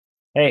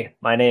Hey,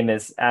 my name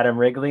is Adam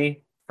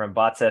Wrigley from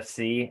Bots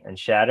FC and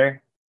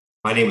Shatter.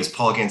 My name is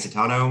Paul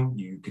Gancitano.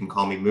 You can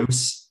call me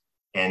Moose,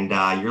 and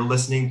you're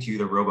listening to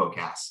the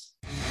RoboCast.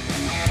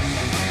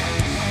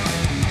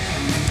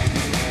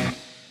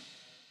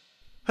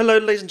 Hello,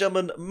 ladies and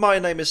gentlemen. My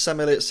name is Sam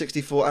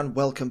Elliott64, and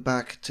welcome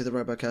back to the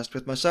RoboCast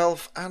with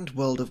myself and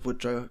World of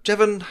Woodrow.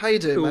 Jevon, how you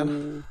doing, man?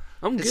 Ooh,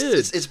 I'm It's good.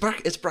 it's, it's,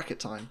 it's bracket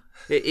time.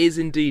 It is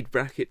indeed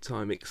bracket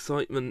time.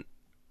 Excitement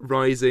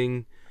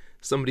rising.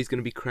 Somebody's going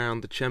to be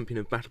crowned the champion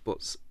of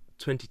BattleBots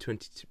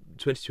 2020,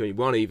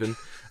 2021 even.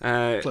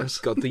 Close.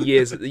 God, the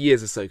years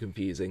are so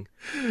confusing.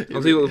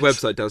 I'll see what the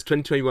website does.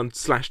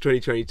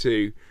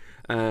 2021/2022.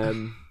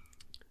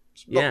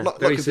 Yeah, Not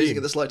very confusing soon.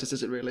 in the slightest,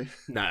 is it really?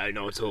 No,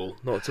 not at all.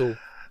 Not at all.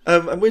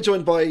 And we're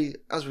joined by,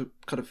 as we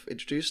kind of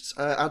introduced,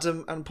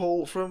 Adam and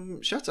Paul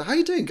from Shatter. How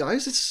you doing,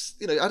 guys? It's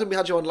Adam, we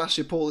had you on last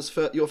year. Paul, it's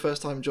your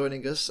first time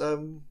joining us.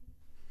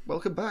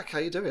 Welcome back. How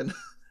you doing?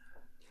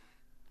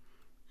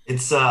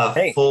 It's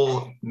Hey,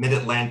 full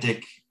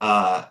mid-Atlantic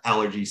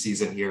allergy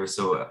season here,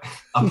 so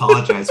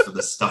apologize for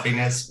the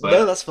stuffiness, No,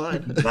 but that's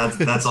fine.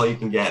 that's all you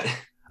can get.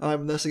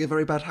 I'm nursing a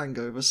very bad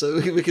hangover, so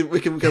we can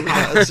go with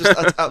that.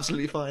 That's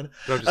absolutely fine.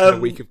 I've just had a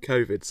week of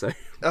COVID, so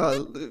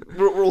Uh,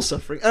 we're all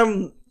suffering.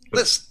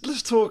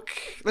 Let's talk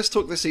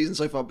this season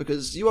so far,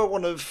 because you are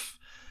one of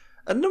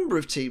a number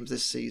of teams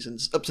this season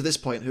up to this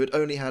point who had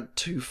only had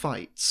two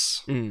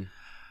fights.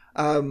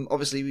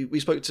 Obviously, we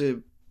spoke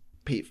to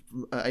Pete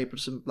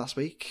Abramson last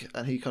week,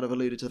 and he kind of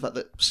alluded to the fact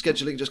that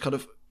scheduling just kind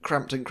of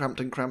cramped, and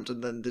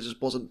then there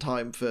just wasn't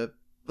time for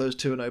those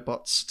 2-0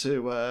 bots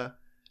to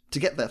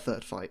get their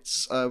third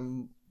fights.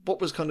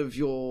 What was kind of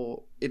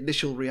your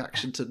initial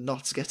reaction to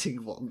not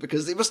getting one?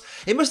 Because it must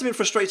have been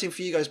frustrating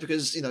for you guys,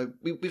 because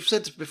we've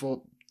said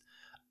before,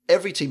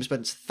 every team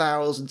spends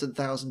thousands and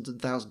thousands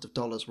and thousands of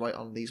dollars right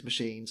on these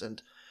machines,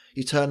 and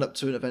you turn up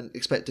to an event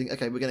expecting,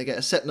 okay, we're going to get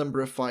a set number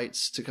of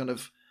fights to kind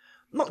of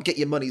not get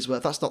your money's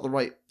worth. That's not the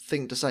right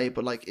thing to say,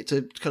 but like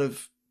to kind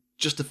of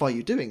justify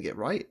you doing it,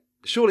 right?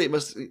 Surely it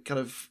must kind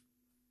of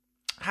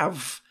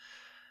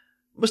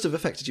must have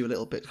affected you a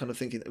little bit, kind of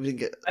thinking that we didn't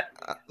get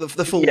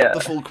the full yeah, the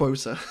full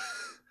quota.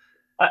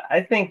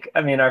 I think,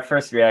 our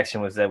first reaction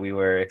was that we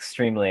were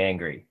extremely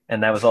angry,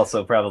 and that was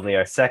also probably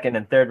our second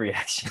and third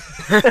reaction.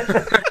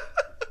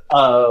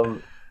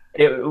 um,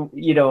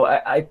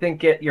 I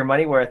think get your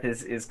money worth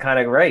is kind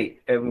of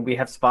right. We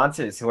have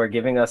sponsors who are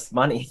giving us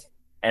money,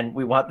 and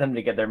we want them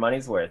to get their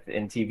money's worth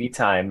in TV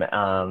time.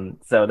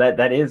 So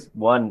that is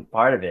one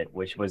part of it,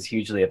 which was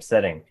hugely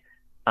upsetting.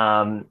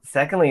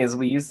 Secondly, is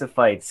we use the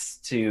fights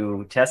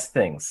to test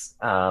things.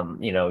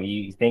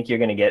 You think you're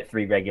going to get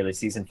three regular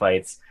season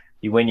fights,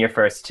 you win your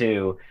first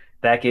two,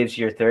 that gives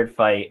your third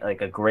fight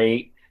like a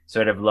great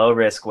sort of low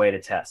risk way to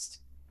test.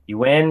 You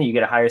win, you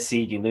get a higher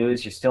seed, you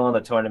lose, you're still in the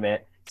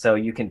tournament, so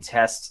you can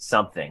test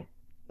something.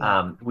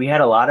 We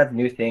had a lot of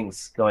new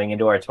things going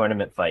into our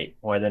tournament fight,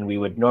 more than we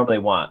would normally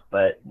want,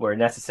 but were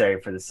necessary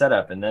for the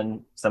setup. And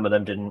then some of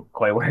them didn't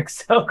quite work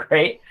so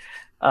great.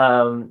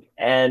 And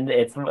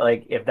it's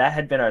like, if that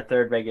had been our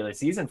third regular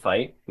season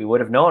fight, we would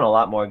have known a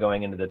lot more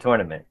going into the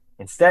tournament.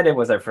 Instead, it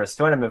was our first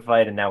tournament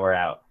fight, and now we're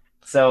out.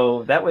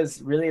 So that was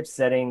really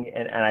upsetting.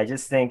 And I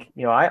just think,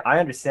 I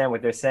understand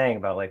what they're saying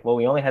about, like, well,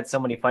 we only had so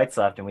many fights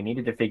left and we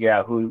needed to figure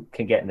out who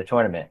can get in the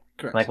tournament.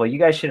 I'm like, Correct. well, you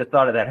guys should have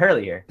thought of that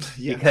earlier,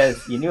 Yeah.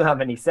 because you knew how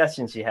many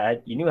sessions you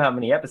had, you knew how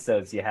many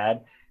episodes you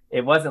had.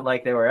 It wasn't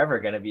like there were ever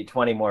going to be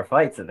 20 more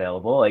fights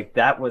available. Like,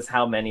 that was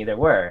how many there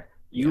were.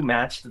 You Yeah.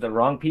 matched the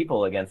wrong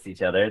people against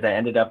each other that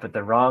ended up with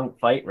the wrong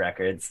fight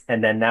records,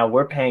 and then now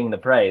we're paying the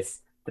price.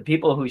 The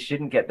people who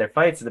shouldn't get their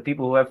fights are the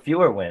people who have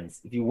fewer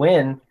wins. If you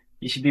win,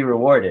 you should be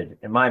rewarded,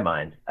 in my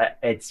mind.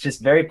 It's just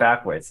very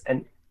backwards,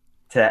 and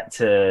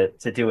to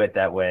do it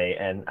that way.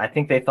 And I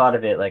think they thought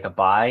of it like a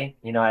bye.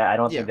 I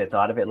don't Yeah. think they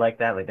thought of it like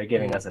that. Like, they're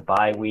giving Mm. us a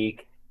bye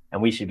week,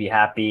 and we should be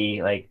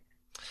happy. Like,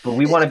 but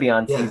we want to be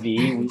on Yeah,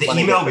 TV. We the want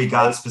to email get the we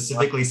got fights.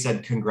 specifically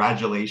said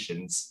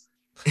congratulations.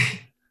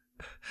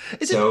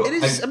 It So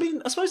is. I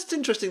mean, I suppose it's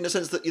interesting in the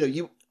sense that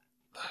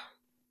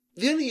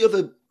the only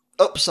other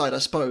upside, I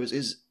suppose,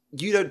 is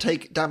you don't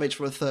take damage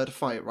from a third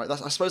fight, right?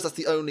 I suppose that's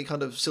the only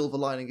kind of silver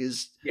lining.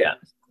 Is Yeah.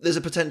 there's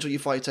a potential you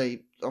fight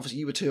obviously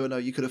you were 2-0,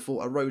 you could have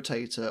fought a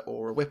rotator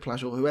or a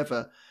whiplash or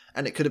whoever,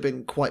 and it could have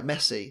been quite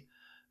messy.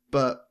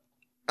 But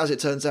as it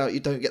turns out, you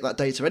don't get that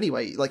data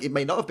anyway. Like, it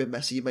may not have been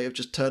messy, you may have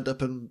just turned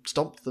up and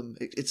stomped them.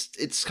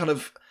 It's kind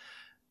of,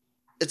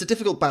 it's a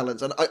difficult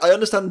balance, and I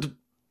understand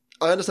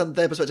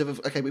their perspective of,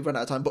 okay, we've run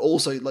out of time, but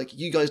also, like,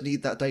 you guys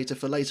need that data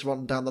for later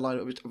on down the line,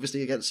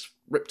 obviously against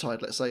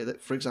Riptide, let's say,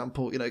 that, for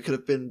example, it could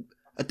have been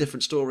a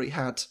different story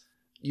had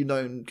you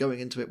known going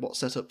into it what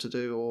setup to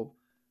do or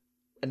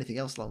anything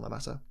else along that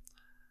matter.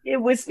 It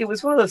was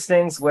one of those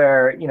things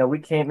where, we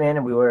came in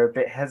and we were a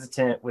bit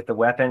hesitant with the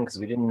weapon because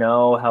we didn't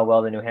know how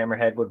well the new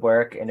Hammerhead would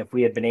work. And if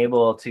we had been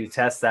able to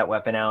test that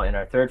weapon out in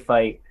our third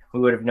fight, we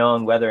would have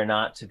known whether or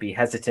not to be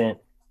hesitant,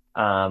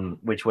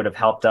 which would have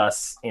helped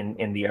us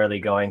in the early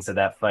goings of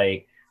that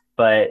fight.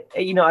 But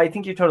I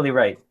think you're totally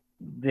right.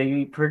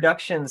 The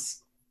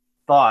productions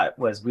thought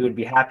was we would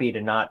be happy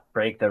to not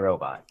break the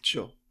robot.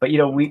 Sure. But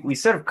we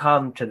sort of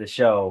come to the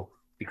show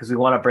because we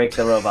want to break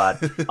the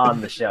robot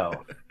on the show.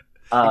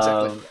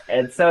 Exactly.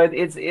 And so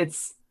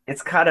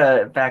it's kind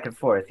of back and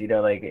forth,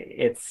 like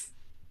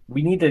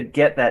we need to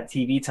get that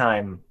TV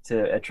time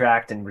to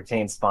attract and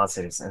retain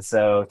sponsors. And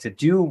so to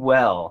do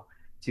well,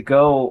 to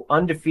go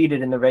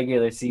undefeated in the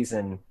regular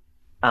season,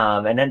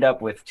 and end up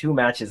with 2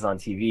 matches on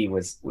TV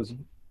was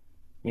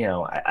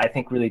I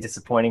think really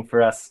disappointing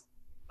for us.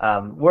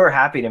 We're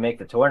happy to make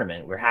the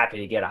tournament. We're happy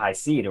to get a high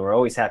seed, and we're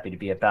always happy to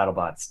be at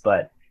BattleBots.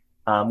 But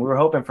we were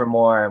hoping for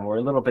more, and we're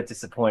a little bit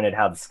disappointed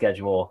how the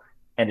schedule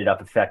ended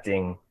up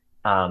affecting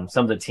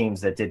some of the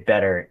teams that did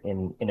better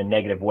in a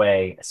negative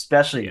way,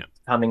 especially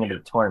coming into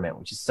the tournament,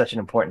 which is such an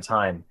important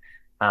time.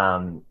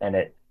 And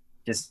it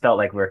just felt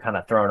like we were kind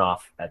of thrown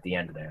off at the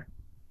end there.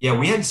 Yeah,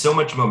 we had so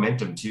much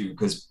momentum too,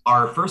 because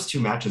our first 2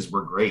 matches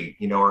were great.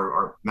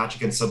 Our match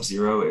against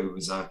Sub-Zero, it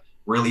was a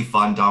really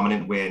fun,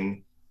 dominant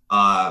win.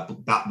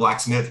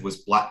 Blacksmith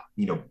was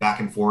back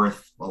and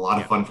forth, a lot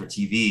of fun for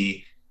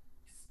TV.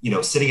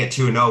 Sitting at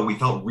 2-0, we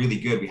felt really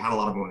good. We had a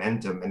lot of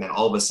momentum, and then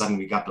all of a sudden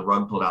we got the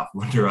rug pulled out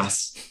from under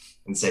us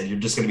and said, "You're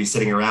just going to be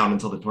sitting around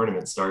until the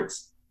tournament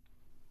starts."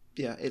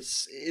 Yeah, it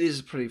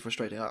is pretty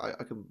frustrating.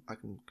 I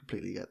can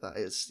completely get that.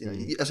 It's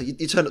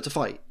you turn up to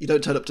fight. You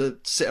don't turn up to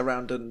sit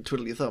around and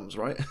twiddle your thumbs,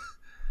 right?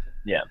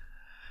 Yeah.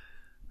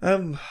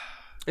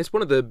 It's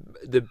one of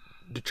the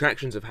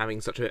detractions of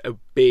having such a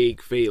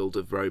big field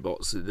of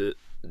robots that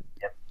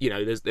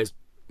there's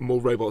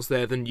more robots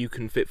there than you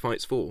can fit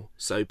fights for.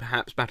 So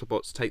perhaps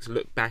BattleBots takes a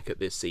look back at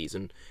this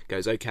season,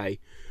 goes, okay,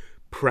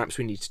 perhaps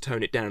we need to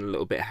tone it down a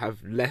little bit,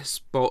 have less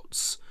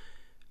bots,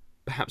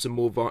 perhaps a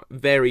more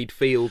varied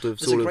field of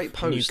There's sort a great of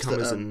post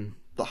newcomers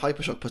that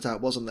Hypershock put out,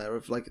 wasn't there,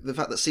 of like the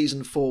fact that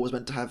season 4 was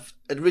meant to have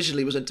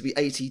originally was meant to be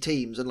 80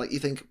 teams, and like you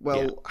think,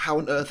 well, how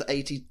on earth are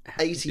 80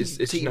 teams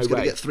no going to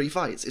way. get 3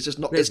 fights? It's just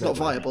not. There's It's not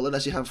no way. viable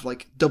unless you have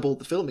like double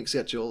the filming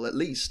schedule at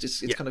least.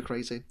 It's kind of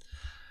crazy.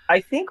 I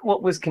think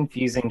what was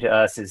confusing to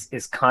us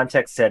is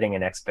context setting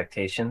and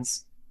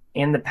expectations.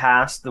 In the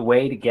past, the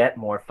way to get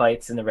more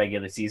fights in the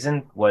regular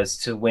season was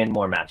to win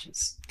more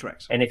matches.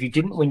 Correct. And if you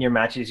didn't win your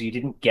matches, you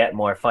didn't get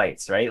more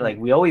fights, right? Like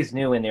we always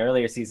knew in the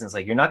earlier seasons,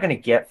 like you're not going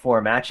to get 4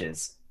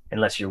 matches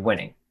unless you're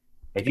winning.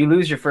 If you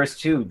lose your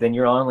first 2, then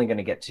you're only going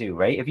to get 2,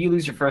 right? If you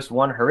lose your first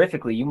 1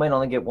 horrifically, you might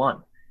only get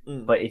 1.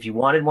 But if you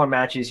wanted more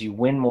matches, you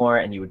win more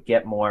and you would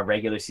get more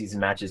regular season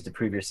matches to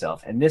prove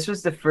yourself. And this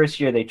was the first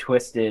year they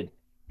twisted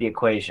the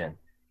equation.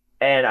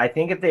 And I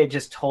think if they had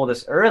just told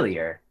us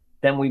earlier,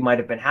 then we might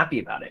have been happy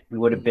about it. We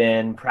would have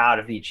been proud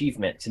of the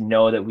achievement to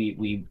know that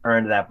we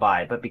earned that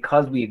bye. But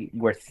because we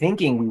were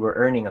thinking we were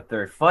earning a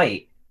 3rd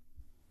fight,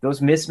 those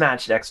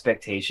mismatched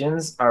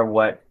expectations are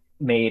what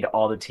made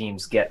all the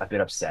teams get a bit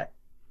upset,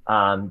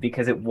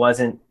 because it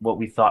wasn't what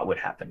we thought would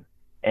happen.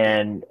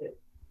 And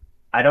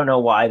I don't know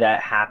why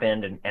that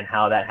happened and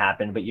how that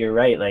happened, but you're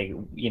right. Like,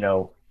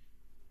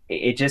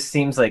 it just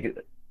seems like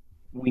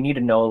we need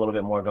to know a little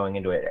bit more going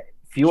into it.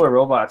 Fewer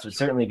robots would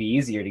certainly be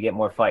easier to get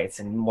more fights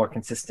and more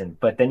consistent,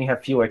 but then you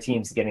have fewer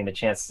teams getting the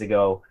chance to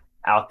go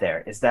out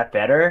there. Is that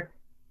better?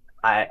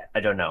 I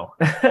don't know.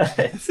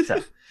 It's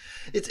tough.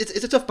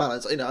 It's a tough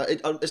balance.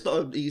 It's not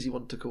an easy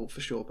one to call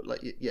for sure, but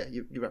like, yeah,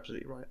 you're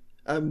absolutely right.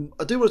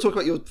 I do want to talk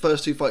about your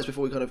first 2 fights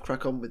before we kind of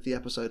crack on with the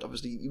episode.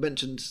 Obviously, you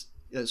mentioned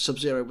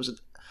Sub-Zero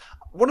was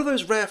one of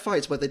those rare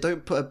fights where they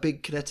don't put a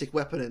big kinetic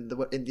weapon in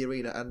the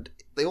arena, and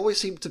they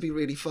always seem to be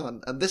really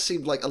fun. And this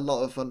seemed like a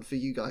lot of fun for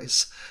you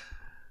guys.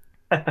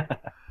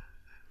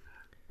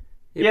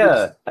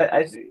 Yeah,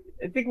 I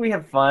think we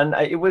have fun.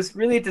 It was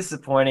really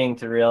disappointing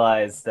to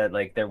realize that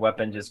like their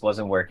weapon just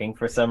wasn't working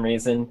for some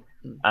reason.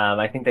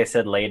 I think they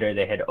said later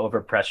they had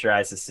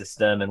overpressurized the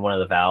system and one of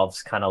the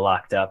valves kind of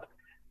locked up.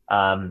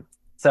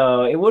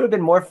 So it would have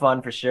been more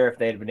fun for sure if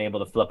they had been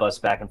able to flip us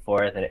back and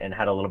forth and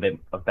had a little bit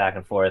of back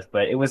and forth.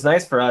 But it was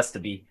nice for us to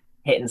be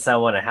hitting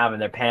someone and having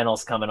their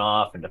panels coming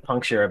off and to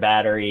puncture a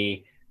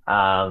battery.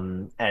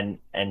 And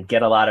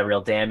get a lot of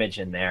real damage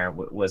in there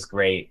was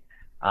great.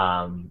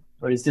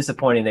 But it's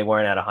disappointing they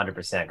weren't at 100%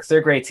 because they're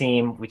a great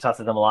team. We talked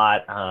to them a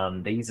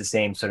lot. They use the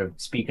same sort of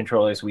speed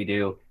controllers we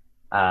do.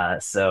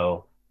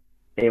 So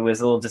it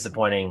was a little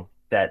disappointing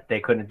that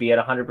they couldn't be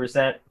at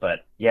 100%.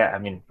 But yeah, I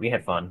mean, we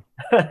had fun.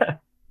 And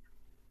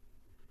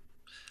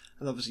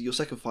obviously your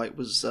second fight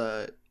was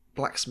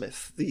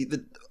Blacksmith.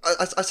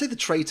 I say the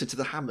traitor to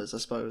the hammers, I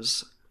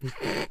suppose. You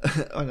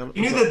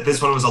knew that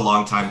this one was a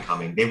long time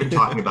coming. They've been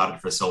talking about it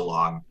for so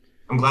long.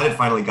 I'm glad it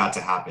finally got to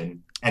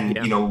happen.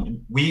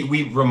 And,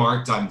 we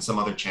remarked on some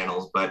other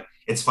channels, but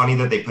it's funny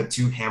that they put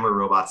 2 hammer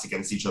robots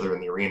against each other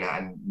in the arena,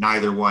 and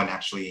neither one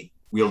actually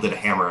wielded a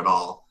hammer at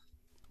all.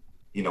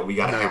 We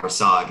got a hammer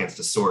saw against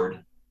a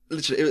sword.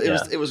 Literally,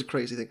 it was a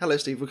crazy thing. Hello,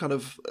 Steve. We're kind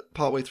of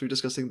partway through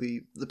discussing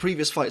the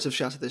previous fights of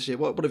Shatter this year.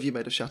 What have you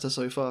made of Shatter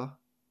so far?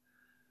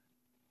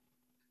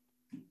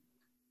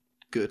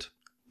 Good.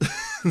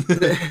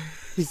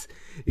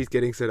 he's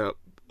getting set up.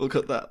 We'll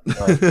cut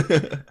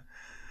that.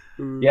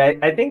 Yeah,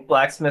 I think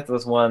Blacksmith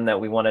was one that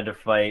we wanted to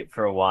fight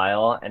for a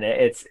while, and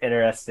it's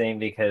interesting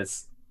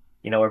because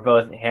we're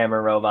both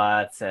Hammer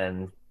robots,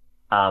 and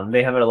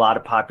they have a lot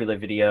of popular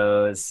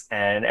videos,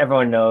 and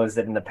everyone knows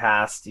that in the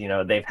past,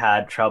 they've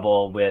had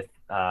trouble with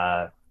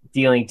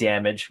dealing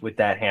damage with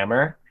that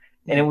hammer.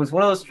 And it was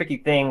one of those tricky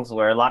things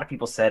where a lot of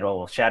people said, "Oh,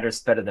 well, Shatter's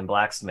better than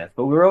Blacksmith,"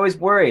 but we were always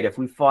worried if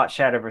we fought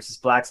Shatter versus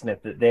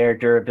Blacksmith that their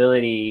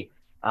durability,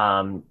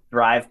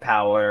 drive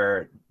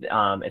power,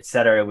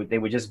 etc., they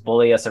would just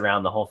bully us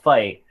around the whole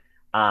fight.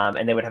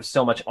 And they would have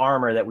so much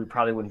armor that we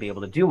probably wouldn't be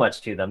able to do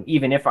much to them.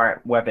 Even if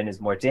our weapon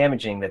is more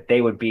damaging, that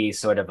they would be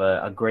sort of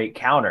a great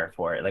counter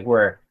for it. Like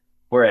we're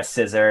a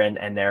scissor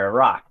and they're a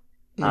rock,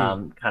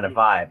 kind of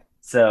vibe.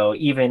 So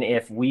even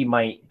if we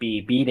might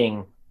be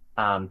beating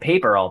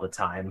paper all the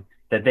time,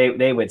 that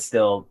they would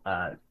still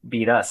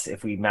beat us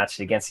if we matched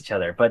against each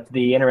other. But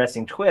the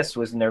interesting twist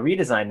was in their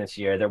redesign this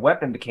year, their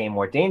weapon became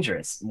more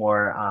dangerous,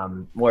 more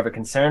of a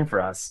concern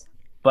for us.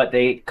 But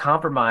they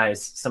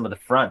compromised some of the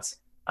fronts.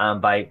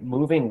 By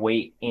moving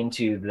weight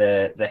into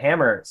the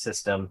hammer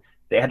system,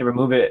 they had to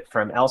remove it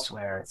from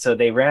elsewhere. So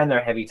they ran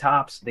their heavy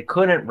tops. They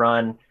couldn't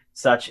run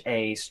such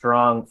a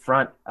strong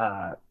front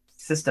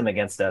system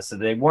against us. So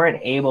they weren't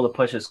able to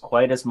push us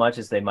quite as much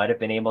as they might have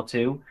been able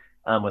to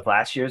with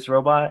last year's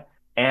robot.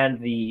 And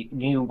the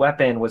new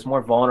weapon was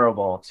more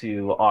vulnerable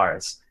to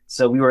ours.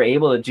 So we were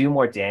able to do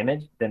more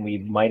damage than we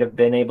might have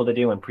been able to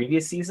do in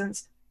previous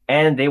seasons.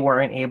 And they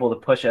weren't able to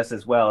push us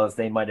as well as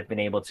they might have been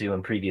able to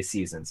in previous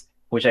seasons,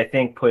 which I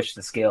think pushed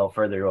the scale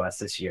further to us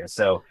this year.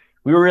 So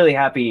we were really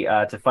happy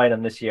to fight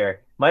them this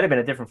year. Might have been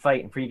a different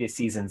fight in previous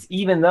seasons,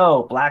 even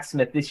though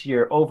Blacksmith this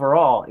year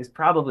overall is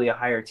probably a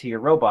higher tier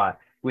robot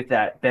with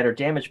that better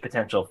damage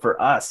potential. For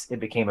us,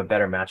 it became a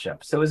better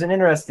matchup. So it was an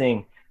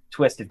interesting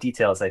twist of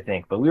details, I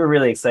think. But we were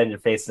really excited to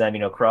face them,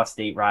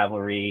 cross-state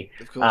rivalry.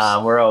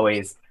 We're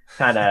always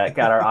kind of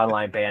got our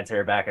online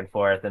banter back and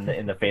forth in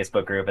the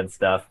Facebook group and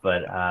stuff.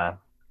 But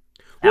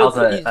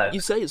you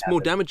say it's more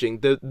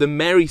damaging. The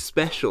Mary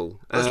Special.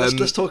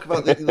 Let's talk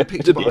about the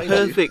picture behind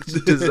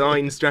perfect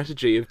design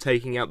strategy of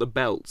taking out the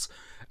belts,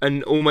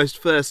 and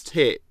almost first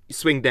hit, you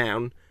swing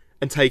down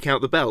and take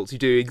out the belts. You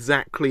do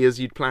exactly as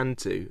you'd planned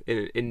to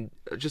in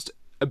just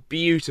a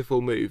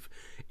beautiful move.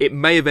 It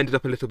may have ended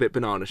up a little bit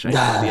banana shaped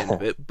by the end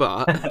of it,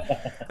 but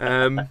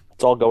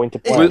it's all going to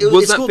plan.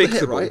 Was that fixable?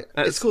 Hit, right?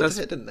 It's called the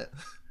hit, didn't it?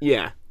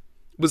 Yeah.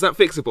 Was that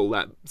fixable?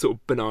 That sort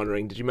of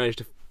banana-ing? Did you manage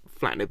to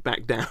flatten it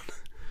back down?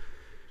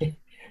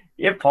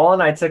 Yeah, Paul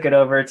and I took it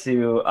over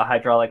to a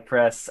hydraulic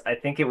press. I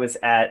think it was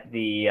at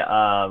the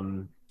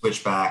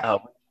Switchback.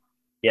 Oh,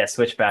 yeah,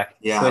 Switchback.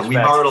 Yeah, Switchback. We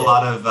borrowed a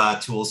lot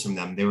of tools from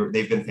them.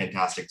 They've been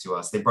fantastic to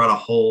us. They brought a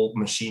whole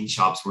machine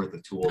shop's worth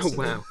of tools. Oh,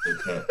 wow.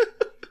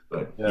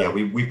 But yeah,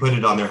 we put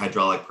it on their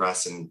hydraulic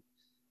press, and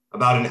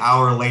about an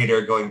hour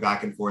later, going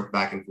back and forth,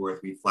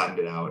 we flattened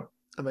it out.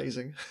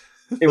 Amazing.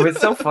 It was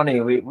so funny.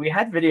 We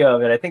had video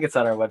of it. I think it's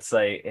on our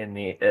website in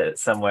the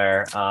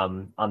somewhere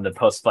on the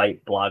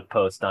post-fight blog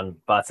post on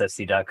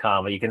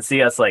botsfc.com. But you can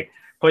see us like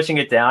pushing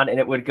it down, and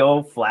it would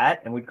go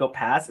flat, and we'd go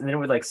past, and then it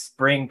would like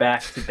spring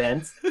back to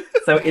bent.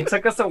 So it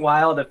took us a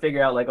while to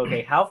figure out like,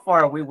 okay, how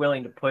far are we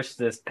willing to push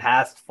this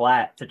past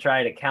flat to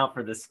try to account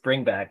for the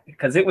spring back?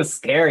 Because it was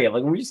scary. I'm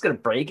like, we're just gonna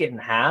break it in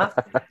half,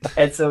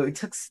 and so it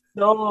took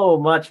so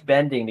much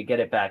bending to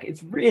get it back.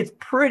 It's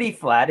pretty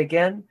flat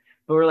again.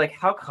 But we're like,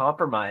 how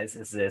compromised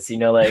is this?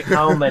 Like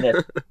how many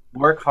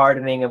work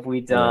hardening have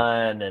we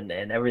done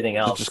and everything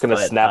else? It's just going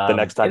to snap the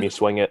next time you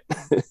swing it.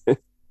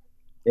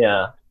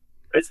 Yeah.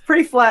 It's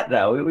pretty flat,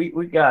 though.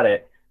 We got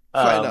it.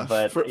 Flat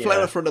enough. Flat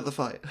enough for another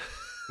fight.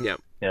 Yeah.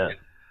 Yeah.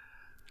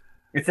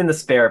 It's in the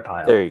spare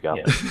pile. There you go.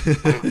 Yeah.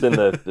 It's in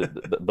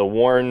the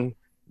worn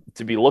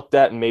to be looked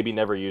at and maybe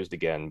never used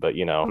again, but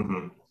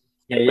Mm-hmm.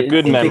 Yeah, a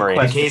good memory.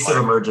 In case of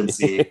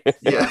emergency.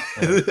 Yeah.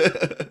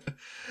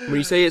 When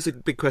you say it's a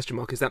big question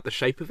mark, is that the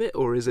shape of it,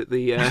 or is it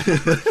the? At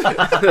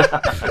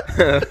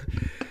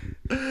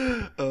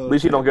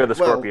least you don't go the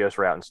Scorpios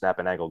route and snap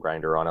an angle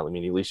grinder on it. I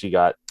mean, at least you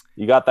got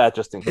that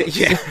just in case.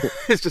 Yeah,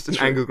 it's just an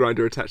angle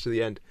grinder attached to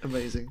the end.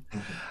 Amazing.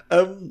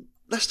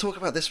 Let's talk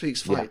about this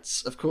week's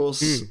fights. Of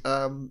course,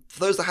 for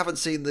those that haven't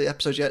seen the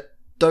episode yet,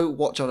 don't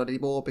watch on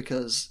anymore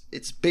because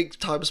it's big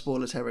time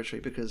spoiler territory.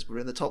 Because we're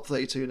in the top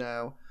 32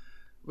 now.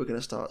 We're going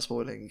to start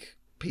spoiling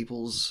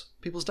people's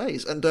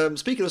days. And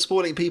speaking of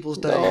spoiling people's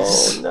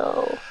days,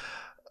 so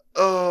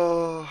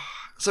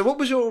what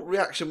was your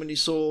reaction when you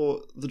saw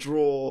the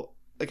draw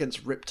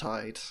against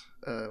Riptide,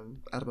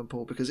 Adam and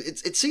Paul? Because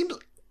it seemed,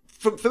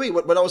 for me,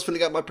 when I was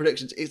filling out my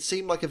predictions, it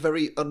seemed like a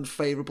very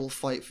unfavourable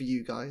fight for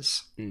you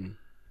guys.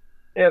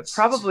 Yeah,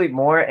 probably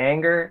more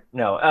anger.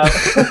 No.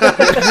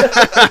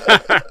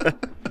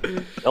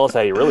 Tell us how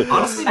you really feel.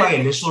 Honestly, my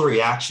initial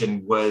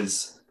reaction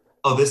was,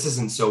 oh, this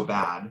isn't so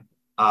bad.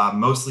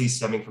 Mostly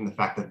stemming from the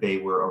fact that they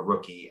were a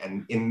rookie.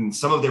 And in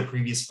some of their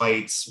previous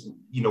fights,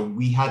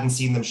 we hadn't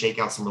seen them shake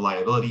out some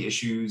reliability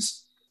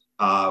issues.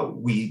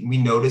 We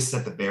noticed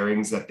that the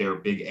bearings that their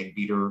big egg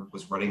beater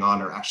was running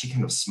on are actually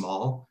kind of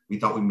small. We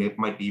thought we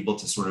might be able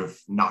to sort of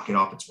knock it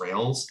off its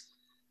rails.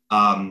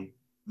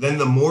 Then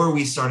the more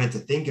we started to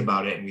think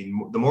about it,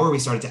 and the more we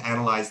started to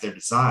analyze their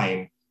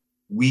design,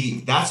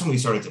 that's when we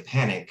started to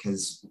panic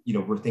because,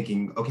 we're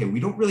thinking, okay, we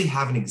don't really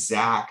have an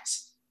exact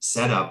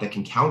setup that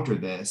can counter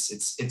this.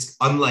 It's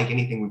unlike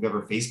anything we've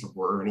ever faced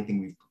before or anything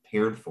we've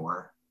prepared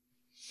for.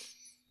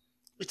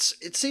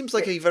 It seems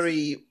like a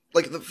very,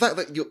 like the fact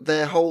that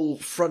their whole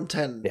front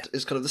end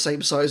is kind of the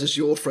same size as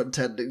your front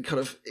end, and kind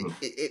of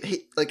it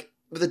hit, like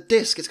with a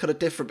disc it's kind of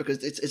different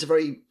because it's a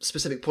very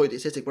specific point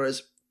it's hitting,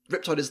 whereas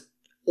Riptide is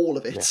all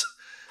of it.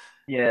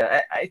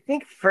 Yeah, I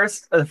think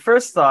the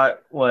first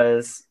thought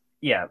was,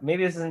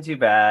 maybe this isn't too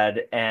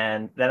bad.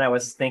 And then I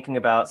was thinking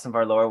about some of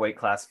our lower weight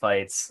class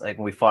fights, like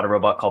when we fought a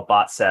robot called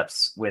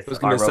Botseps with I was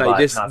going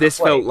to say, this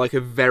felt like a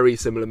very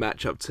similar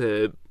matchup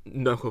to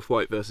Knockoff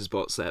White versus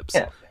Botseps.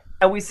 Yeah.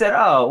 And we said,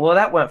 oh, well,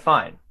 that went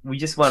fine. We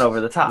just went over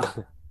the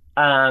top.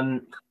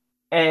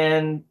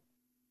 And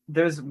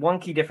there's one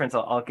key difference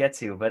I'll get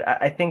to, but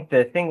I think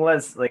the thing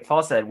was, like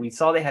Paul said, we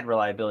saw they had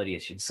reliability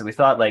issues. So we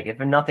thought, like, if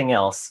nothing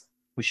else,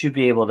 we should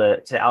be able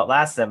to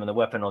outlast them and the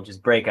weapon will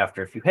just break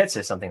after a few hits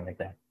or something like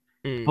that.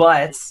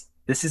 But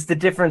this is the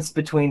difference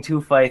between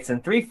 2 fights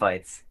and 3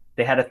 fights.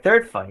 They had a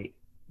third fight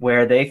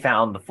where they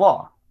found the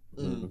flaw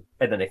and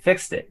then they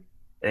fixed it.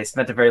 They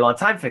spent a very long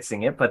time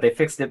fixing it, but they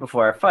fixed it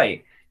before our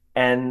fight.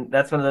 And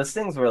that's one of those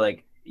things where,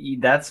 like,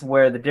 that's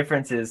where the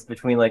difference is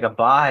between, like, a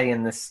bye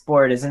in the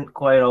sport isn't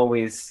quite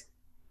always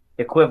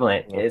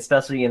equivalent,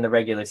 especially in the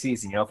regular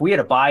season. If we had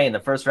a bye in the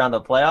first round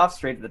of the playoffs,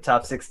 straight to the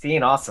top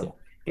 16, awesome.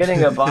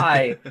 Getting a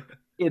bye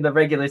in the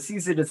regular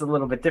season is a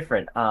little bit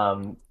different.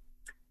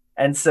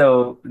 And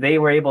so they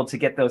were able to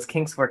get those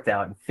kinks worked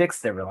out and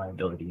fix their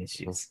reliability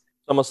issues. It's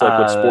almost like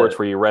with sports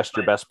where you rest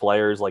your best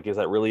players. Like, is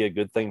that really a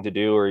good thing to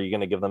do? Or are you going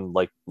to give them,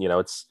 like,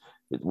 it's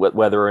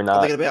whether or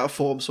not they're going to be out of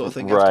form sort of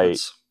thing right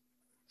afterwards.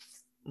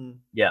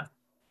 Yeah.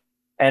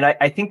 And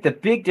I think the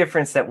big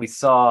difference that we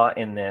saw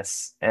in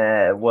this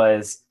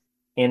was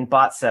in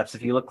Botseps.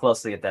 If you look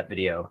closely at that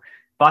video,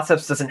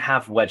 Botseps doesn't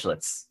have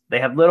wedgelets. They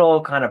have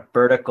little kind of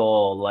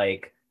vertical,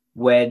 like,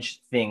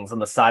 wedge things on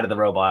the side of the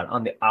robot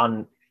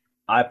on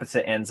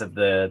opposite ends of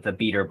the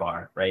beater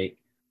bar, right,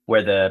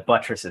 where the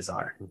buttresses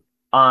are.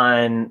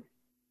 On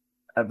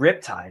a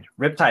Riptide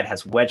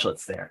has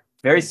wedgelets there,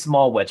 very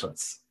small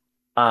wedgelets.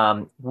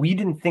 We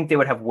didn't think they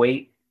would have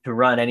weight to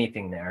run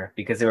anything there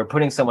because they were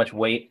putting so much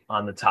weight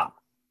on the top,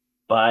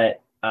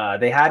 but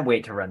they had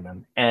weight to run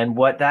them. And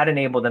what that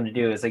enabled them to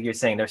do is, like you're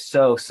saying, they're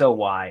so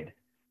wide.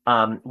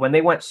 When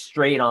they went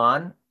straight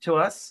on to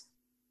us,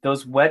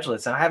 those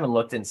wedgelets, and I haven't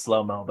looked in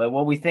slow-mo, but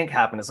what we think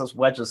happened is those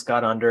wedgelets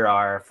got under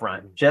our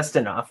front just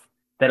enough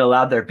that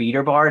allowed their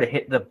beater bar to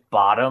hit the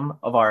bottom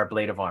of our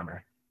blade of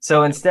armor.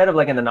 So instead of,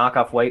 like, in the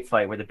knockoff white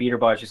fight where the beater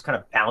bar is just kind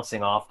of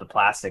bouncing off the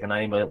plastic and not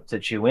able to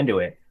chew into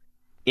it,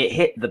 it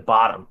hit the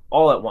bottom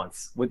all at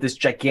once with this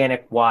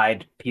gigantic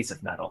wide piece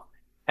of metal.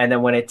 And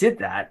then when it did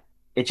that,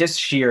 it just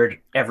sheared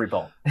every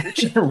bone. It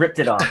just ripped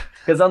it off.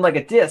 Because unlike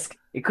a disc,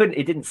 it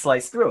didn't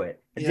slice through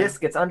it. A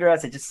disc gets under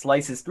us, it just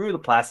slices through the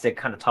plastic,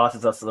 kind of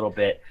tosses us a little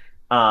bit.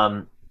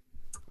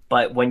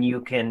 But when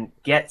you can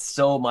get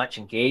so much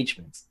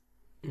engagement,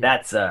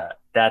 that's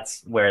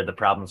where the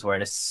problems were.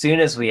 And as soon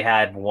as we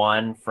had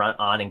one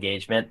front-on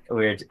engagement,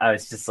 I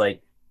was just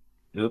like,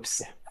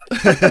 oops.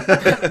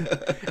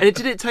 And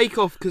did it take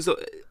off? Because,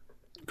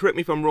 correct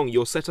me if I'm wrong,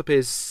 your setup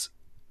is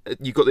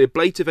you've got the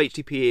ablative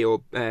HDPE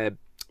or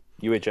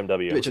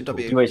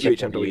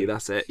UHMW,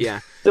 that's it. Yeah,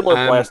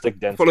 similar plastic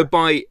denser, followed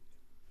by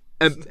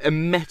a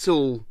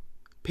metal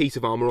piece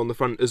of armor on the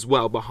front as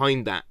well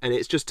behind that, and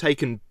it's just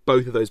taken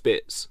both of those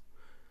bits.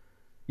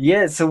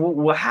 Yeah. So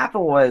what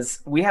happened was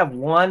we have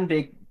one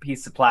big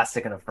piece of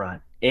plastic in the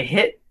front. It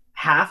hit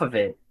half of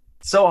it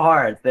so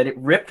hard that it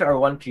ripped our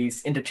one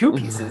piece into 2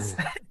 pieces.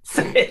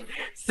 So it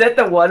sent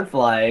the one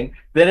flying,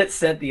 then it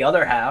sent the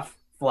other half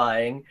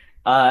flying,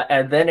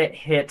 and then it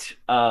hit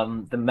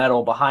the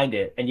metal behind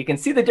it. And you can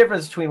see the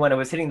difference between when it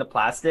was hitting the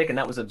plastic and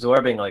that was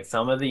absorbing, like,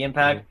 some of the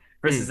impact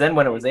versus then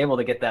when it was able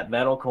to get that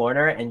metal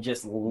corner and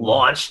just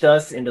launched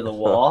us into the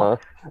wall.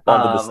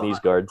 Onto the sneeze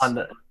guards.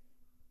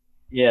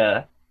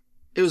 It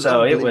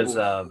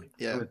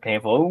was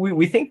painful.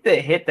 We think the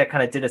hit that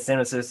kind of did us in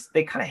was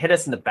they kind of hit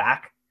us in the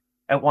back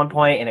at one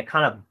point, and it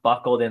kind of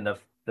buckled in the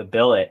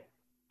billet,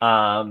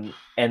 and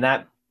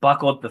that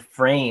buckled the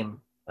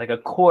frame like a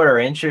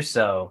 1/4 inch or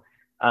so,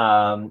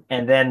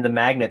 and then the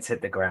magnets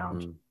hit the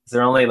ground.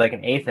 They're only like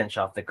an 1/8 inch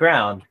off the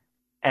ground,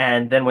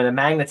 and then when the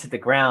magnets hit the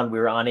ground, we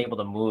were unable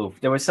to move.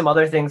 There was some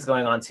other things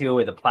going on too,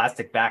 where the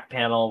plastic back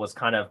panel was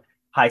kind of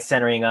high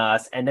centering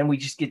us, and then we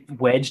just get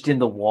wedged in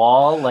the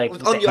wall. Like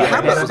on your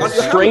hammer, the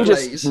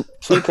strangest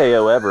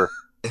TKO ever.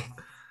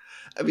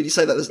 I mean, you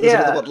say that there's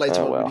another one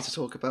later on we need to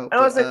talk about.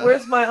 And I was like,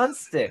 "Where's my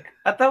unstick?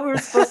 I thought we were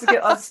supposed to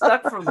get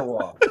unstuck from the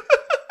wall.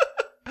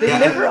 They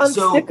never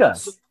unstick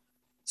us."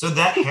 So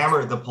that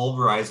hammer, the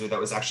pulverizer that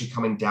was actually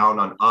coming down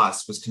on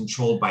us, was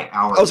controlled by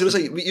ours. I was going to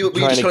say, you were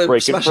just trying to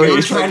smash it. We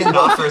were trying to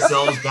knock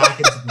ourselves back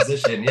into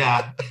position.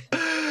 Yeah.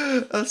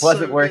 Was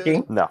it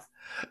working? No.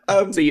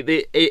 See,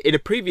 in a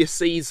previous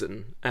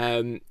season,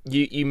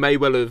 you may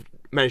well have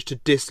managed to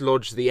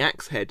dislodge the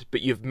axe head, but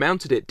you've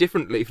mounted it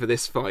differently for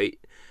this fight.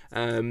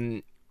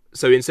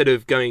 So instead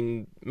of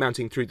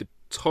mounting through the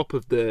top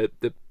of the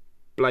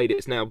blade,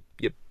 it's now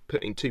you're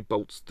putting 2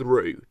 bolts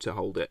through to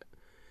hold it.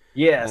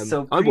 Yeah,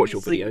 so I watch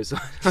your videos.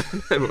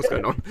 I know what's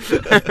going on.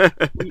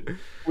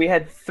 we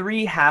had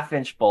 3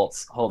 half-inch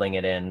bolts holding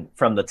it in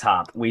from the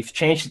top. We've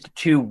changed it to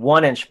 2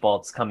 1-inch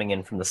bolts coming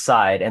in from the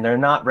side, and they're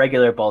not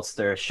regular bolts.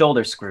 They're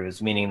shoulder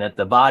screws, meaning that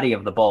the body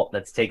of the bolt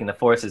that's taking the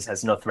forces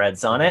has no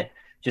threads on it,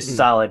 just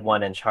solid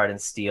 1-inch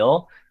hardened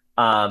steel.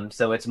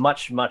 So it's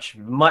much, much,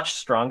 much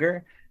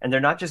stronger. And they're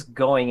not just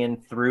going in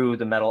through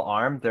the metal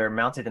arm. They're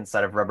mounted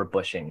inside of rubber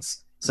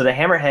bushings. So the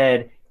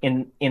hammerhead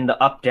in the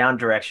up-down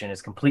direction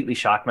is completely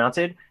shock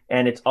mounted,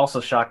 and it's also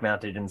shock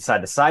mounted in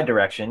side-to-side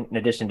direction, in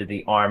addition to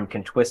the arm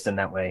can twist in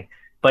that way.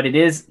 But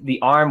the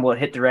arm will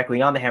hit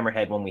directly on the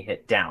hammerhead when we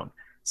hit down.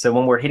 So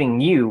when we're hitting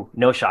you,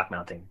 no shock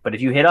mounting. But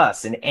if you hit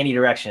us in any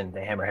direction, the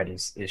hammerhead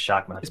is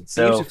shock mounted. It's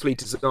beautifully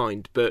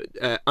designed, but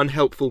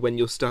unhelpful when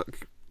you're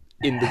stuck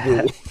in the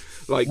wall.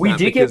 Like we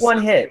did get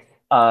one hit.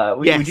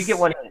 We did get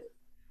one hit.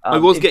 I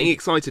was getting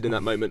excited in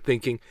that moment,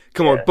 thinking,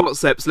 come on,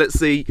 Botseps, let's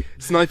see,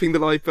 sniping the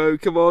lipo,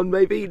 come on,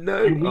 maybe,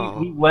 no.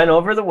 We went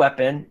over the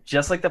weapon,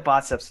 just like the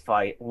Botseps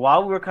fight,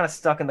 while we were kind of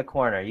stuck in the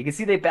corner. You can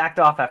see they backed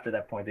off after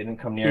that point. They didn't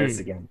come near us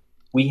again.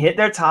 We hit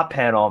their top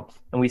panel,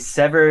 and we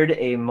severed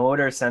a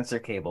motor sensor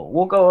cable.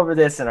 We'll go over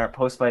this in our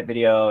post-fight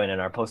video and in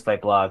our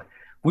post-fight blog.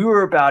 We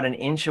were about an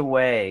inch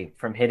away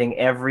from hitting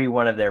every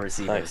one of their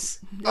receivers.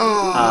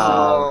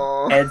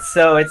 Oh. And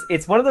so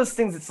it's one of those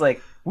things, it's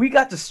like, we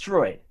got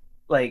destroyed.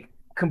 Like,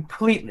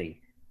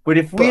 completely. But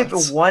if we had been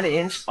 1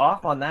 inch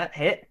off on that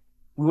hit,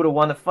 we would have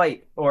won the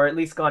fight, or at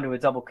least gone to a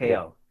double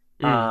KO.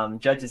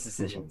 Judge's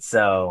decision.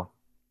 So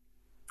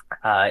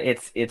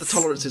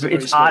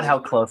it's odd how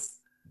close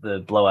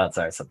the blowouts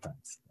are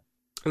sometimes.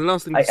 And the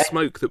last thing, the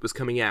smoke that was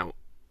coming out,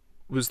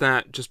 was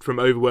that just from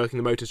overworking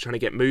the motors trying to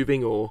get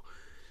moving, or?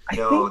 I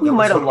think we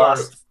might have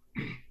lost.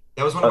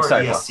 That was one of our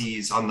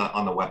ESCs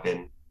on the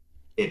weapon.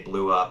 It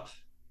blew up.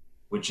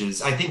 Which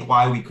is, I think,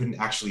 why we couldn't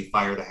actually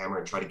fire the hammer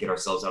and try to get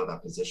ourselves out of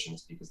that position.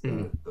 Is because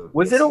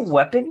was it a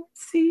weapon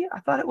ESC? I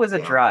thought it was a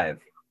drive.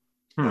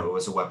 No, it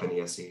was a weapon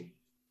ESC.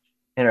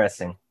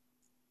 Interesting.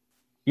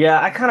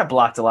 Yeah, I kind of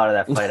blocked a lot of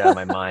that fight out of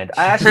my mind.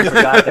 I actually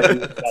forgot that we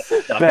got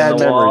stuck in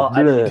the wall.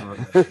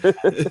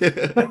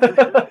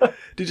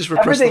 Did you just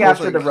repress everything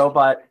after the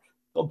robot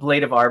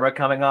blade of armor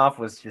coming off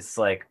was just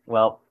like,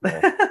 well.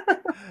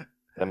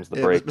 Them's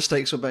the break.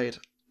 Mistakes were made.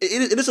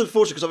 It is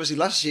unfortunate because obviously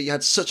last year you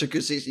had such a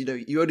good season. You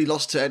know, you only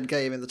lost to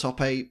Endgame in the top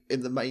 8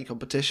 in the main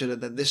competition,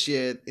 and then this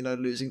year, you know,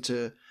 losing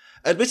to,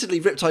 admittedly,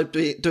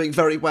 Riptide doing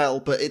very well,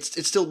 but it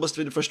still must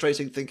have been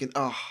frustrating thinking,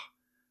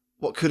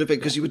 what could have been,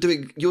 because you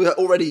were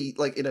already,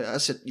 like, you know, I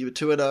said you were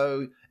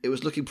 2-0. It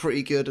was looking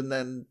pretty good, and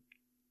then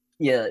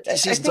I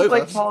think over.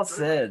 Like Paul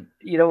said,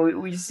 you know,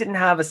 we just didn't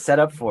have a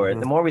setup for it.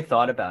 The more we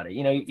thought about it,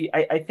 you know,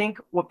 I think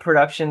what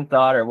production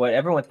thought, or what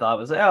everyone thought,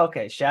 was like, oh,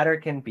 okay, Shatter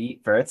can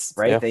beat Verts,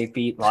 right? Yeah. They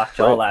beat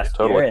Lockjaw last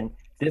year, and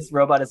this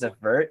robot is a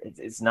Vert.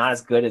 It's not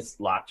as good as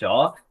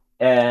Lockjaw,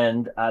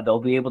 and they'll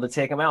be able to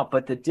take him out.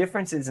 But the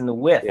difference is in the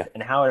width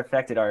and how it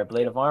affected our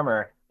blade of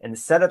armor and the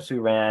setups we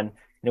ran.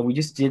 You know, we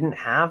just didn't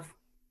have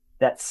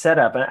that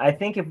setup. And I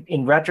think if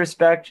in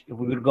retrospect, if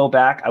we would go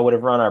back, I would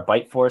have run our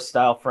Bite Force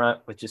style front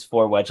with just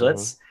 4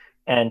 wedgelets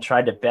and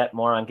tried to bet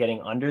more on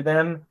getting under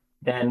them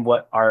than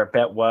what our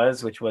bet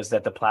was, which was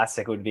that the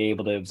plastic would be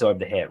able to absorb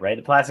the hit, right?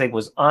 The plastic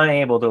was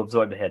unable to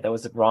absorb the hit. That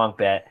was the wrong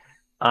bet.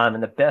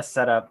 And the best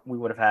setup we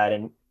would have had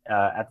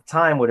at the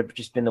time would have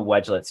just been the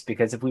wedgelets,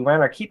 because if we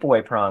ran our keep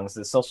away prongs,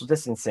 the social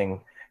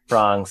distancing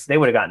prongs, they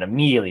would have gotten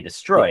immediately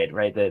destroyed,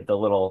 right? The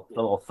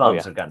little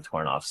thumbs would have gotten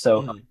torn off.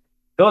 So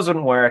those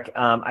wouldn't work.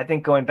 I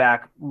think going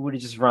back, we would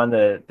have just run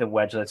the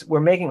wedgelets.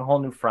 We're making whole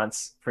new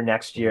fronts for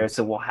next year,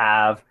 so we'll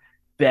have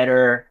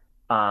better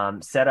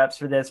setups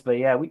for this. But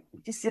yeah, we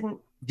just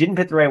didn't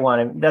pick the right one,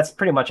 and that's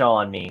pretty much all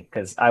on me,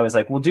 because I was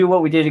like, we'll do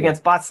what we did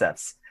against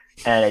Botseps,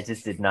 and it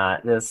just did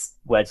not. This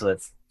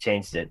wedgelets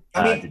changed it.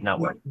 It did not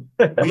work.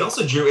 We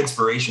also drew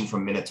inspiration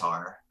from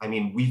Minotaur. I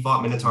mean, we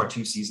fought Minotaur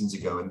 2 seasons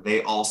ago, and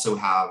they also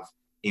have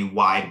a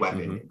wide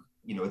weapon.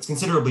 You know, it's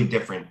considerably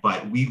different,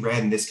 but we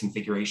ran this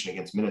configuration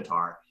against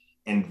Minotaur,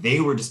 and they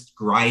were just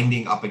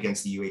grinding up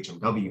against the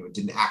UHMW and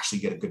didn't actually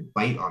get a good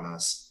bite on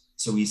us.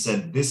 So we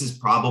said, this is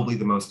probably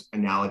the most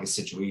analogous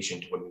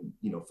situation to when we,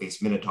 you know,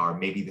 face Minotaur.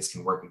 Maybe this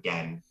can work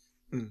again.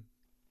 It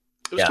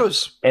was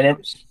close. And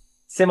it's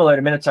similar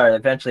to Minotaur.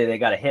 Eventually they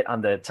got a hit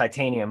on the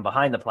titanium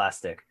behind the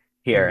plastic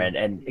here,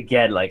 and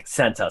again, like,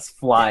 sent us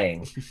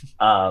flying.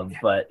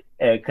 But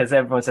because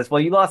everyone says, well,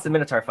 you lost the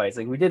Minotaur fight. It's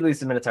like, we did lose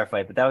the Minotaur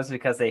fight, but that was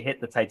because they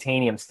hit the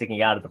titanium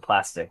sticking out of the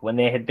plastic. When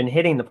they had been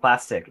hitting the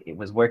plastic, it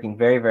was working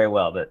very, very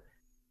well. But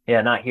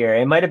yeah, not here.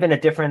 It might have been a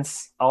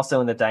difference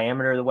also in the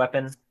diameter of the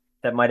weapon.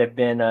 That might have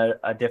been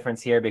a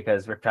difference here,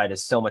 because Riptide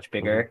is so much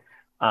bigger.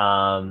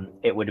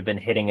 It would have been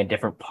hitting a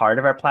different part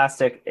of our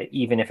plastic,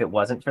 even if it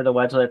wasn't for the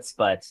wedgelets.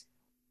 But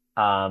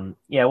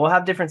yeah, we'll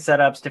have different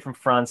setups, different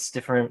fronts,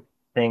 different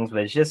things.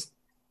 But it's just,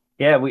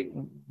 yeah,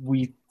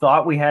 we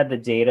thought we had the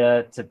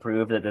data to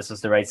prove that this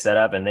was the right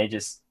setup, and they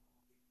just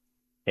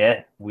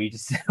Yeah, we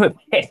just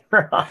hit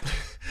wrong.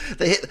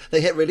 They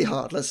hit really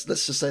hard. Let's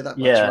just say that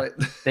much, Yeah, right?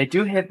 they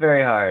do hit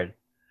very hard.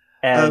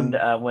 And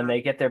when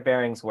they get their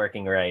bearings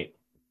working right,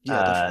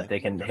 Yeah, definitely. they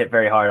can hit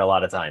very hard a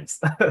lot of times.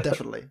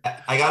 Definitely.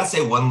 I gotta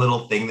say, one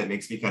little thing that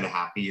makes me kind of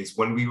happy is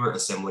when we were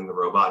assembling the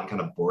robot and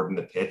kind of bored in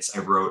the pits,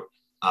 I wrote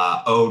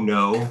 "Oh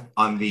no"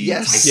 on the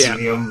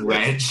titanium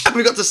wedge.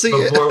 We got to see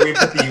it before we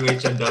put the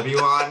UHMW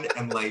on,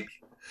 and like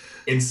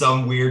in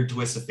some weird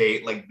twist of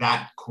fate, like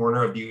that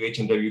corner of the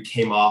UHMW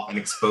came off and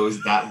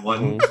exposed that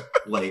one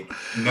like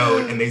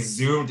node, and they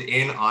zoomed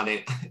in on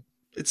it.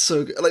 It's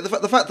so good. Like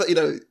the fact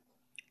that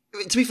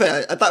to be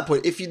fair, at that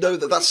point, if you know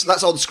that's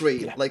on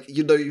screen, like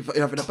you're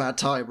having a bad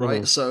time,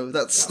 right? So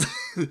that's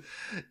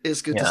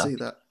it's good to see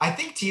that. I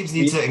think teams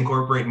need to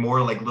incorporate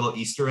more like little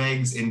Easter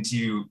eggs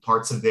into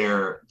parts of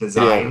their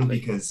design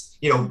because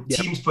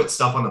teams put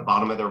stuff on the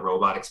bottom of their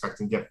robot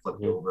expecting to get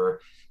flipped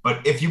over.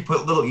 But if you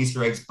put little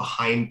Easter eggs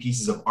behind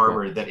pieces of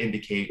armor that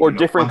indicate or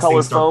different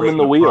color foam in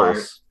the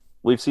wheels.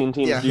 We've seen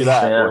teams do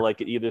that, where like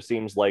it either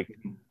seems like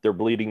they're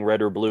bleeding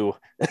red or blue.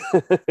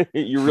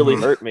 You really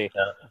hurt me.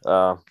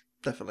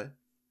 Definitely.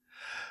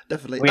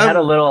 We had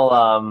a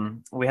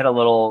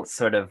little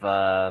sort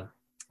of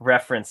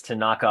reference to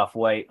knockoff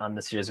white on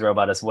this year's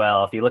robot as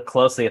well. If you look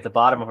closely at the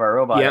bottom of our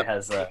robot, it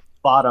has a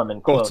bottom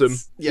and quotes. Bottom.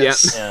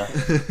 Yes. Yeah.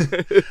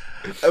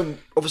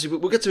 Obviously,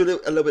 we'll get to a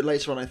little bit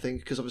later on, I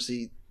think, because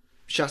obviously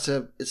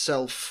Shatter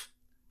itself,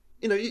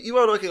 you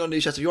are working on new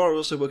Shatter. You are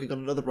also working on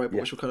another robot,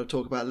 which we'll kind of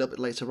talk about a little bit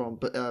later on.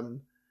 But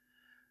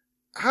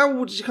how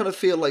would you kind of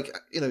feel like,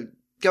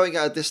 going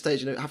out at this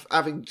stage,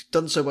 having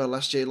done so well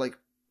last year, like,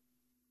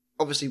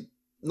 obviously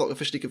not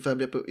officially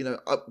confirmed yet, but,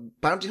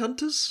 bounty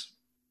hunters?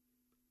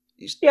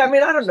 Yeah, I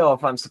mean, I don't know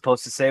if I'm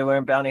supposed to say we're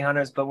in bounty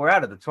hunters, but we're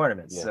out of the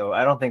tournament, so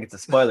I don't think it's a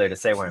spoiler to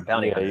say we're in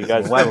bounty hunters. You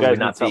guys, why would we need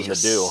not something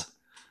to do?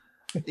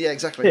 Yeah,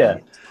 exactly. Yeah.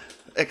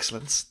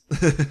 Excellent.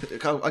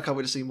 I can't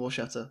wait to see more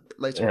Shatter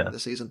later on in the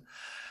season.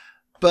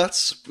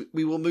 But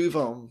we will move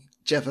on.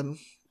 Jevon,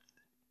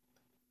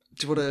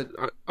 do you want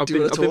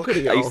to talk?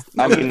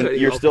 I mean,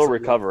 you're still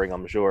recovering,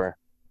 I'm sure.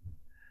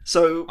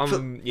 So, for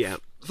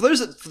those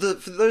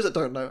that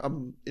don't know,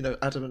 I'm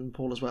Adam and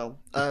Paul as well.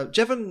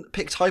 Jevon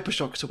picked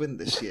Hypershock to win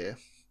this year.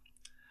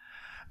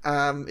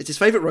 It's his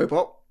favourite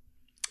robot,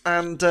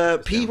 and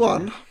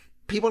P1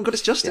 got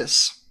its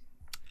justice.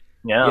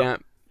 Yeah.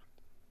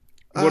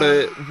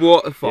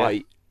 What a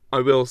fight! I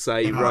will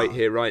say right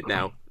here, right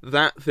now,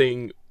 that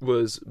thing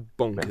was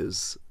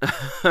bonkers.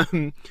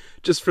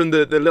 Just from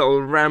the little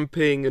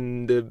ramping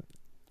and the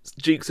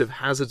Dukes of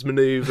Hazzard's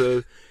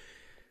manoeuvre.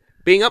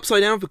 Being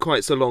upside down for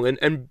quite so long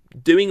and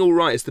doing all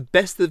right. It's the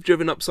best they've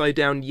driven upside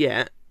down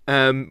yet.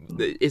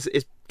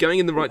 It's going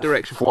in the right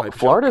direction.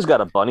 Florida's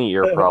got a bunny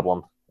ear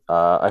problem.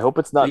 I hope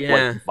it's not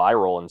like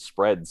viral and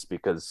spreads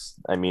because,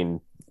 I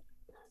mean,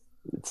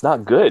 it's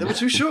not good. They were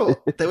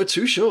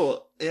too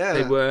short. Yeah.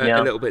 They were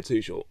a little bit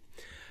too short.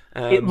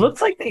 It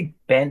looks like they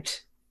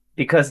bent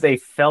because they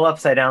fell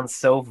upside down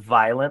so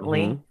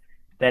violently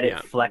that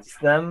it flexed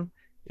them.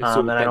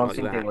 And I don't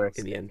think they were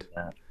in the end.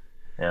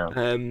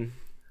 Yeah.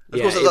 Of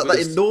course,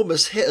 that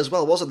enormous hit as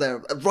well, wasn't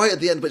there? Right at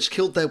the end, which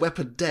killed their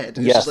weapon dead.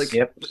 Yes.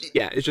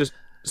 Yeah, it's just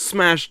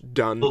smashed,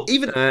 done. Well,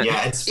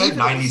 it spent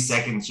 90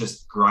 seconds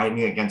just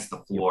grinding against the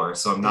floor,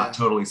 so I'm not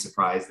totally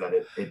surprised that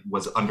it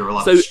was under a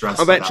lot of stress.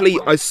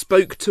 I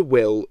spoke to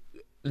Will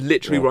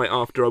literally right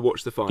after I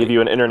watched the fight. Give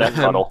you an internet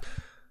tunnel.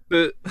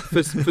 But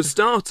for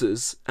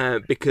starters,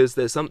 because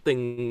there's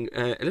something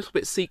a little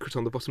bit secret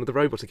on the bottom of the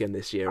robot again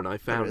this year, and I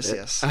found it.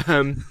 Yes.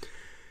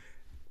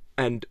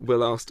 And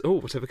Will asked,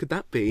 whatever could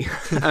that be?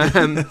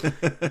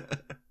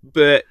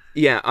 But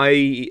yeah,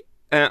 I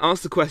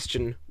asked the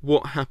question,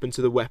 what happened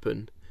to the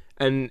weapon?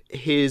 And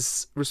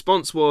his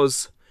response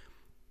was,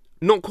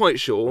 not quite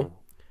sure.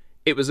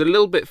 It was a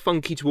little bit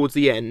funky towards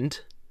the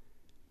end.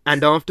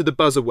 And after the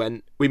buzzer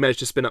went, we managed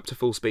to spin up to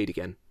full speed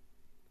again.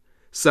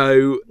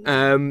 So,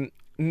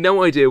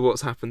 no idea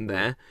what's happened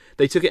there.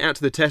 They took it out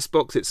to the test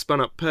box. It spun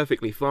up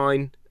perfectly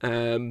fine.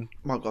 Might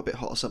have got a bit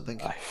hot or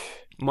something.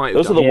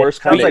 Those are the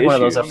worst kind of issues. One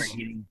of those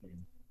overheating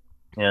things.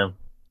 Yeah.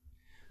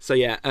 So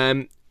yeah,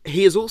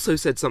 he has also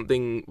said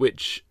something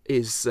which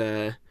is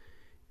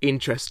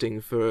interesting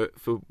for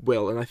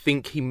Will, and I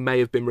think he may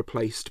have been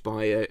replaced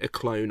by a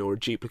clone or a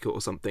duplicate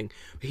or something.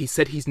 He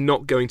said he's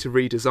not going to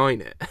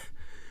redesign it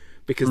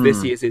because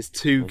this year's is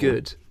too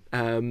good.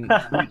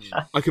 Which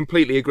I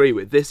completely agree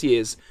with. This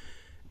year's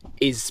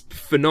is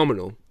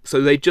phenomenal. So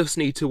they just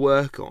need to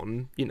work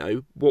on,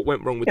 what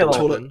went wrong with the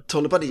weapon.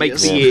 Taller bunny Make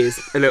the ears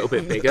a little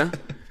bit bigger.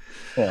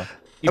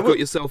 You've got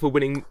yourself a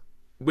winning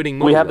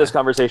model. We have this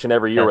conversation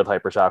every year with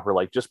Hypershock. We're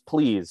like, just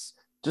please,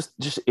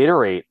 just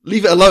iterate.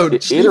 Leave it alone.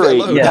 Iterate. Leave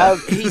it alone. Yeah.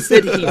 He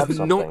said he's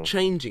not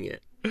changing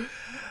it.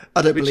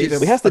 I don't believe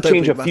him. We have to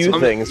change a few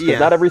things because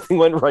not everything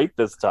went right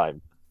this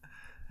time.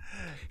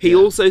 He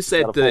also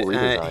said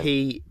that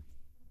he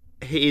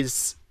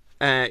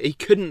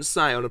couldn't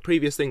say on a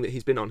previous thing that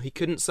he's been on. He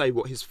couldn't say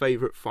what his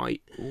favourite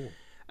fight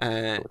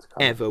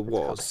ever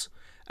was,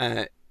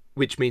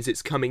 which means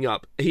it's coming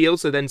up. He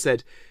also then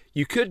said,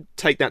 you could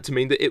take that to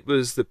mean that it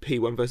was the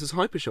P1 versus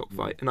Hypershock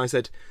fight. And I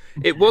said,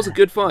 it was a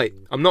good fight.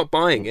 I'm not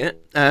buying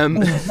it.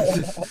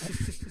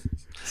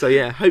 So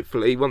yeah,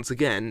 hopefully, once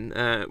again,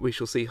 we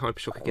shall see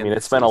Hypershock again. I mean,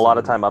 it spent a lot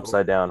of time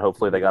upside down.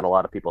 Hopefully they got a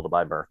lot of people to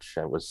buy merch.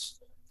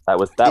 That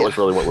was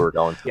really what we were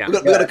going. Yeah.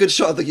 We got a good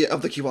shot of the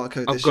QR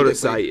code. I've got to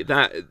say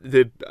that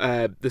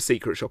the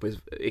secret shop is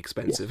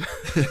expensive.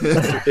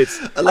 It's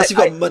unless you've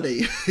got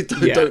money,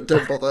 don't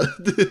bother.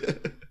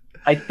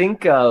 I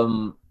think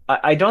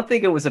I don't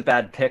think it was a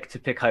bad pick to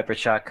pick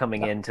Hypershock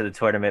coming into the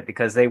tournament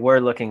because they were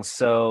looking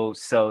so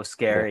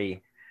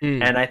scary,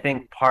 and I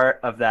think part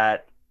of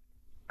that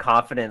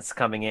confidence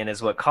coming in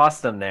is what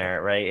cost them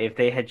there, right? If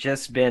they had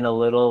just been a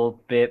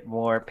little bit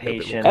more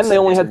patient, and they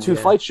only had 2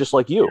 fights, just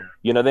like you.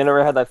 You know, they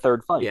never had that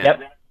third fight. Yeah.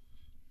 Yep.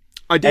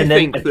 I do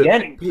think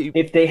that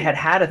if they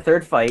had a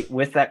third fight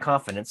with that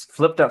confidence,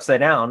 flipped upside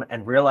down,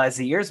 and realized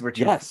the ears were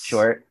too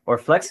short or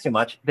flexed too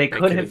much, they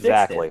could have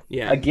fixed it.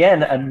 Yeah.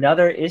 Again,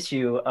 another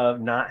issue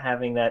of not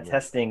having that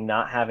testing,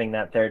 not having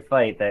that third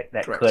fight that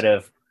could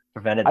have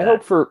prevented that. I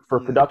hope for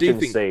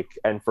production's sake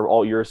and for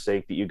all your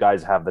sake that you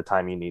guys have the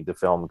time you need to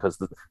film, because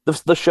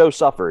the show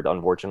suffered,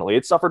 unfortunately.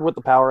 It suffered with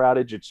the power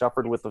outage. It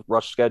suffered with the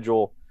rush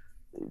schedule.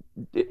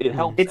 It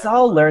helped. It's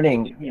all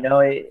learning, you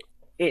know.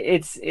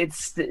 It's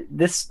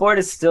this sport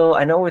is still,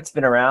 I know it's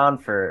been around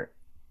for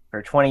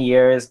 20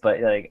 years, but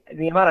like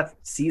the amount of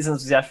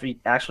seasons we've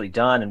actually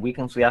done and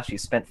weekends we actually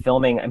spent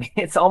filming, I mean,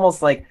 it's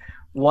almost like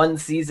one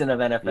season of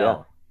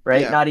NFL,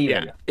 right? Not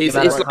even. It's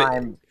like,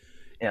 time.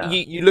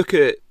 You look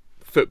at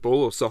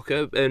football or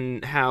soccer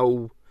and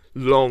how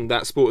long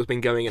that sport has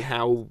been going and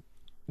how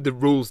the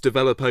rules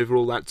develop over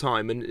all that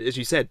time. And as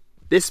you said,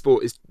 this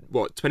sport is,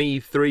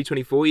 23,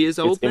 24 years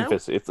old now?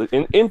 It's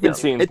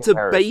infancy. It's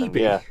a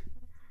baby. Yeah.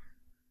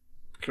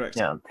 Correct.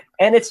 Yeah.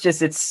 And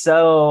it's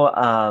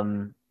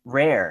so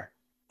rare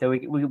that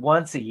we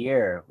once a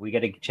year we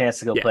get a chance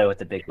to go play with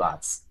the big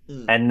bots.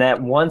 And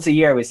that once a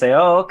year we say,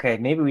 oh, okay,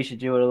 maybe we should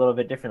do it a little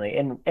bit differently.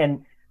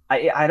 And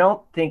I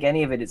don't think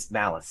any of it is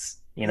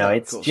malice. You know,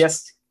 it's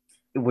just,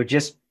 we're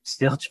just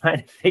still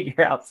trying to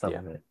figure out some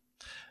of it.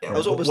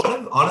 Yeah,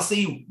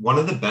 honestly, one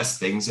of the best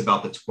things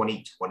about the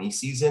 2020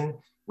 season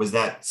was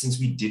that since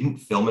we didn't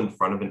film in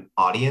front of an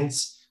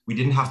audience, we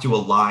didn't have to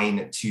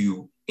align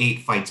to 8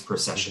 fights per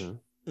session.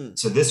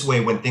 So this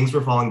way, when things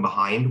were falling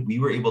behind, we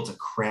were able to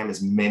cram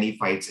as many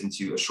fights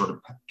into a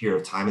shorter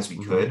period of time as we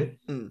could.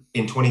 In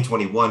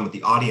 2021, with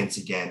the audience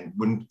again,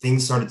 when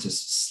things started to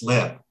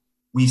slip,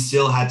 we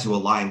still had to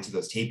align to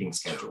those taping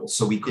schedules,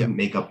 so we couldn't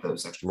make up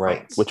those extra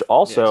fights. Which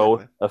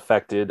also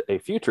affected a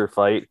future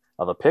fight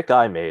of a pick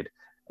I made,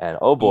 and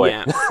oh boy.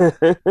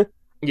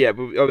 Yeah,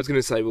 but I was going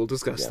to say we'll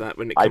discuss that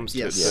when it comes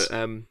to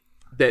it.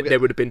 But there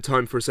would have been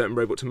time for a certain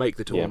robot to make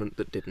the tournament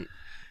that didn't.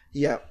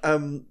 Yeah.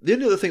 The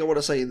only other thing I want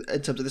to say in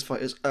terms of this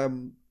fight is,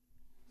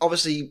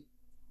 obviously,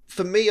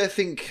 for me, I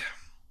think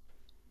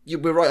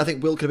we're right. I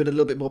think Will could have been a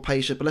little bit more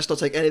patient, but let's not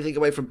take anything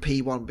away from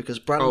P1 because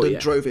Brandon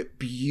drove it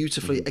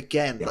beautifully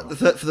again. Like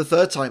for the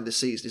third time this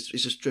season,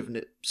 he's just driven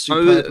it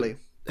superbly.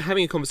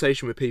 Having a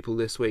conversation with people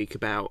this week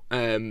about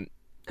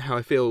how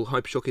I feel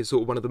Hypershock is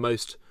sort of one of the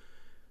most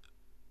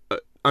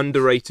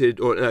overrated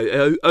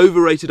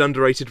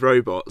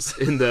robots,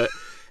 in that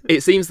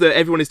it seems that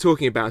everyone is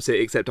talking about it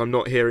except I'm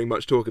not hearing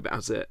much talk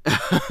about it.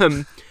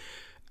 And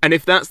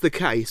if that's the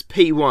case,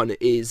 P1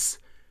 is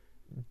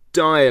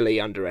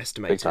direly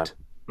underestimated.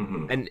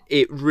 And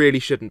it really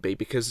shouldn't be,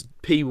 because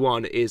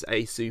P1 is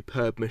a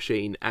superb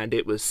machine, and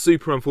it was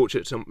super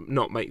unfortunate to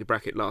not make the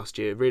bracket last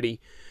year. Really,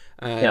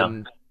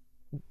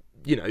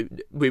 you know,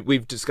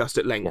 we've discussed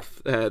at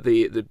length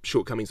the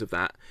shortcomings of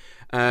that.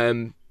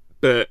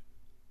 But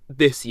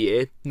this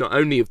year, not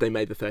only have they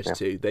made the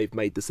 32, they've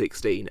made the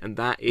 16, and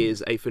that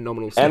is a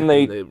phenomenal step in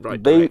the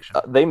right direction.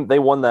 They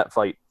won that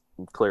fight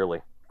clearly.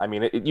 I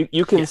mean,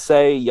 you can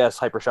say, yes,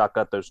 Hypershock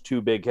got those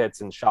 2 big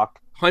hits, and Shock...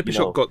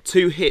 Hypershock got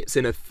 2 hits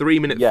in a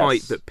 3-minute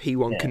fight that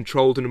P1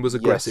 controlled and was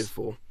aggressive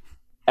for.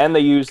 And they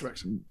used... Well,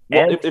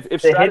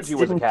 if strategy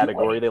was a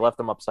category, they left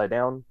them upside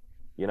down,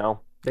 you know?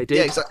 They did.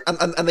 Yeah, exactly.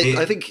 And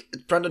I think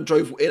Brandon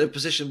drove in a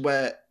position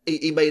where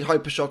he made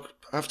Hypershock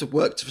have to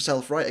work to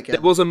self right again.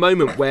 There was a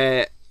moment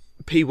where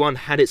P1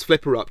 had its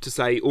flipper up to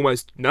say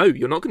almost, no,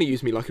 you're not going to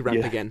use me like a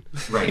ramp again.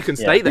 Right. You can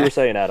stay there. You were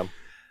saying, Adam.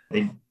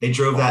 They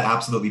drove that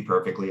absolutely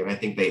perfectly, and I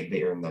think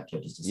they earned that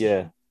judge's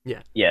decision.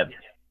 Yeah.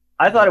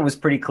 I thought it was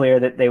pretty clear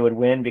that they would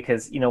win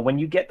because, you know, when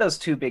you get those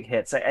 2 big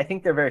hits, I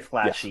think they're very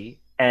flashy,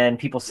 and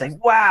people say,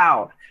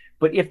 wow.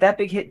 But if that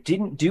big hit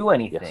didn't do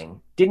anything,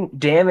 didn't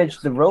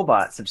damage the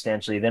robot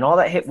substantially, then all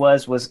that hit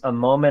was a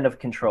moment of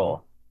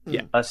control.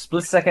 A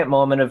split-second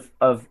moment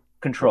of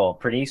control,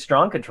 pretty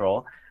strong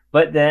control.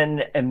 But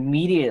then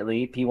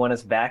immediately P1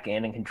 is back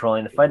in and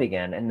controlling the fight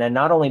again. And then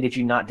not only did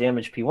you not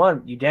damage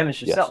P1, you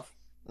damaged yourself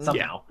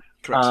somehow.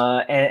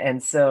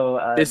 And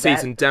so this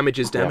season, damage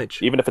is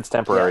damage, even if it's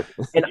temporary.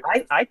 And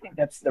I think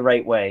that's the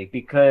right way,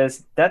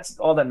 because that's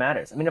all that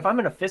matters. I mean, if I'm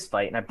in a fist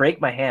fight and I break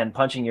my hand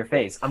punching your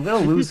face, I'm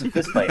going to lose the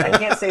fist fight. I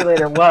can't say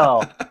later,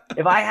 well,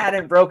 if I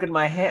hadn't broken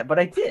my hand, but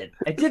I did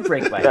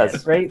break my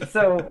hand, right?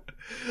 So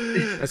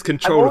as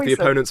control of the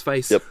opponent's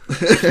face. Yep.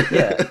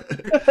 Yeah.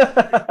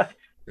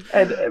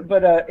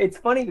 But it's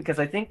funny because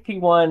I think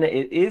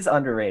P1 is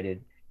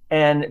underrated,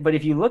 but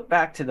if you look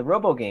back to the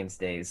Robo Games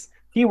days,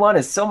 P1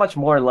 is so much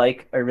more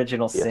like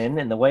Original Sin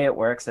in the way it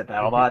works at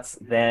BattleBots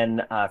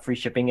than free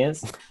shipping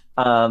is.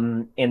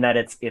 In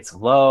that it's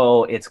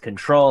low, it's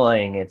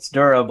controlling, it's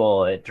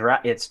durable,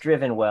 it's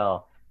driven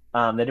well.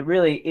 That it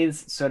really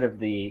is sort of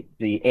the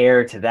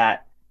heir to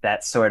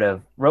that sort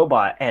of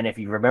robot. And if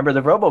you remember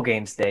the Robo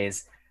Games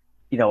days,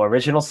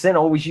 Original Sin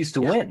always used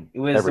to win. It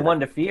was the one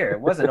to fear.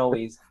 It wasn't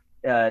always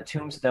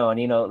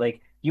Tombstone.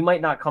 Like you might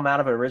not come out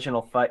of an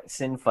Original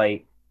Sin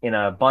fight in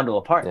a bundle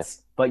of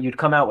parts, but you'd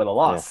come out with a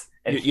loss.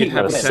 And you'd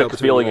have a sick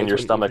feeling in your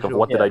stomach of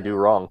what did I do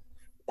wrong.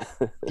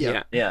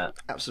 Yeah,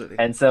 absolutely.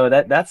 And so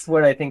that's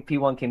what I think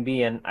P1 can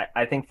be, and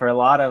I think for a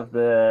lot of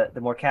the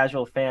more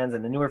casual fans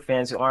and the newer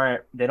fans who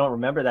they don't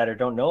remember that or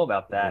don't know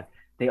about that,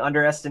 they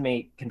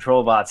underestimate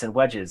control bots and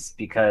wedges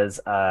because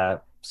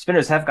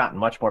spinners have gotten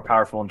much more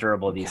powerful and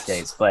durable these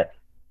days. But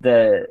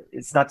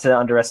it's not to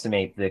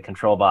underestimate the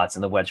control bots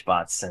and the wedge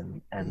bots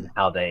and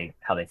how they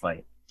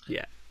fight.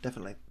 Yeah,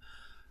 definitely.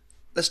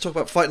 Let's talk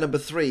about fight number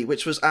 3,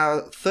 which was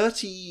our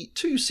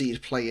 32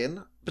 seed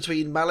play-in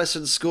between Malice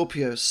and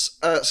Scorpios.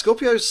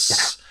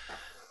 Scorpios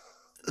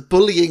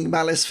bullying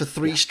Malice for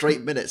 3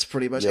 straight minutes,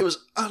 pretty much. It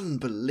was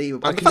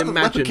unbelievable. I can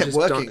imagine kept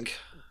working.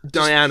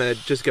 Diana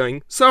just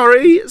going,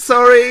 sorry,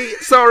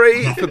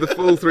 for the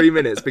full 3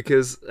 minutes,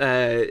 because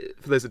for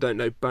those that don't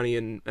know, Bunny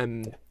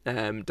and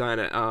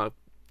Diana are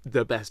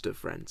the best of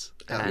friends.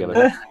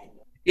 And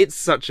it's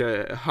such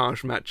a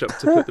harsh matchup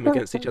to put them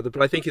against each other,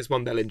 but I think it's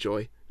one they'll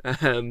enjoy.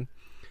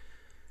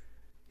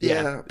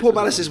 Poor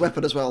Malice's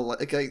weapon as well.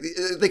 Okay,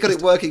 they got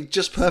it working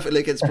just perfectly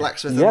against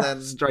Blacksmith, and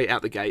then straight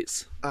out the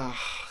gates.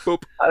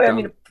 Boop, I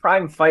mean,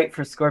 prime fight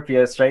for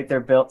Scorpios, right? They're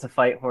built to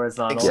fight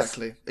horizontal.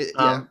 Exactly.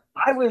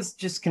 I was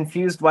just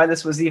confused why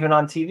this was even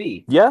on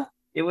TV. Yeah,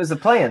 it was a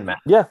play-in match.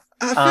 Yeah,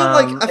 I feel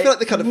like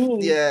they kind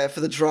of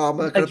for the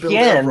drama kind of build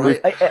it up,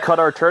 right? Cut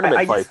our tournament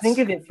fights. I just think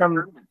of it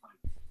from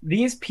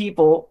these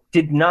people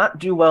did not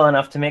do well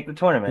enough to make the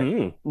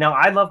tournament. Now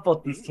I love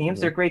both these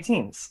teams; they're great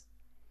teams.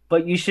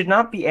 But you should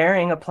not be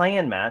airing a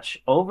play-in match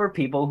over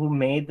people who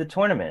made the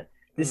tournament.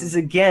 This is,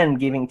 again,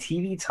 giving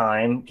TV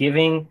time,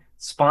 giving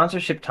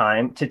sponsorship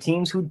time to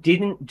teams who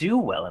didn't do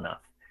well enough.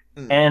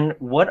 And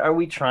what are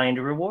we trying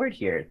to reward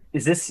here?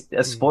 Is this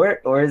a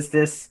sport or is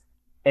this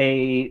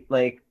I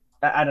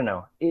don't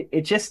know.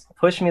 It just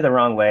pushed me the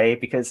wrong way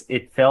because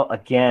it felt,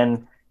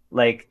 again,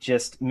 like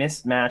just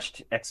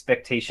mismatched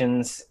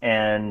expectations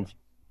and,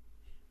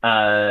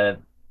 I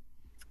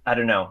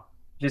don't know.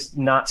 Just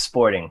not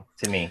sporting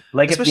to me.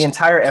 Like if the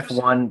entire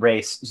F1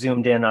 race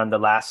zoomed in on the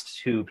last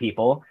 2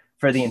 people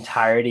for the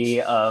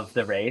entirety of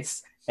the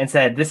race and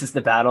said, this is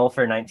the battle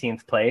for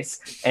 19th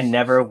place, and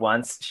never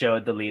once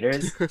showed the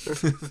leaders.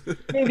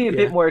 Maybe a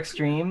bit more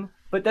extreme,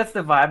 but that's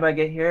the vibe I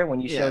get here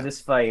when you show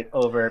this fight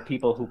over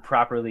people who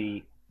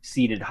properly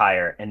seeded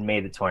higher and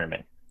made the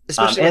tournament.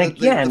 Especially and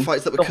again, the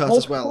fights that were cut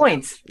as well.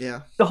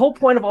 The whole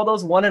point of all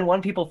those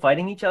 1-on-1 people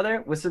fighting each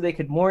other was so they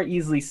could more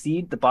easily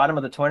seed the bottom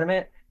of the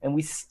tournament, and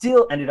we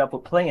still ended up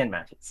with play-in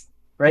matches,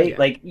 right?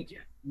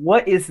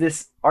 What is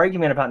this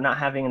argument about not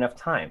having enough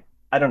time?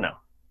 I don't know.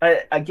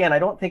 I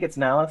don't think it's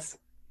malice.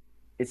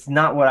 It's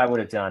not what I would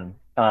have done.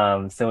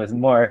 So it's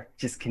more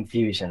just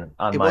confusion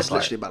on my part. It was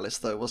literally malice,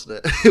 though,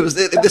 wasn't it? It was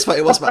in this fight.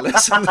 It was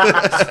malice.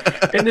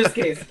 in this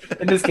case,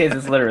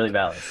 it's literally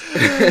malice.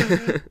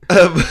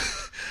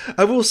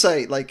 I will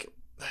say,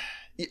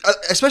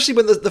 especially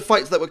when the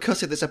fights that were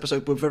cut in this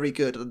episode were very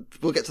good, and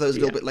we'll get to those a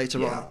little bit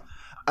later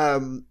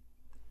on.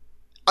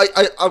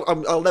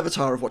 I'll never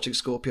tire of watching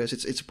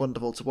Scorpios. It's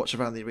wonderful to watch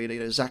around the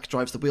arena. Zach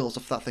drives the wheels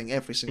off that thing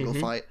every single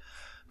fight.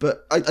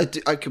 But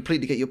I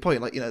completely get your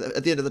point.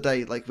 At the end of the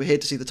day, we're here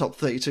to see the top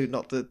 32,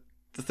 not the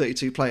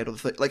 32 playing or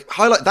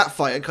highlight that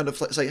fight and kind of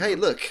say, hey,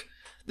 look,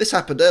 this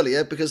happened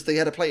earlier because they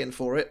had a play-in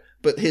for it,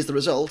 but here's the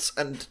results,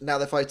 and now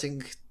they're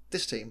fighting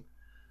this team.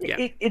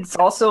 Yeah. It's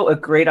also a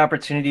great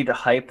opportunity to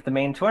hype the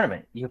main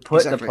tournament. You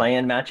put the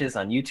play-in matches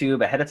on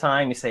YouTube ahead of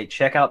time. You say,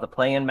 check out the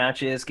play-in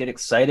matches. Get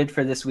excited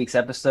for this week's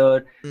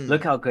episode.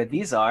 Look how good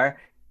these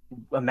are.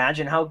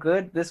 Imagine how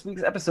good this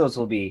week's episodes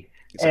will be.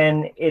 Exactly.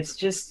 And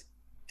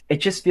it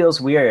just feels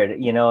weird,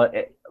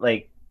 I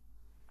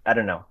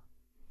don't know.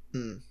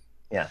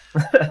 Yeah.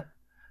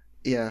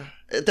 Yeah,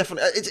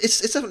 definitely.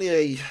 It's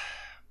definitely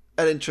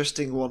an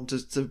interesting one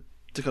to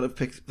kind of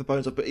pick the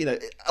bones up. But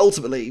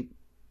ultimately,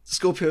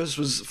 Scorpios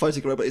was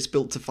fighting a robot it's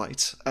built to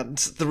fight, and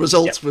the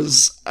result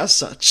was as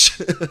such.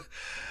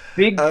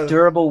 Big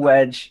durable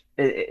wedge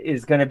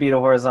is going to beat a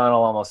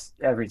horizontal almost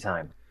every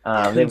time.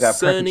 They've got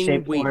perfect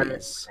shape for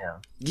it. Yeah.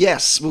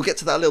 Yes, we'll get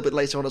to that a little bit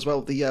later on as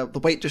well.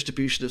 The weight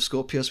distribution of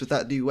Scorpios with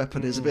that new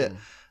weapon is a bit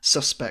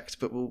suspect,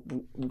 but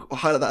we'll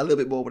highlight that a little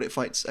bit more when it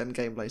fights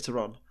Endgame later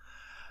on.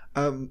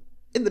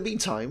 In the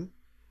meantime,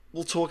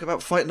 we'll talk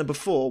about fight number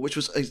 4, which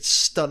was a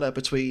stunner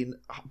between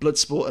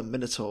Bloodsport and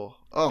Minotaur.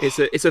 Oh,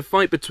 It's a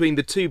fight between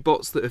the two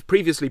bots that have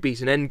previously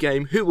beaten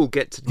Endgame. Who will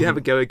get to have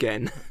a go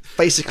again?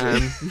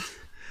 basically.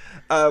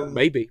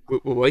 Maybe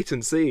we'll wait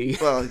and see.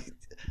 Well,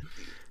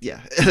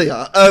 yeah, they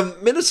are.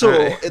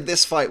 Minotaur in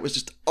this fight was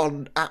just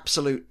on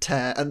absolute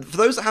tear. And for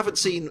those that haven't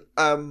seen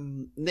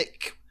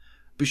Nick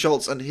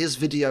Bucholtz and his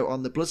video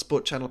on the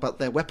Bloodsport channel about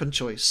their weapon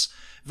choice,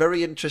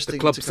 very interesting. The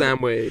club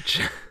sandwich.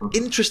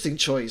 Interesting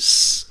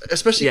choice,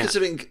 especially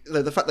considering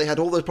the fact they had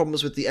all those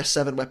problems with the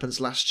S7 weapons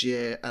last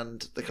year,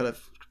 and they kind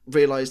of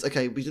realised,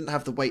 okay, we didn't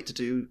have the weight to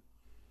do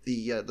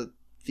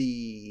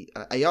the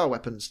AR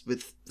weapons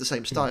with the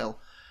same style.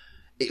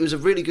 It was a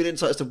really good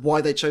insight as to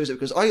why they chose it,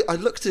 because I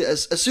looked at it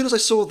as soon as I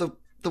saw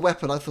the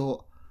weapon, I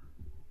thought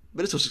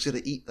Minotaur's just going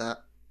to eat that.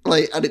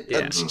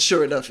 And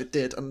sure enough, it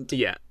did.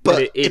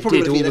 But it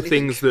did all the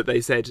things that they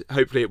said.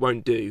 Hopefully, it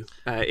won't do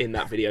in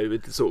that video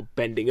with the sort of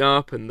bending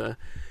up and the.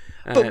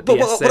 But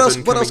what else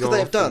could they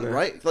have done,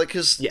 right? Like,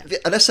 because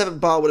an S7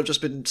 bar would have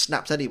just been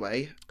snapped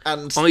anyway.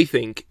 And I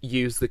think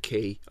use the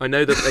key. I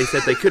know that they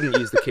said they couldn't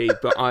use the key,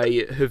 but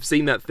I have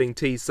seen that thing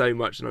teased so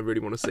much, and I really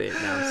want to see it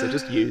now. So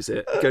just use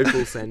it. Go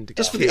full send.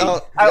 Just for key. the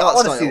art I want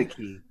style. to see the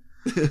key.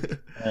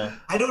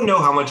 I don't know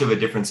how much of a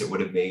difference it would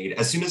have made.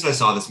 As soon as I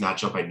saw this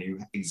matchup, I knew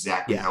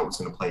exactly how it was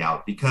going to play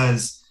out,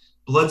 because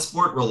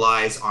Bloodsport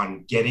relies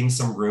on getting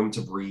some room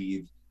to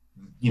breathe.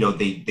 You know,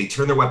 they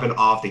turn their weapon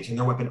off, they turn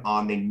their weapon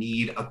on. They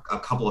need a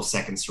couple of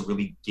seconds to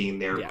really gain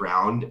their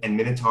ground. And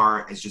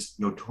Minotaur is just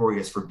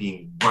notorious for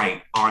being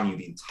right on you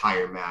the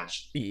entire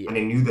match. Yeah. And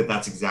I knew that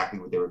that's exactly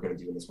what they were going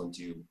to do in this one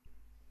too.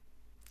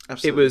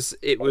 Absolutely.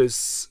 It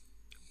was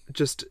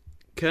just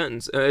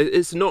curtains.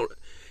 It's not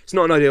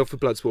an ideal for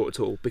Bloodsport at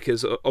all,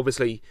 because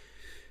obviously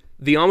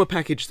the armor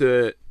package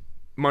that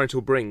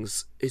Minotaur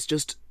brings is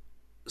just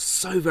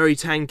so very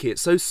tanky.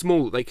 It's so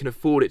small that they can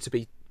afford it to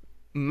be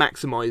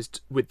maximized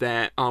with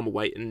their armor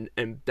weight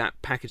and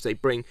that package they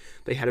bring.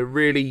 They had a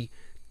really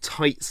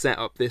tight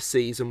setup this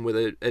season with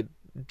a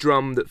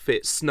drum that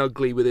fits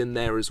snugly within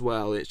there as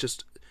well. It's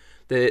just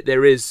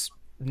there is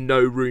no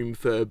room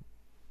for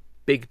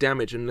big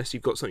damage unless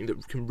you've got something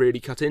that can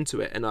really cut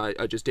into it, and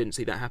I just didn't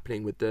see that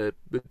happening with the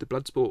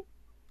Bloodsport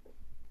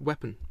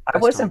weapon. I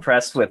was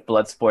impressed with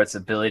Bloodsport's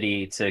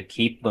ability to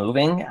keep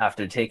moving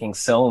after taking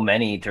so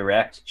many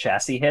direct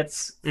chassis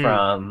hits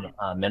from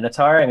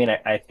Minotaur. I mean,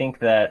 I think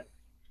that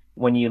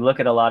when you look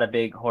at a lot of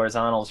big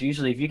horizontals,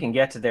 usually if you can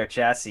get to their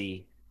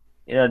chassis,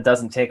 it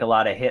doesn't take a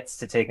lot of hits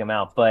to take them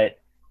out. But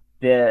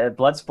the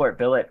Bloodsport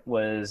billet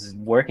was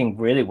working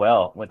really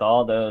well with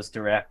all those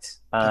direct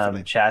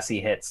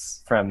chassis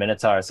hits from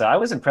Minotaur. So I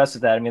was impressed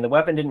with that. I mean, the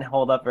weapon didn't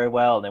hold up very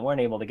well. They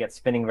weren't able to get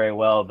spinning very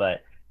well,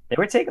 but they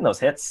were taking those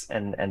hits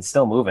and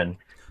still moving,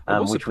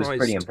 which was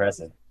pretty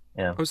impressive.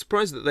 Yeah. I was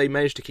surprised that they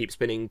managed to keep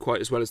spinning quite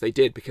as well as they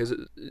did, because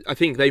I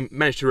think they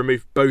managed to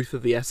remove both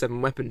of the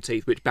S7 weapon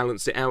teeth, which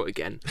balanced it out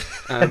again.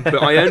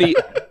 But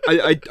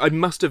I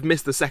must have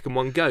missed the second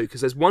one go,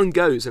 because there's one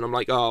goes and I'm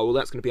like, oh, well,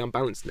 that's going to be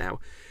unbalanced now.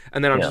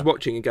 And then I'm just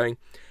watching and going,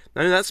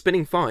 no, that's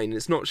spinning fine.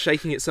 It's not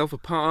shaking itself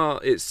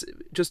apart. It's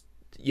just,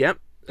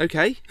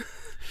 okay.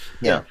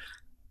 Yeah.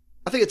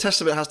 I think a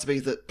testament has to be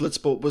that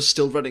Bloodsport was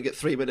still running at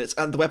 3 minutes,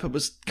 and the weapon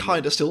was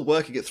kind of still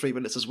working at 3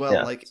 minutes as well.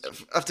 Yeah. Like,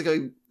 after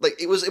going, like,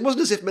 it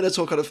wasn't as if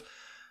Minotaur kind of,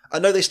 I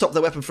know they stopped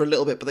their weapon for a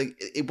little bit, but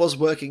it was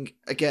working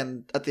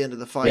again at the end of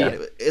the fight. Yeah.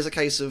 It is a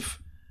case of,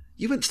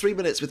 you went 3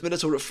 minutes with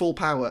Minotaur at full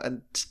power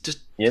and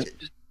just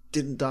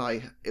didn't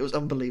die. It was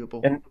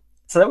unbelievable. And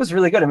so that was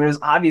really good. I mean, it was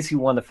obvious who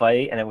won the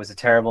fight, and it was a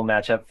terrible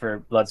matchup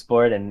for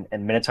Bloodsport,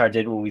 and Minotaur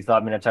did what we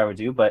thought Minotaur would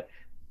do. But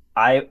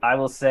I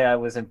will say I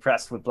was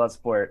impressed with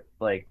Bloodsport,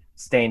 like,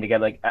 staying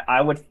together. Like, I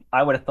would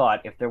have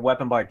thought if their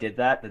weapon bar did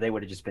that they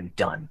would have just been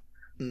done.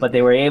 But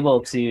they were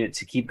able to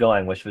keep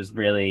going, which was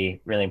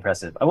really, really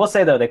impressive. I will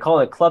say, though, they call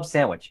it a club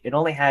sandwich. It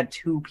only had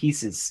 2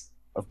 pieces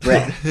of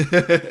bread.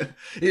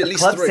 A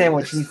club 3.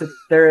 sandwich needs a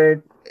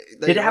third.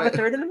 Did it have a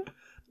third in them?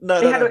 No.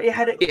 It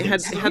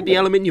had the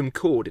aluminium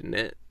core, didn't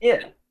it?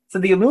 Yeah. So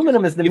the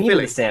aluminum is the meat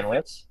of the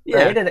sandwich,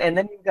 right? And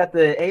then you've got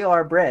the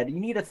AR bread. You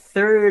need a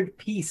third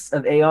piece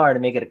of AR to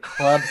make it a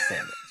club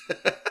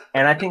sandwich.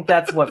 And I think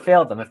that's what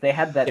failed them. If they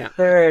had that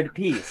third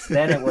piece,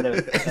 then it would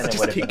have.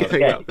 Just keep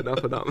going up and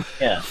up and up.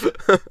 Yeah.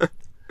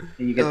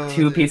 You get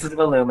 2 pieces of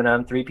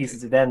aluminum, 3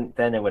 pieces of then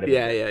it would have.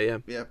 Yeah.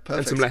 Perfect.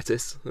 And some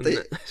lettuce.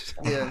 That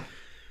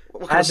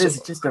is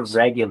just a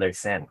regular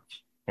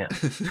sandwich. Yeah.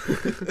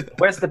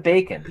 Where's the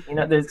bacon?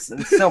 There's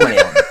so many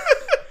of them.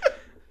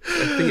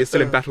 I think it's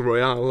still in Battle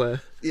Royale.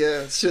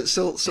 Yeah,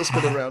 still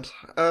spinning around.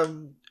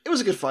 It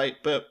was a good fight,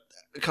 but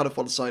kind of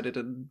one-sided,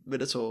 and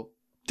Minotaur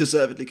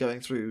deservedly going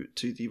through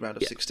to the round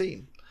of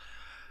 16.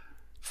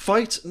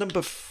 Fight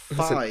number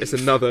 5. It's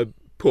another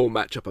poor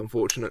matchup,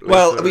 unfortunately.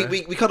 Well,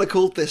 we kind of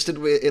called this,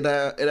 didn't we, in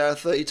our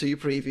 32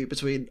 preview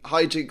between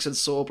Hijinks and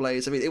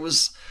Sawblades. I mean, it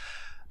was,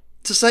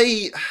 to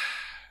say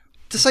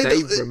to say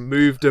they that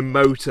removed a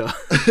motor,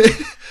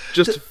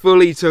 just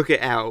fully took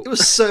it out. It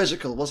was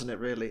surgical, wasn't it?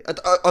 Really. And,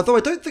 although I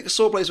don't think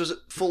Sawblaze was at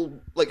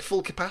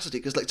full capacity,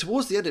 because like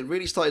towards the end it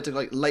really started to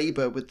like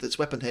labour with its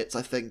weapon hits.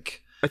 I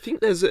think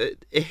there's a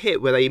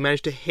hit where they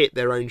managed to hit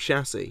their own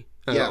chassis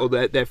or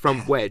their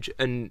front wedge,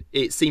 and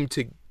it seemed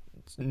to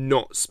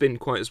not spin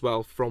quite as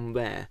well from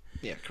there.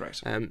 Yeah,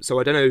 correct. So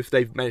I don't know if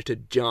they've managed to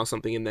jar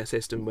something in their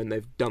system when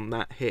they've done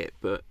that hit,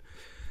 but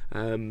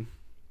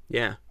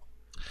yeah.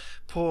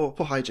 Poor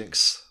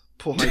hijinks.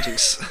 Poor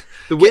hijinks.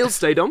 The wheels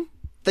stayed on.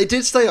 They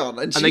did stay on,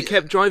 and they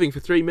kept driving for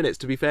 3 minutes.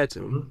 To be fair to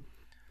them,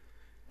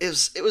 it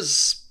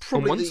was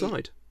probably on one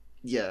side.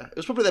 Yeah, it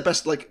was probably their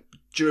best, like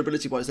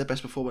durability wise, their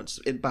best performance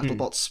in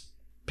BattleBots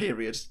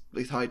period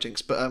with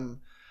hijinks. But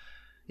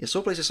yeah,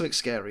 Sawblaze is something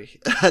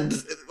scary, and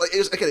like it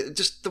was again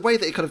just the way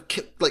that it kind of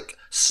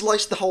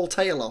sliced the whole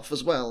tail off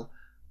as well.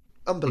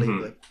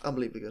 Unbelievably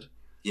good.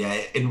 Yeah,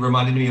 it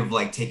reminded me of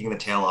like taking the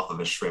tail off of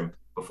a shrimp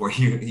before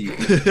you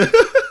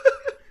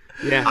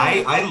Yeah,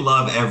 I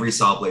love every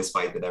Sawblaze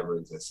fight that ever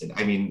existed.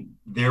 I mean,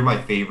 they're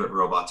my favorite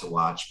robot to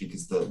watch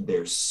because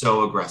they're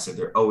so aggressive.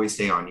 They're always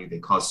stay on you. They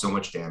cause so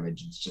much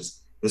damage. It's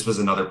just, this was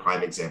another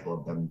prime example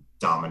of them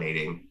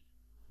dominating.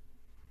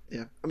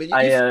 Yeah, I mean,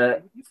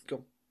 I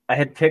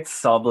had picked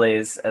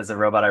Sawblaze as a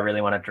robot I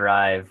really want to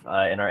drive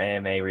in our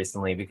AMA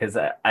recently because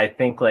I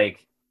think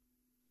like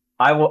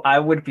I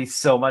would be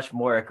so much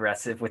more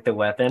aggressive with the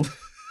weapon.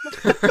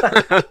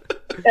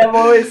 I'm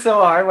always so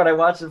hard when I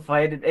watch him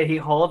fight, and he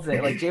holds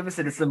it. Like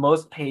Jameson is the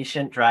most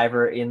patient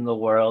driver in the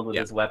world with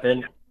his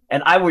weapon,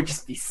 and I would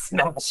just be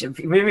smashing.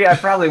 Maybe I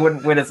probably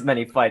wouldn't win as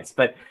many fights,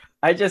 but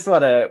I just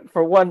want to,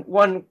 for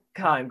one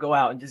time, go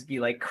out and just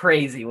be like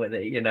crazy with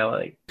it, you know?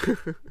 Like,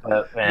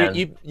 but, man.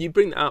 You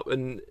bring that up,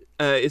 and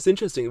it's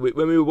interesting.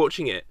 When we were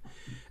watching it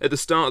at the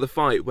start of the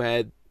fight,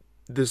 where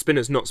the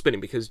spinner's not spinning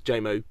because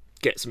JMO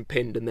gets him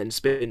pinned and then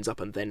spins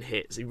up and then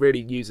hits. He really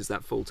uses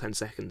that full 10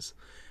 seconds.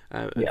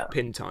 Of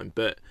pin time,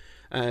 but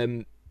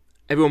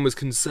everyone was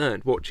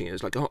concerned watching it. It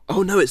was like,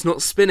 oh no, it's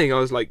not spinning. I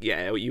was like,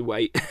 yeah, you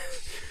wait.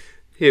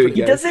 Here we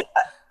go. Does it?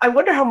 I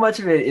wonder how much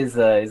of it is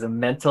a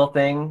mental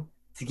thing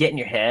to get in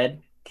your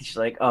head, because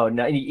you're like, oh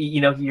no, you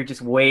know, you're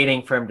just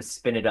waiting for him to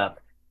spin it up,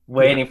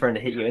 waiting for him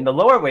to hit you. In the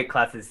lower weight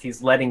classes, he's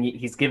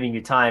giving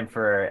you time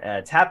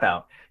for tap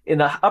out. In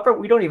the upper,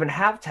 we don't even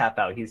have tap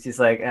out. He's just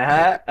like,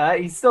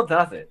 he still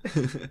does it.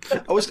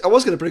 I was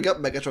going to bring up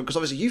Megatron because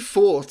obviously you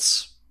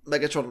fought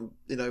Megatron,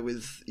 you know,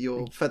 with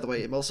your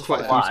featherweight emulsifier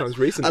quite a few times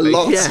recently. A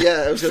lot,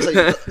 yeah. I was going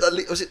to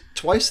say, was it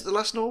twice at the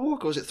last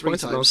Norwalk, or was it three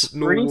times?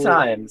 Three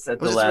times at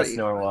the last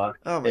Norwalk.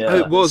 Oh my God.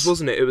 It was,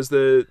 wasn't it?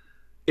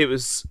 It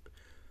was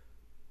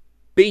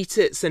beat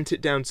it, sent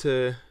it down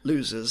to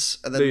losers,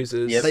 and then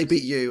losers. They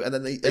beat you, and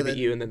then they beat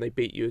you, and then they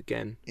beat you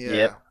again. Yeah.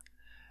 Yep.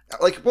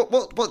 Like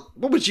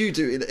what would you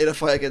do in a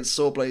fight against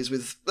Sawblaze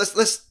with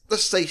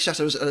let's say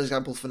Shadow as an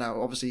example for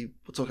now. Obviously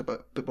we'll talk a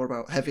bit more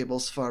about heavy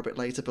emulsifier a bit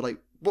later, but like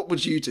what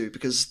would you do?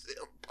 Because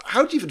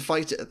how do you even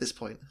fight it at this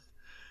point?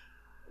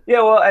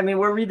 Yeah, well, I mean,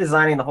 we're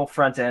redesigning the whole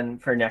front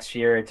end for next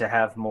year to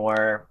have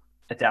more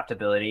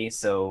adaptability.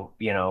 So,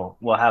 you know,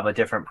 we'll have a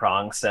different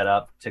prong set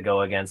up to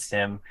go against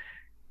him.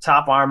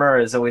 Top armor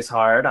is always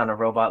hard on a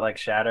robot like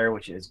Shatter,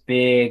 which is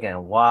big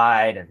and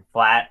wide and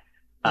flat.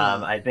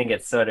 I think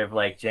it's sort of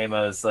like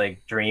JMO's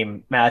like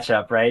dream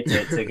matchup, right?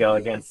 To go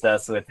against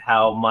us with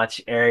how much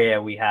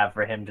area we have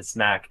for him to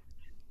smack.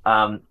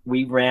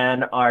 We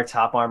ran our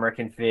top armor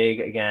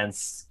config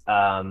against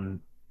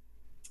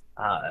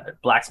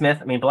Blacksmith.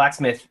 I mean,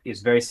 Blacksmith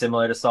is very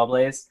similar to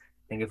Sawblaze.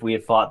 I think if we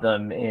had fought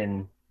them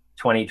in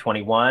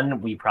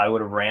 2021, we probably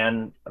would have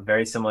ran a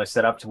very similar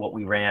setup to what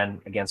we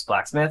ran against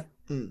Blacksmith.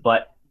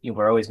 But you know,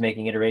 we're always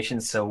making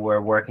iterations, so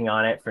we're working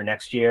on it for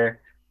next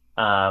year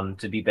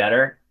to be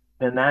better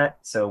than that.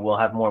 So we'll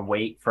have more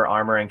weight for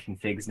armor and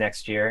configs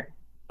next year.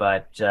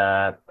 But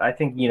I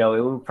think, you know,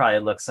 it would probably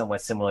look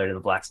somewhat similar to the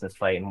Blacksmith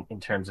fight in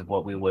terms of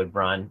what we would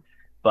run.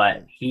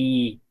 But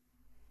he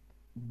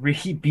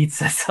really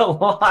beats us a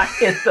lot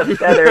in the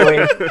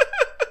featherweight.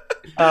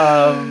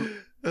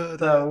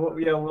 So,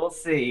 you know, we'll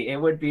see. It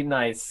would be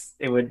nice.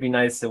 It would be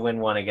nice to win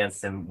one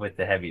against him with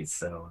the heavies.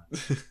 So,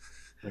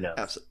 who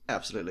knows?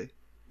 Absolutely.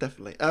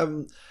 Definitely.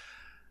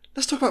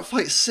 Let's talk about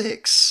Fight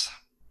 6.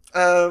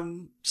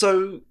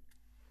 So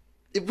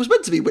it was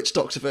meant to be Witch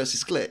Doctor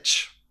versus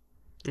Glitch,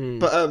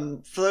 but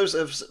for those that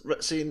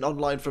have seen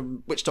online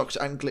from Witch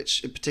Doctor and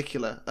Glitch in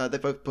particular, they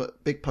both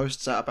put big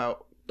posts out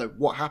about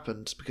what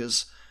happened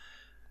because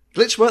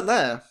Glitch weren't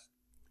there.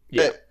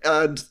 Yeah.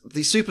 And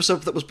the super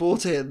sub that was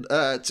brought in,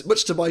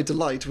 much to my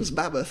delight, was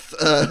Mammoth.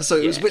 So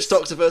it was Witch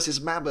Doctor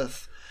versus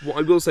Mammoth. What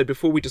I will say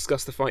before we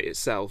discuss the fight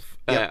itself,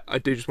 I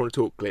do just want to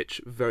talk Glitch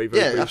very,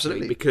 very briefly.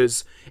 Absolutely.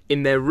 Because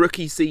in their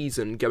rookie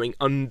season, going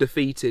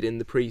undefeated in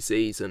the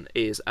pre-season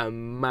is a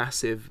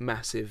massive,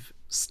 massive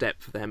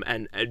step for them,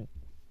 and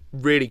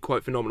really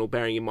quite phenomenal,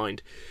 bearing in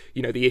mind,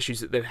 you know, the issues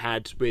that they've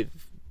had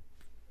with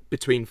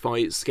between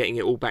fights, getting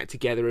it all back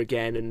together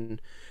again. And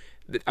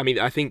I mean,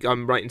 I think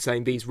I'm right in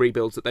saying these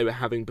rebuilds that they were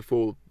having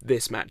before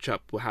this matchup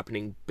were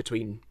happening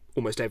between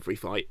almost every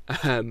fight,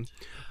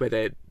 where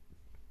they're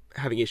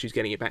having issues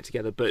getting it back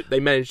together. But they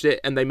managed it,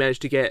 and they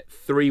managed to get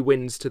 3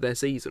 wins to their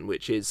season,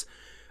 which is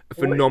a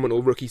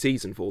phenomenal rookie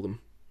season for them.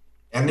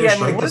 And their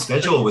strength of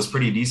schedule was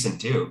pretty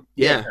decent too.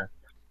 Yeah.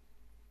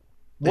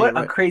 What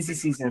a crazy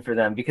season for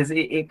them, because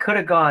it could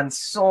have gone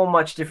so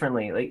much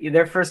differently. Like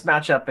their first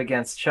matchup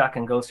against Chuck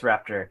and Ghost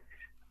Raptor,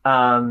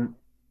 not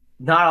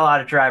a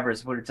lot of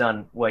drivers would have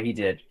done what he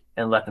did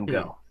and let them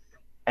go.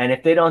 And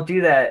if they don't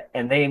do that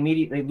and they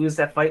immediately lose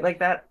that fight like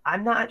that,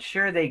 I'm not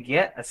sure they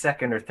get a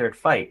second or third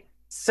fight.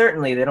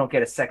 Certainly they don't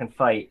get a second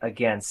fight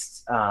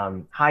against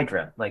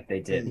Hydra like they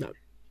did. No.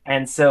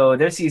 And so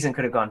their season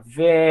could have gone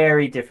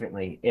very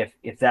differently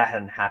if that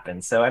hadn't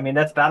happened. So, I mean,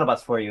 that's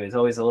BattleBots for you, is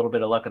always a little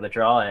bit of luck of the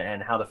draw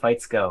and how the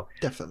fights go.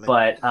 Definitely.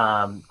 But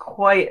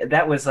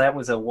that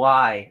was a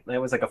why.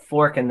 That was like a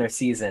fork in their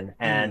season.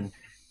 And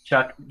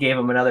Chuck gave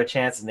them another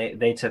chance, and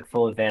they took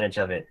full advantage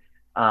of it.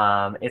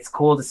 It's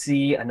cool to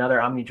see another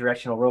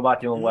omnidirectional robot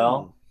doing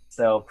well.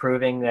 So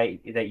proving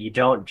that you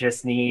don't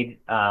just need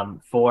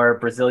 4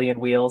 Brazilian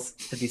wheels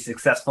to be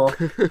successful.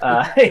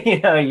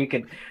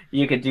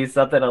 You could do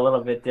something a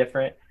little bit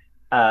different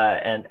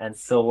and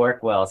still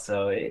work well.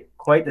 So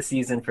quite the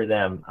season for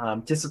them.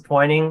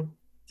 Disappointing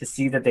to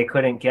see that they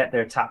couldn't get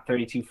their top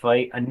 32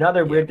 fight.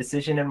 Another weird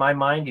decision in my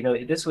mind.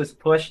 This was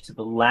pushed to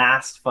the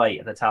last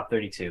fight of the top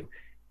 32.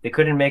 They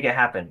couldn't make it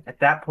happen. At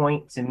that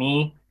point, to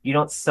me, you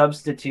don't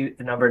substitute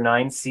the number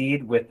 9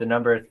 seed with the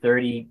number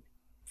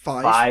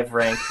 35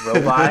 ranked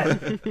robot.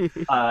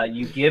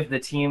 You give the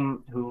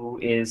team who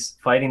is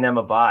fighting them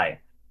a bye.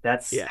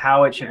 That's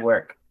how it should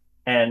work.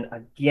 And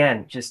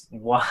again, just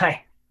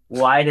why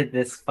did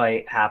this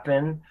fight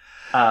happen?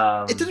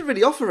 It didn't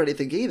really offer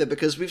anything either,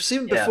 because we've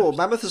seen before.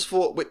 Mammoth has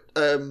fought with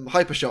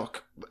Hypershock,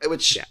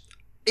 which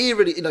he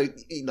really,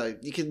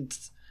 you can.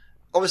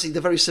 Obviously,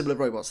 they're very similar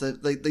robots.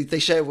 They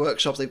share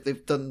workshops.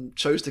 They've done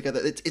shows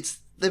together.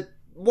 They're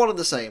one and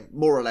the same,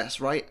 more or less,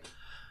 right?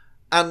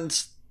 And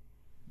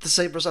the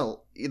same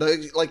result.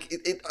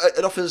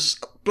 It offers.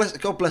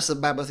 God bless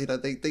them, Mammoth.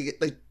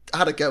 They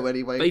had a go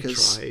anyway. They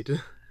tried.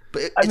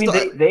 But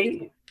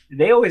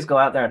they always go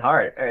out there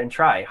and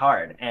try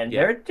hard, and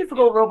they're a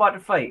difficult robot to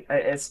fight.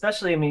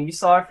 Especially, you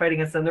saw our fight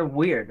against them. They're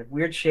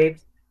weird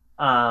shaped.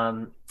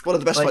 One of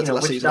the best fights of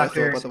last season, I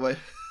thought, by the way.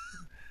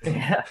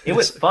 Yeah, it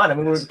was fun.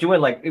 we were doing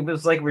we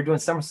were doing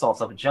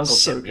somersaults up a jungle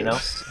gym,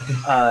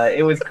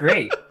 it was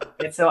great.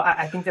 And so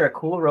I think they're a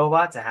cool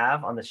robot to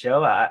have on the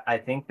show. I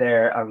think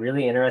they're a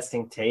really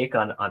interesting take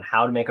on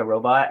how to make a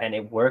robot, and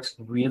it works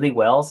really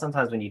well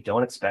sometimes when you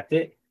don't expect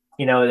it.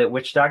 That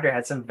Witch Doctor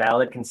had some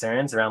valid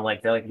concerns around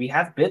we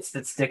have bits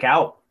that stick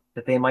out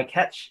that they might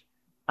catch.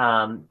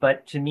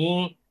 But to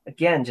me,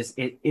 again,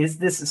 is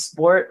this a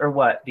sport or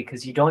what?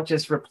 Because you don't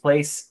just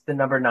replace the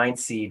number 9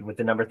 seed with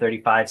the number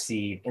 35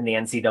 seed in the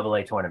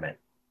NCAA tournament.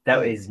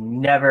 That is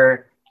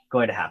never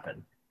going to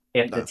happen.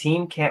 If the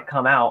team can't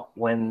come out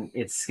when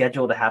it's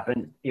scheduled to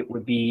happen, it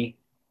would be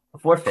a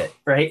forfeit,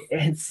 right?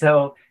 And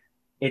so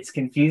it's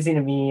confusing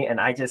to me, and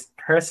I just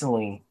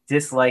personally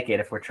dislike it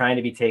if we're trying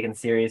to be taken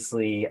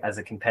seriously as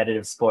a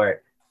competitive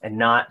sport and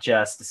not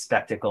just a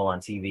spectacle on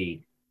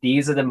TV.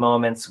 These are the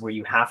moments where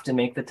you have to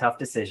make the tough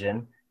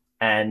decision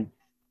and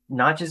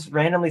not just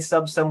randomly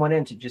sub someone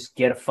in to just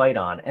get a fight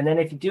on. And then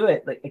if you do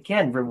it,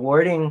 again,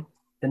 rewarding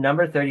the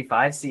number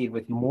 35 seed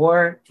with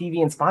more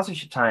TV and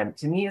sponsorship time,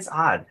 to me is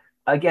odd.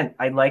 Again,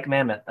 I like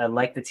Mammoth. I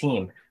like the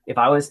team. If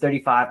I was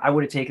 35, I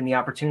would have taken the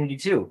opportunity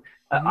too.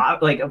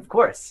 Of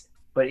course.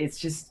 But it's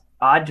just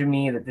odd to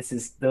me that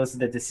those are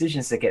the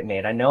decisions that get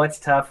made. I know it's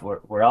tough.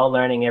 We're all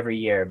learning every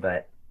year,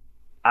 but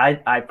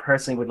I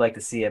personally would like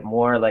to see it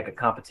more like a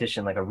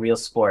competition, like a real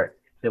sport,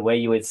 the way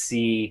you would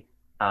see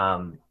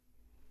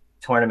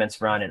tournaments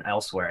run and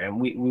elsewhere. And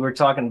we were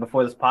talking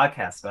before this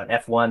podcast about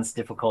F1's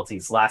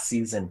difficulties last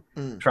season,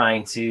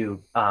 trying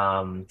to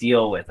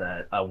deal with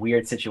a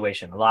weird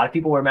situation. A lot of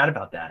people were mad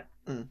about that.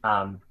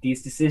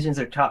 These decisions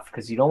are tough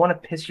because you don't want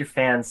to piss your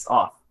fans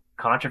off.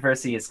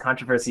 Controversy is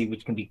controversy,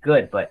 which can be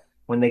good, but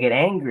when they get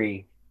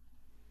angry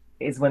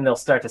is when they'll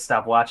start to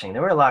stop watching.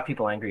 There were a lot of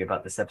people angry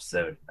about this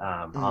episode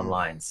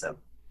online. So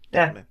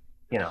it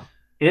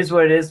is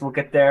what it is. We'll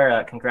get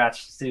there.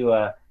 Congrats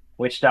to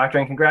Witch Doctor,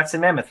 and congrats to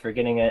Mammoth for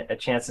getting a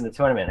chance in the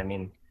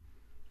tournament.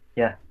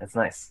 That's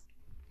nice.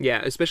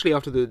 Yeah, especially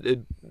after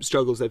the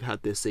struggles they've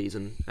had this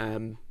season.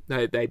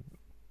 They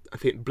I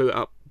think blew it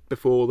up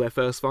before their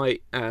first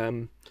fight.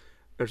 They've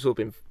sort of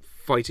been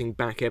fighting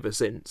back ever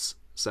since.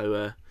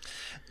 So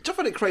do you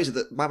find it crazy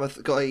that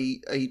Mammoth got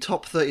a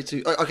top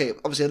 32? Okay,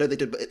 obviously I know they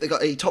did, but they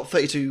got a top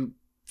 32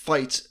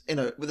 fight,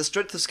 with a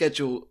strength of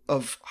schedule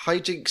of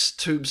Hijinks,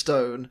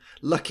 Tombstone,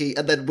 Lucky,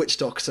 and then Witch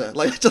Doctor.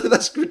 I think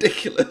that's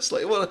ridiculous.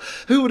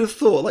 Who would have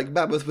thought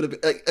Mammoth would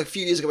have been, a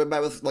few years ago when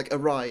Mammoth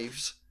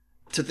arrived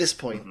to this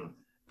point?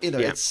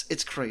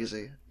 It's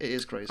crazy. It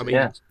is crazy.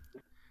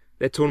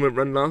 Their tournament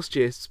run last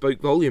year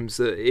spoke volumes.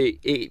 That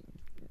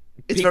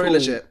it's very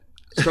legit.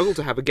 Struggle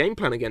to have a game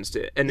plan against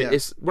it, and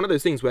it's one of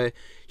those things where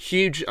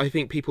I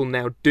think people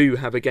now do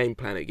have a game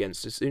plan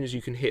against. As soon as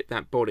you can hit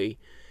that body,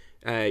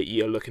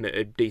 you're looking at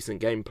a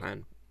decent game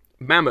plan.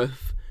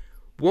 Mammoth,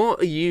 what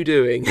are you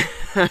doing?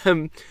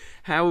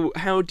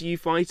 How do you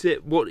fight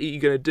it? What are you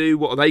going to do?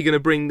 What are they going to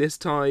bring this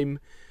time?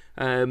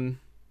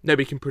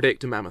 Nobody can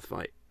predict a Mammoth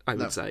fight, I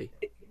would say.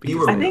 We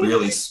were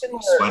really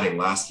sweating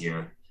last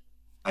year.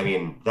 I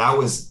mean, that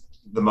was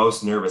the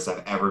most nervous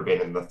I've ever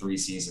been in the 3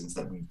 seasons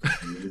that we've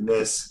been doing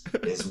this,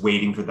 is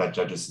waiting for that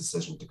judge's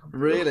decision to come through.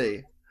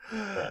 Really?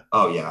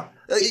 Oh, yeah.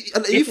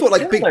 And you fought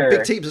like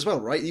big teams as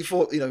well, right? You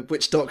fought,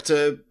 Witch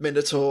Doctor,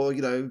 Minotaur,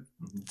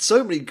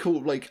 so many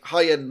cool, like,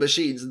 high-end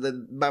machines, and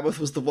then Mammoth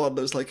was the one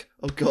that was like,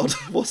 oh god,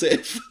 what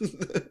if?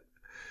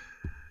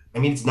 I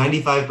mean, it's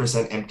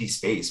 95% empty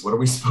space. What are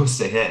we supposed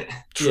to hit?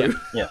 True.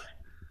 Yeah.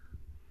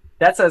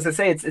 That's what I was going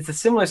to say. It's a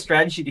similar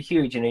strategy to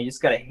Huge. You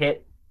just got to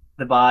hit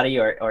the body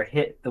or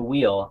hit the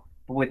wheel.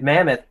 But with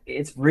Mammoth,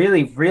 it's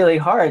really, really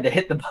hard to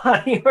hit the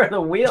body or the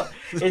wheel.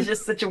 It's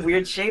just such a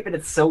weird shape, and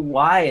it's so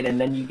wide,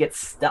 and then you get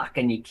stuck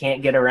and you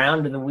can't get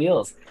around to the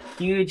wheels.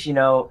 Huge,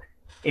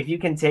 if you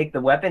can take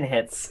the weapon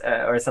hits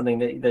or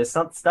something, there's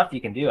some stuff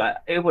you can do.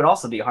 It would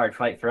also be a hard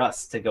fight for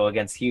us to go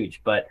against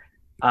Huge. But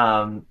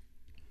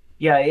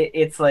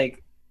it's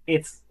like,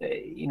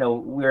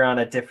 we're on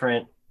a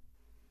different...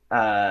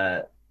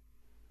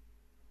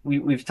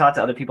 We've talked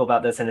to other people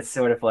about this, and it's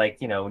sort of like,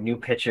 new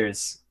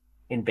pitchers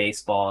in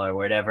baseball or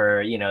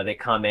whatever, they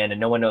come in and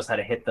no one knows how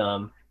to hit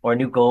them, or a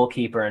new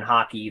goalkeeper in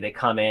hockey, they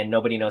come in,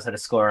 nobody knows how to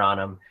score on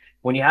them.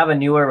 When you have a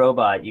newer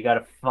robot, you got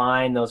to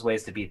find those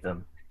ways to beat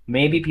them.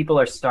 Maybe people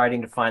are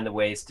starting to find the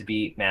ways to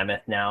beat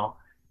Mammoth now,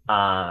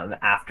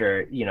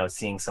 after,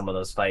 seeing some of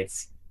those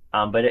fights.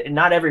 But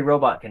not every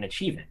robot can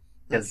achieve it,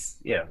 because,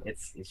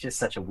 it's just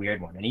such a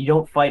weird one. And you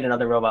don't fight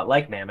another robot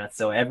like Mammoth,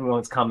 so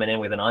everyone's coming in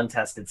with an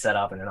untested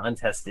setup and an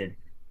untested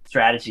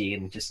strategy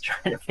and just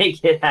trying to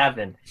make it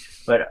happen.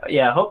 But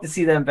yeah, hope to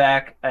see them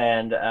back.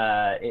 And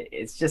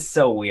it's just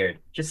so weird.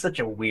 Just such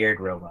a weird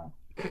robot.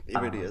 It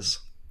really is.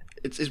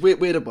 It's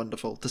weird and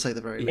wonderful, to say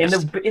the very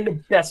least. In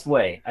the best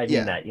way. I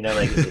mean that,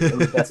 like in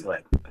the best way.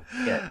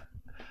 Yeah.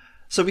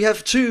 So we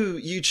have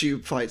 2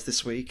 YouTube fights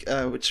this week,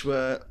 which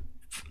were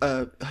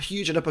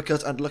Huge and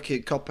Uppercut and Lucky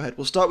and Copperhead.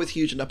 We'll start with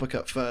Huge and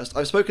Uppercut first.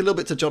 I've spoken a little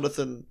bit to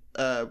Jonathan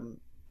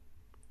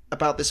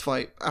about this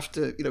fight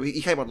after,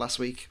 he came on last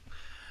week.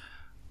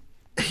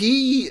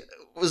 He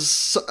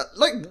was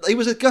he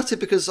was gutted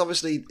because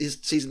obviously his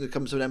season had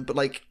come to an end,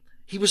 but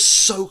he was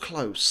so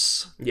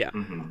close. Yeah.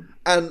 Mm-hmm.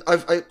 And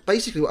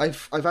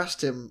I've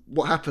asked him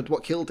what happened,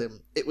 what killed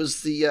him. It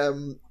was the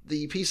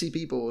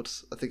PCB board,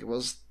 I think it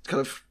was, kind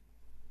of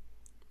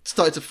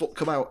started to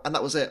come out, and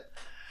that was it.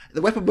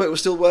 The weapon work was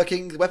still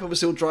working, the weapon was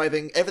still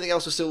driving, everything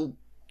else was still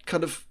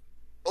kind of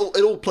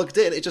it all plugged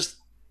in. It just,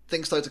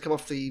 things started to come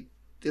off the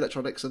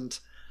electronics, and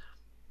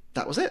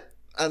that was it.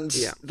 And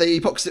they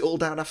epoxied it all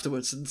down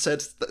afterwards and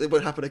said that it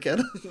won't happen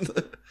again.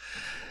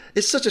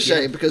 It's such a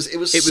shame because it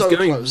was so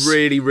going close.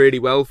 Really, really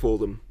well for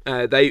them.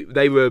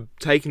 They were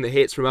taking the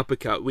hits from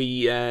Uppercut.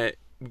 We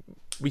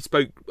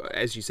spoke,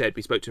 as you said,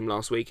 we spoke to him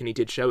last week, and he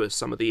did show us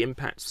some of the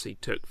impacts he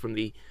took from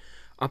the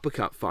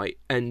Uppercut fight.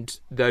 And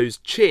those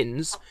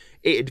chins,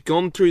 it had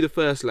gone through the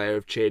first layer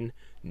of chin,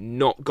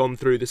 not gone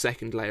through the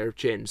second layer of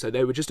chin. So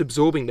they were just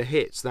absorbing the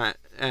hits. That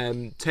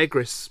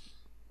Tegris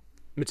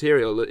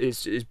material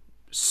is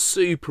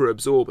super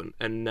absorbant,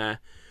 and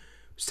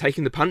was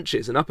taking the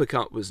punches, and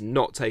Uppercut was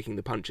not taking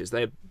the punches.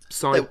 Their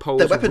side poles,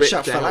 their weapon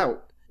shaft fell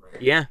out.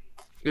 Yeah,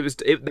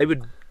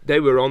 they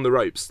were on the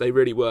ropes. They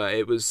really were.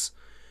 It was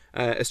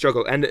a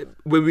struggle. And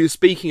when we were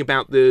speaking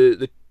about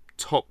the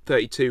top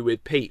 32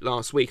 with Pete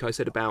last week, I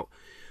said about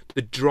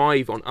the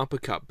drive on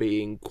Uppercut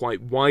being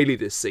quite wily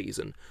this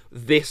season.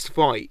 This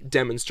fight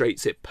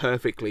demonstrates it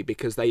perfectly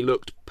because they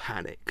looked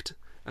panicked.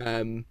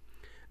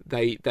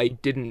 They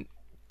didn't.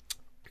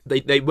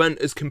 They weren't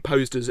as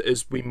composed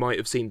as we might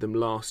have seen them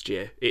last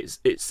year.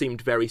 It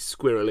seemed very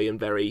squirrely and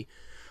very,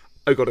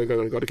 oh god, I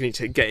need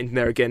to get in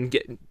there again,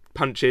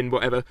 punch in,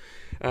 whatever.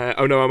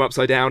 Oh no, I'm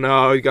upside down.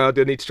 Oh god,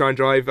 I need to try and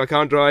drive. I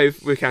can't drive.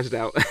 We're counted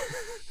out.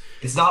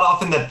 It's not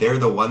often that they're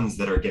the ones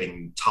that are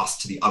getting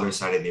tossed to the other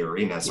side of the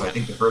arena. So I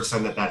think the first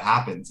time that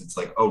happens, it's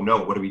like, oh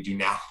no, what do we do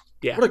now?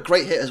 Yeah. What a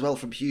great hit as well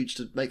from Huge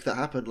to make that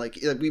happen.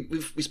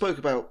 We spoke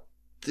about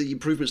the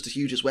improvements to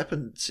Huge's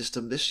weapon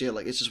system this year.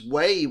 It's just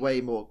way, way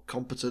more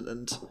competent,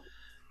 and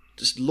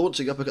just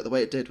launching Uppercut the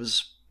way it did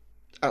was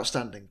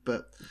outstanding.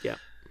 But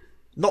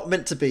not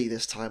meant to be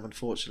this time,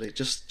 unfortunately.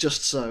 Just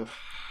so.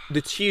 The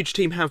Huge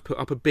team have put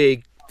up a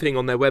big thing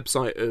on their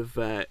website of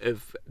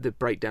the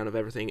breakdown of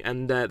everything,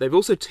 and they've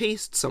also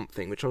teased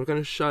something which I'm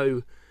going to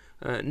show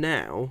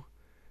now.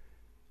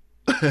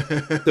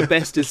 The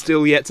best is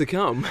still yet to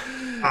come,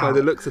 by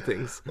the looks of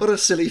things. What a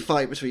silly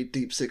fight between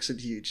Deep Six and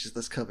Huge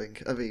that's coming.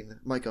 I mean,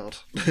 my god.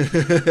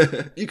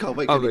 You can't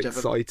wait. I'm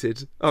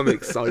excited.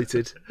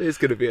 It's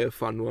going to be a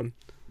fun one.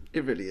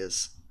 It really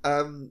is.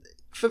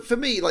 For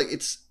me,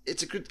 it's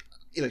a good...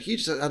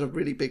 Huge had a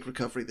really big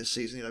recovery this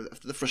season.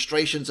 The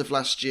frustrations of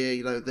last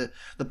year,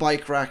 the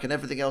bike rack and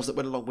everything else that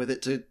went along with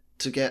it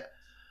to get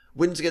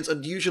wins against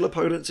unusual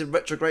opponents in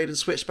retrograde and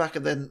switchback,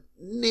 and then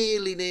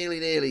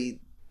nearly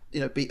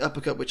beat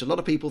Uppercut, which a lot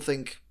of people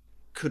think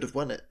could have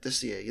won it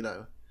this year.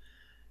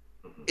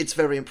 It's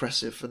very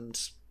impressive, and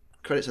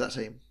credit to that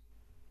team.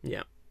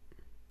 Yeah.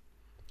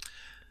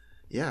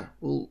 Yeah,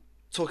 we'll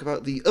talk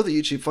about the other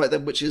YouTube fight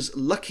then, which is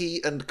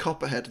Lucky and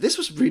Copperhead. This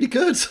was really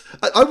good.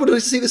 I wanted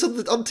to see this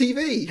on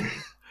TV.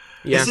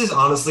 Yeah. This is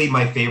honestly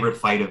my favorite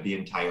fight of the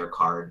entire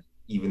card,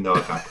 even though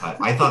it got cut.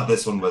 I thought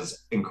this one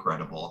was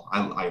incredible.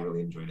 I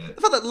really enjoyed it.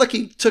 I thought that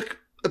Lucky took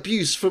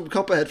abuse from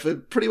Copperhead for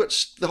pretty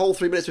much the whole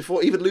 3 minutes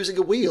before even losing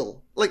a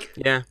wheel.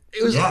 It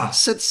was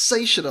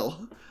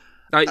sensational.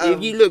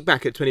 If you look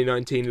back at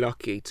 2019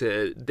 Lucky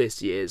to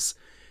this year's,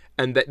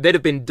 and they'd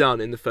have been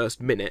done in the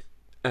first minute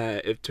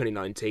of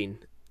 2019,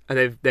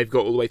 and they've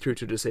got all the way through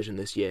to a decision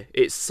this year.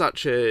 It's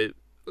such a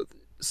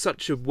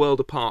world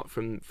apart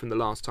from the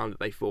last time that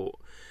they fought.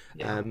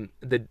 Yeah.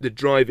 The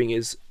driving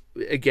is,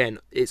 again,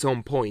 it's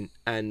on point,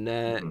 and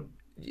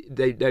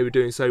they were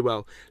doing so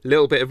well. A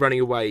little bit of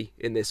running away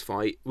in this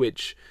fight,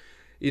 which,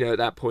 at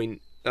that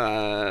point,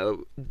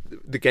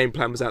 the game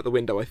plan was out the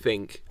window, I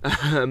think.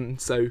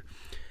 So,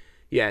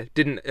 yeah,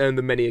 didn't earn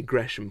them many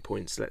aggression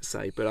points, let's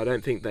say, but I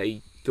don't think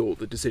they thought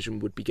the decision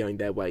would be going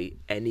their way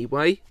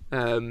anyway,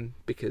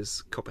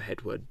 because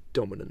Copperhead were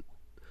dominant.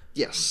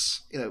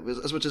 Yes,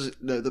 as much as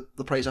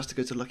the praise has to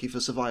go to Lucky for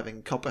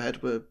surviving,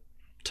 Copperhead were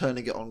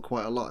turning it on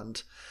quite a lot,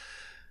 and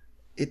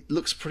it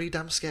looks pretty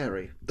damn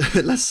scary.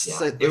 It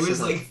was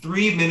like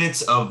 3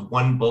 minutes of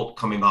one bolt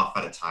coming off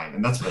at a time,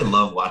 and that's what I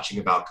love watching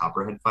about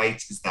Copperhead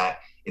fights, is that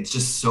it's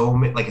just so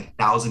like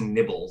 1,000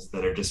 nibbles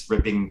that are just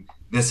ripping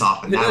this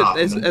off and that off.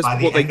 As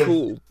what they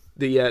call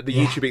the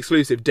YouTube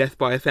exclusive, death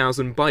by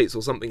 1,000 bites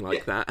or something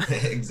like that.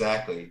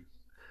 Exactly.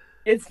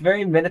 It's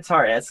very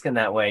Minotaur-esque in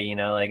that way,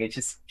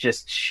 it's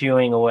just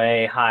chewing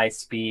away high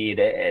speed.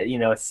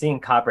 Seeing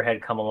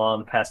Copperhead come along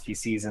the past few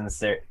seasons,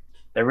 they're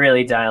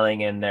really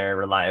dialing in their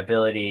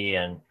reliability,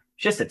 and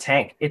just a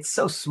tank. It's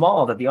so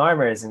small that the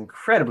armor is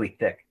incredibly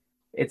thick.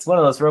 It's one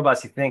of those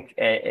robots you think,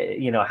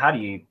 how do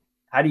you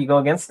go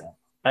against them?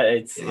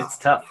 It's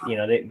tough.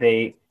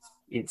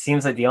 It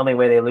seems like the only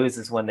way they lose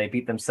is when they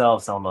beat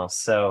themselves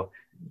almost. So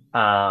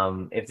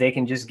if they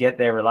can just get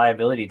their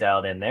reliability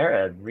dialed in,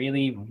 they're a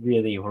really,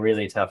 really,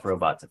 really tough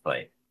robot to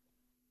fight.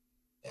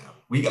 Yeah,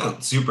 we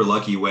got super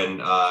lucky when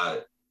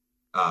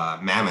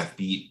Mammoth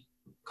beat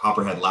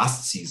Copperhead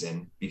last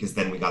season, because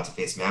then we got to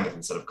face Mammoth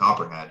instead of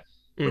Copperhead,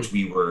 which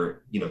we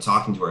were,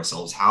 talking to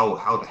ourselves, how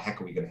the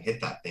heck are we going to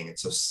hit that thing?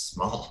 It's so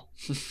small.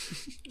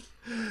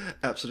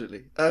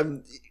 Absolutely.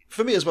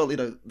 For me as well,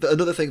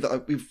 another thing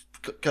that we've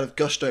kind of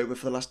gushed over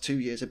for the last 2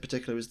 years in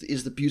particular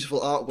is the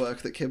beautiful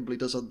artwork that Kimberly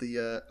does on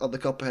the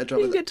Copperhead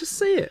drama. You didn't get to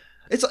see it.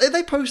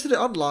 They posted it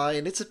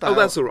online. It's about. Oh,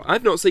 that's all right.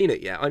 I've not seen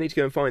it yet. I need to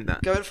go and find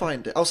that. Go and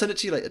find it. I'll send it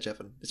to you later,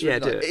 Jevon. It's really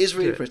nice. It is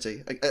really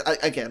pretty.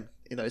 Again,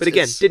 but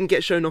again, didn't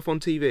get shown off on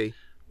TV.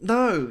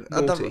 No,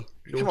 Naughty.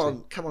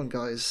 Come on,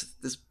 guys.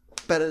 There's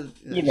better.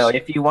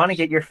 If you want to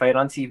get your fight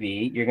on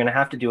TV, you're going to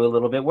have to do a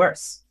little bit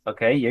worse.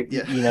 Okay, you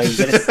got to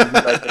see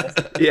like this.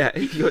 Yeah,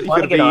 you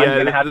got to be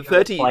the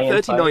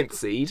 39th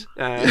seed.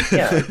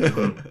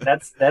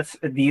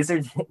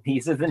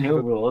 These are the new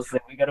rules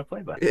that we got to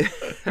play by.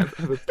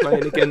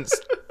 Playing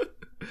against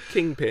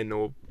Kingpin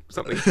or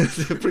something.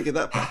 Bringing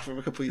that back from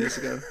a couple of years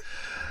ago.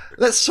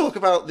 Let's talk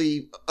about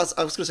I was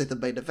going to say the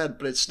main event,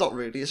 but it's not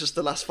really. It's just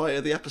the last fight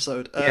of the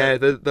episode.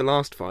 The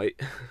last fight.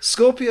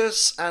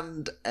 Scorpius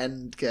and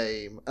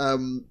Endgame.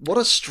 What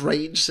a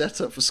strange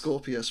setup for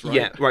Scorpius, right?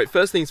 Yeah, right.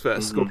 First things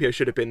first, Scorpio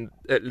should have been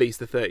at least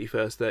the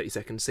 31st,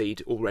 32nd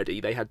seed already.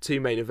 They had 2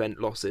 main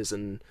event losses,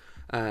 and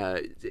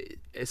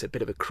it's a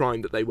bit of a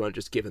crime that they weren't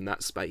just given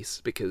that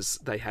space, because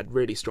they had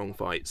really strong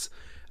fights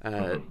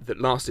that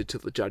lasted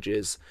till the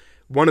judges.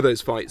 One of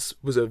those fights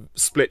was a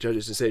split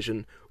judges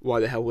decision. Why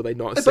the hell were they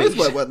not a seed? They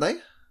both were, weren't they?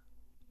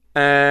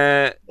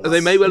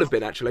 They may well have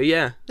been, actually,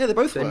 yeah. Yeah, they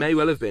both were. They may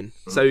well have been.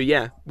 So,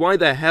 yeah, why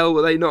the hell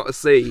were they not a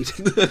seed?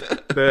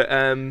 But,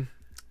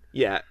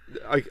 yeah,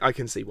 I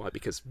can see why,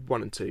 because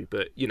 1 and 2,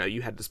 but,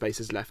 you had the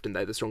spaces left, and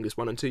they're the strongest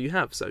 1 and 2 you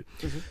have, so...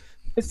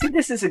 But see,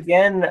 this is,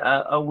 again,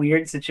 a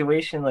weird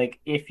situation. Like,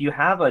 if you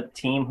have a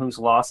team who's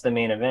lost the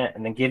main event,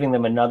 and then giving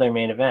them another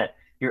main event,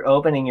 you're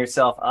opening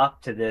yourself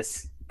up to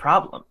this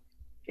problem.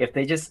 If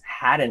they just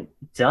hadn't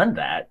done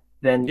that,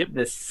 then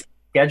the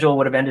schedule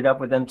would have ended up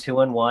with them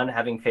 2-1,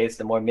 having faced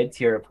a more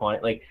mid-tier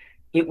opponent. Like,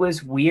 it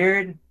was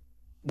weird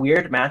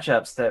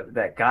matchups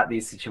that got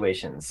these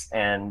situations.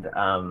 And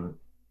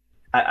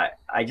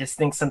I just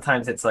think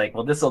sometimes it's like,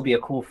 well, this will be a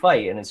cool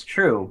fight, and it's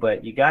true,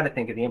 but you got to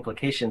think of the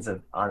implications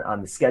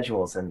on the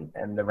schedules and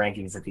the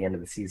rankings at the end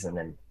of the season.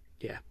 And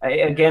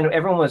again,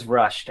 everyone was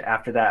rushed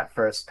after that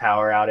first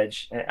power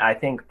outage. And I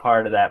think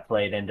part of that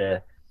played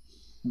into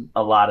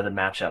a lot of the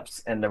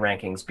matchups and the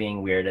rankings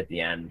being weird at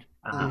the end,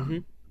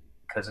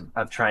 because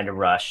of trying to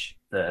rush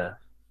the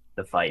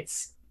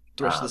fights.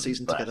 The rest of the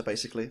season together,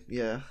 basically.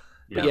 Yeah.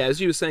 But yeah,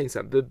 as you were saying,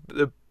 Sam,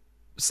 the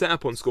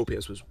setup on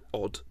Scorpius was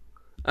odd.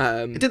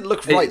 It didn't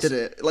look right, did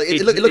it? Like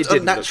it looked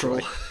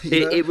unnatural.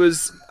 It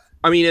was.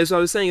 I mean, as I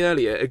was saying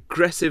earlier,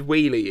 aggressive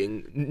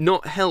wheeling,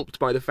 not helped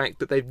by the fact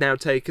that they've now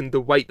taken the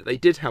weight that they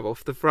did have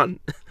off the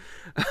front.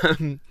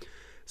 It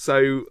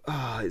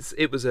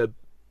was a...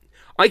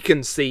 I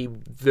can see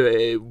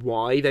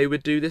why they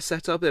would do this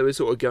setup. They were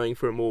sort of going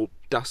for a more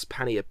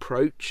dustpan-y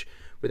approach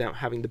without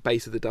having the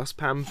base of the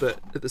dustpan, but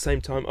at the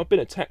same time, I've been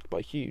attacked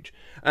by Huge.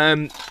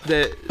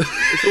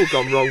 It's all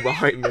gone wrong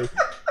behind me.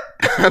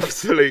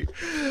 Absolute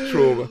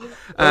trauma.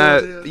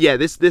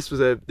 This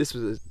was a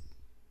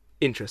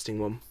interesting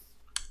one.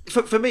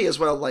 For me as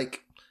well,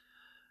 like,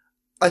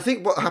 I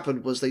think what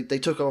happened was they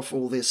took off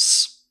all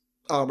this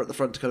armor at the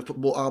front to kind of put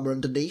more armor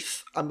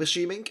underneath, I'm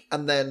assuming,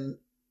 and then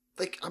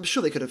I'm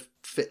sure they could have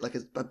fit like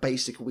a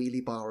basic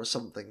wheelie bar or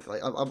something.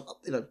 Like, I'm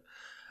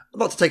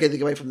not to take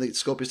anything away from the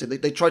Scorpions team,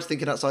 they tried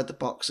thinking outside the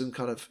box and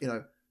kind of,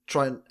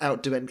 try and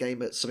outdo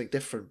Endgame at something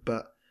different,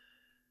 but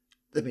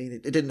I mean,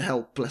 it didn't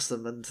help, bless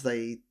them, and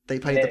they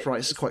paid the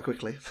price quite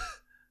quickly.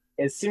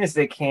 As soon as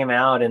they came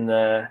out in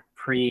the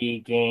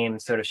pre-game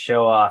sort of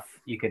show off,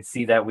 you could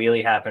see that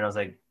wheelie happen. I was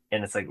like,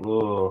 and it's like,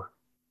 ooh,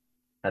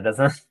 that's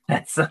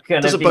not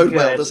gonna doesn't be bode good.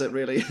 well, does it?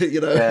 Really,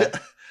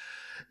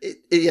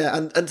 Yeah.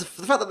 And the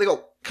fact that they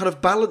got kind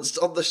of balanced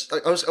on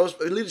the. I was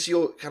alluding to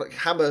your kind of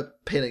hammer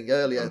pinning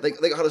earlier. They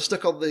got kind of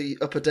stuck on the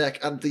upper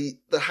deck, and the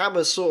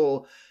hammer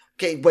saw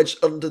getting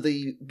wedged under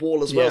the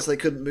wall as well, so they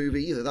couldn't move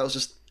either. That was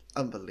just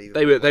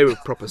unbelievable. They were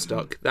proper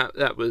stuck.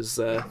 That was.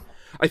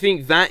 I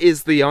think that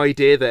is the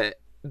idea that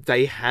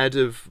they had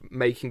of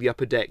making the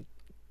upper deck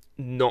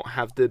not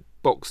have the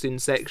boxed in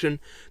section,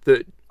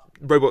 that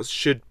robots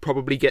should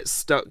probably get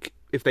stuck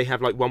if they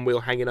have like one wheel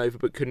hanging over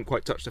but couldn't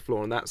quite touch the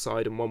floor on that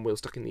side and one wheel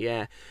stuck in the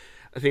air.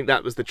 I think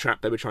that was the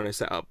trap they were trying to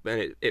set up,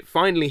 and it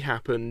finally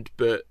happened,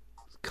 but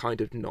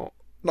kind of not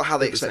how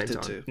they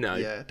expected to. No,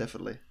 yeah,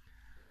 definitely.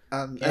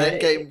 And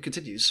Endgame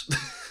continues.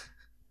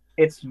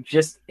 It's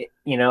just,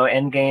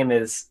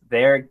 Endgame is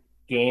their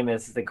game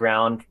is the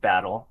ground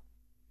battle,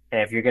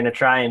 and if you're going to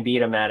try and beat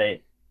them at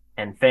it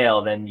and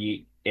fail, then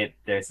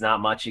there's not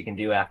much you can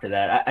do after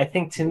that. I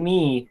think, to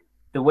me,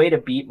 the way to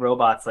beat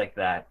robots like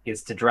that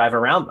is to drive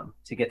around them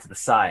to get to the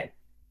side.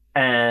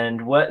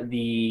 And what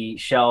the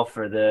shelf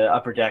or the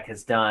upper deck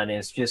has done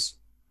is just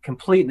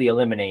completely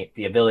eliminate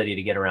the ability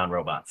to get around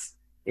robots.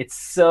 It's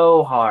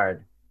so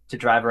hard to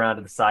drive around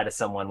to the side of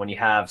someone when you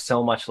have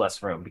so much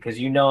less room, because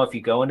if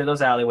you go into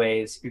those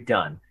alleyways, you're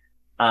done.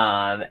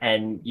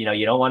 And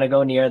you don't want to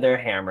go near their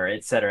hammer,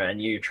 etc.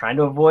 And you're trying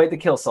to avoid the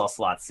kill saw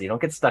slots so you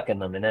don't get stuck in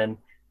them. And then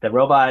the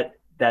robot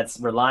that's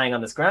relying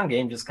on this ground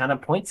game just kind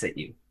of points at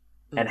you.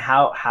 And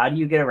how do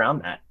you get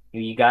around that?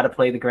 You got to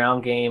play the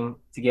ground game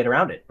to get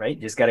around it, right?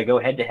 You just got to go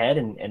head to head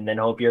and then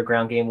hope your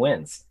ground game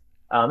wins.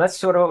 That's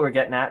sort of what we're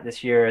getting at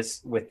this year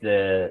is with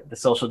the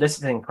social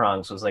distancing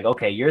prongs was like,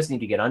 okay, yours need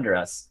to get under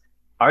us.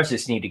 Ours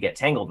just need to get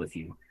tangled with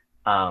you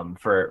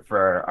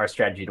for our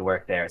strategy to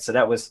work there. So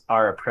that was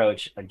our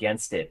approach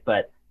against it.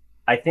 But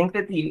I think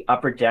that the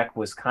upper deck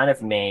was kind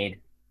of made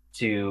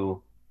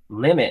to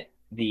limit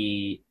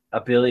the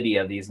ability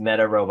of these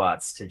meta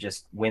robots to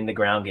just win the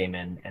ground game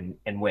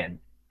and win,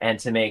 and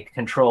to make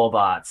control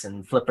bots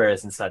and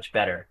flippers and such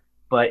better.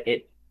 But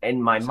in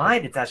my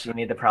mind, it's actually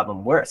made the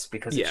problem worse,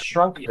 because it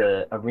shrunk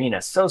the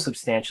arena so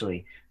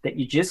substantially that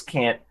you just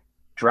can't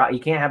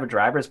have a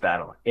driver's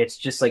battle. It's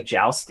just like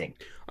jousting.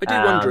 I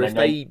do wonder if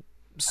they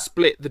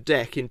split the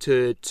deck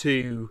into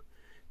two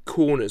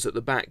corners at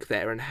the back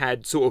there and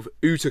had sort of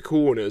outer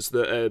corners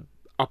that are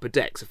upper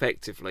decks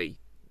effectively,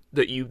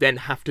 that you then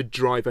have to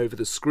drive over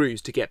the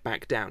screws to get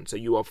back down. So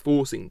you are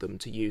forcing them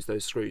to use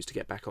those screws to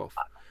get back off.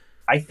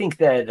 I think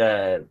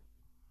that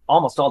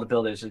almost all the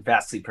builders would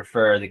vastly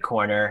prefer the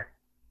corner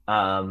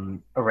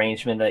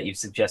arrangement that you've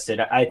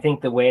suggested. I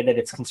think the way that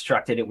it's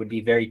constructed, it would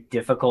be very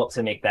difficult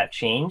to make that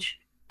change.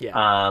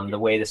 Yeah. The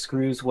way the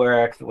screws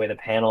work, the way the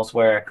panels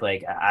work,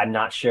 like, I'm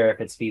not sure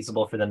if it's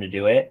feasible for them to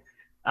do it.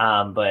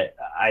 But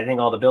I think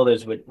all the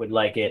builders would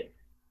like it.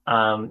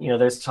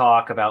 There's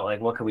talk about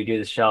like, what could we do to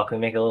the shell? Can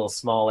we make it a little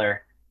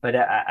smaller? But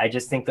I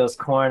just think those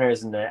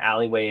corners and the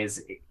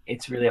alleyways,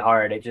 it's really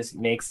hard. It just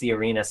makes the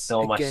arena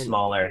so much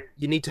smaller.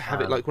 You need to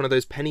have it like one of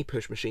those penny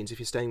push machines if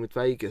you're staying with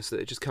Vegas, that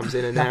it just comes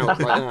in and out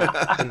like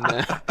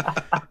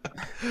that.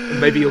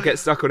 And maybe you'll get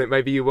stuck on it,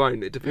 maybe you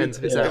won't. It depends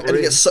if it's out. And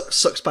it gets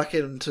sucks back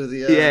into the...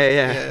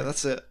 Yeah,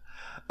 that's it.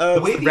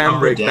 The way the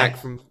ram rig deck, back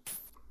from...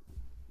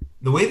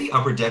 The way the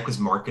upper deck was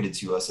marketed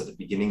to us at the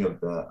beginning of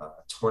the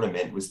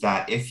tournament was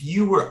that if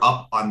you were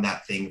up on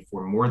that thing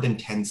for more than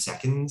 10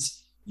 seconds,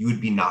 you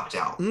would be knocked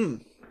out.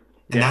 And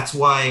that's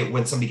why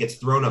when somebody gets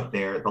thrown up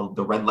there,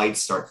 the red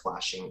lights start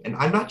flashing. And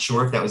I'm not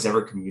sure if that was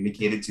ever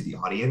communicated to the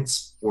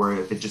audience or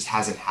if it just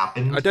hasn't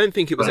happened. I don't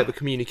think it was ever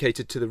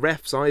communicated to the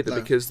refs either,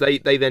 because they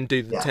then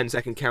do the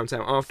 10-second count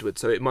out afterwards,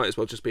 so it might as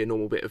well just be a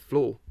normal bit of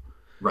floor.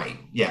 Right,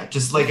 yeah.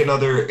 Just like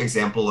another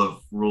example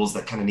of rules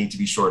that kind of need to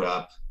be shored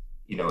up,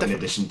 Definitely. In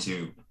addition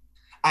to...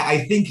 I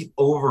think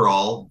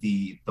overall,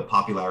 the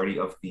popularity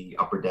of the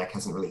upper deck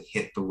hasn't really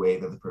hit the way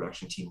that the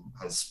production team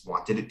has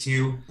wanted it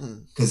to,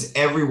 because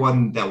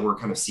everyone that we're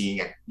kind of seeing,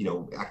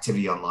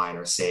 activity online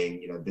are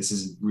saying, this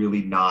is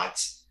really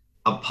not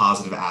a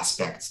positive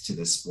aspect to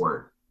this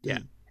sport. Yeah.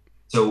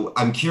 So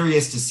I'm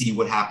curious to see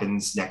what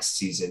happens next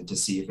season, to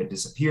see if it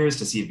disappears,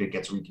 to see if it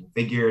gets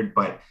reconfigured.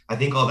 But I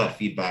think all that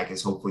feedback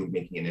is hopefully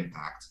making an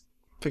impact.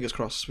 Fingers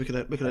crossed. We can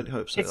only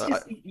hope so.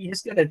 You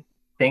just gotta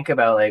think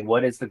about like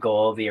what is the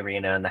goal of the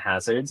arena and the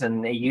hazards.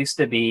 And it used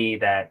to be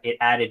that it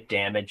added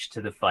damage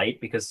to the fight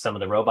because some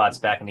of the robots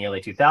back in the early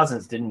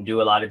 2000s didn't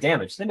do a lot of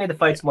damage. They made the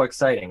fights more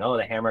exciting. Oh,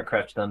 the hammer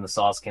crushed them, the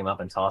saws came up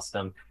and tossed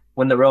them,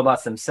 when the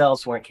robots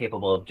themselves weren't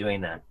capable of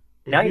doing that.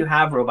 Now you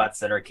have robots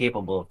that are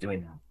capable of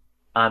doing that.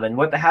 And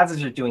what the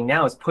hazards are doing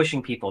now is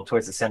pushing people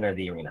towards the center of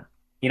the arena.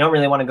 You don't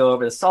really want to go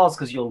over the saws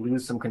because you'll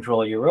lose some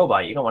control of your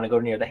robot. You don't want to go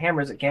near the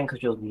hammers again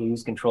because you'll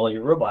lose control of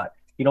your robot.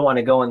 You don't want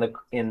to go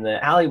in the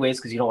alleyways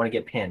because you don't want to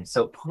get pinned.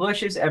 So it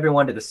pushes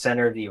everyone to the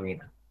center of the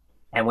arena.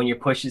 And when you're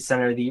pushed to the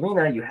center of the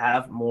arena, you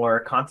have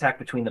more contact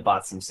between the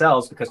bots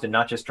themselves because they're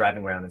not just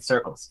driving around in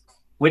circles,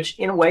 which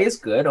in a way is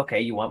good.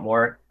 Okay, you want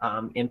more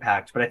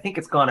impact, but I think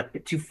it's gone a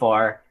bit too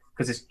far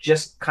because it's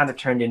just kind of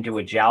turned into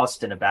a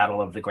joust and a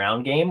battle of the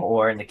ground game,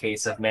 or in the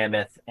case of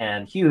Mammoth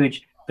and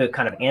Huge, the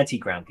kind of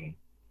anti-ground game.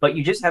 But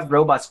you just have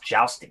robots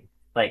jousting,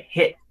 like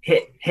hit,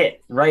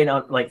 right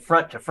on, like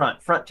front to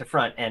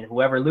front, and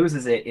whoever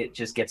loses it, it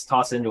just gets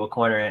tossed into a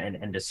corner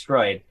and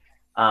destroyed.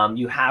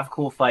 You have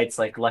cool fights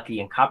like Lucky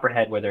and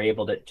Copperhead where they're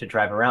able to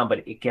drive around,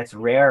 but it gets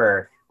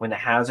rarer when the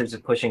hazards are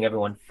pushing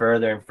everyone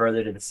further and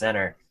further to the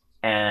center.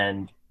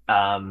 And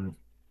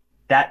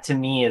that to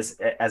me is,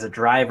 as a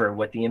driver,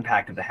 what the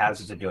impact of the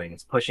hazards are doing.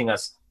 It's pushing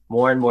us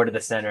more and more to the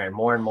center and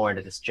more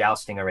into this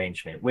jousting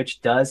arrangement,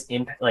 which does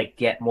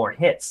get more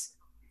hits.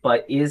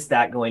 But is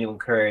that going to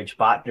encourage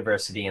bot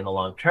diversity in the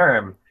long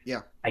term?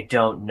 Yeah. I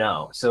don't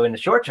know. So in the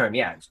short term,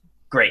 yeah, it's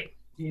great.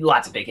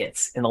 Lots of big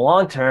hits. In the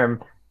long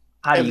term,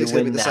 how do you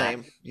win that?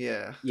 Same.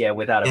 Yeah. Yeah,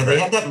 without a they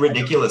had that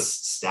ridiculous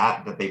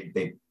stat that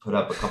they put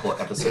up a couple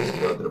of episodes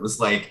ago that it was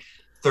like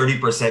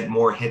 30%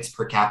 more hits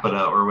per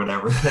capita or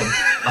whatever than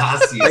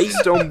last season.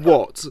 Based on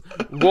what?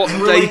 What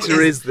data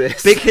is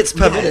this? Big hits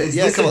per minute.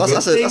 Yeah, come on,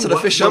 that's an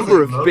official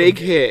number of big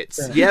hits.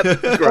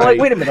 Yep, great. Well,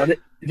 wait a minute.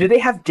 Do they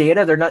have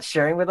data they're not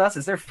sharing with us?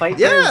 Is there fight?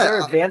 Yeah. Is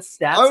there advanced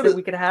stats that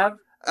we could have?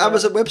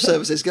 Amazon Web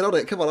Services, get on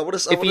it. Come on, I want to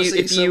see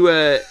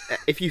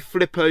if you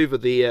flip over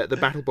the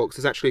BattleBox,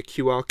 there's actually a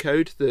QR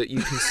code that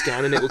you can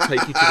scan, and it will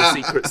take you to the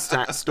secret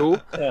stat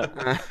store. Yeah.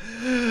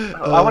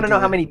 I want to know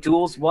how many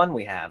duels won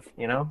we have.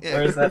 Yeah.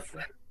 Where is that?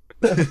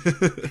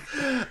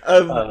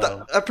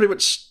 That pretty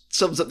much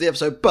sums up the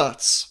episode.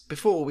 But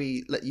before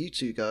we let you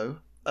two go,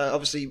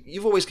 obviously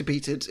you've always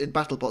competed in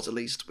BattleBots, at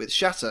least with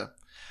Shatter.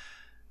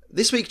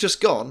 This week just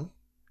gone,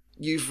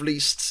 you've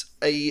released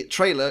a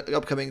trailer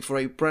upcoming for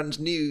a brand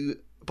new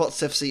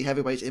Bots FC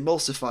heavyweight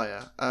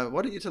emulsifier.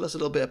 Why don't you tell us a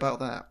little bit about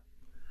that?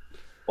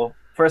 Well,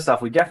 first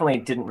off, we definitely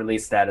didn't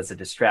release that as a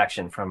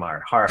distraction from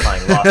our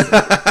horrifying losses.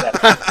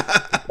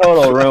 That's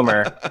total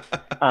rumor.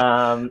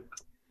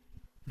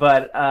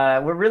 But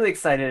we're really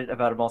excited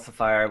about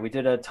Emulsifier. We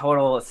did a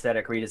total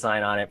aesthetic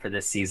redesign on it for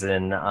this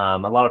season. A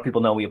lot of people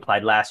know we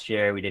applied last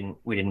year. We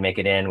didn't make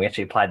it in. We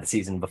actually applied the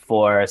season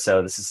before,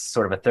 so this is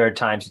sort of a third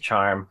time's a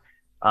charm.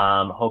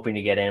 Hoping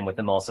to get in with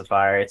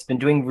Emulsifier. It's been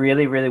doing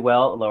really, really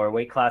well at lower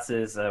weight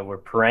classes. We're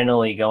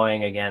perennially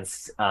going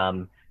against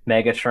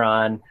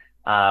Megatron.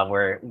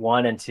 We're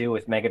 1 and 2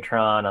 with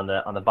Megatron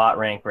on the bot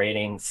rank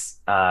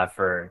ratings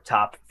for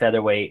top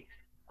featherweight.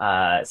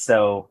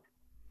 So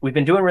we've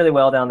been doing really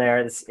well down there.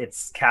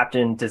 It's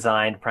captain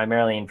designed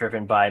primarily and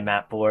driven by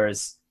Matt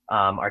Boers,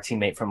 our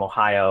teammate from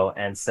Ohio.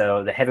 And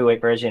so the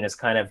heavyweight version is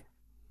kind of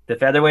the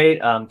featherweight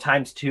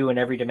times 2 in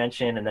every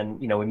dimension. And then,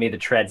 we made the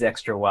treads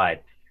extra wide.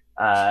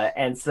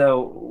 And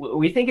so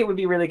we think it would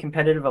be really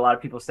competitive. A lot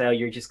of people say, oh,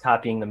 you're just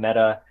copying the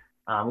meta.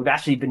 We've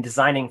actually been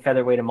designing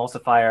featherweight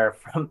emulsifier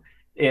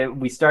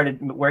we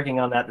started working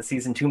on that the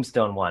season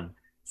Tombstone one.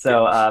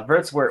 So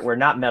verts were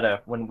not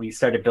meta when we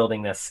started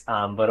building this,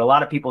 but a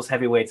lot of people's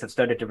heavyweights have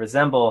started to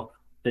resemble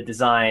the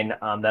design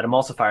that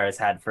emulsifier has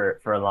had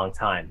for a long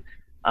time.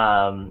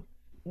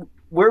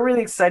 We're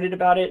really excited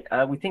about it.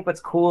 We think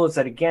what's cool is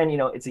that, again,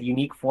 it's a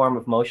unique form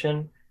of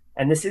motion.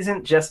 And this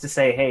isn't just to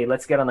say, hey,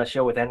 let's get on the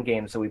show with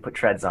Endgame, so we put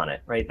treads on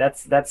it, right?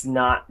 That's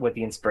not what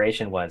the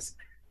inspiration was.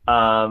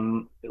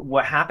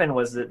 What happened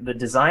was that the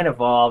design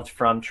evolved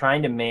from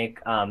trying to make,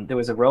 there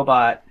was a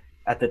robot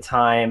at the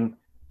time,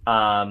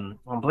 I'm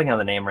blanking on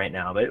the name right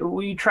now, but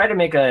we tried to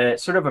make a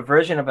sort of a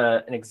version of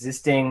an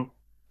existing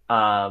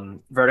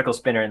vertical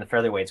spinner in the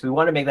featherweights. We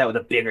want to make that with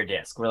a bigger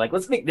disc. We're like,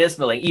 let's make this,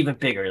 but even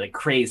bigger,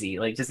 crazy,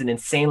 just an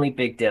insanely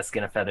big disc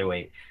in a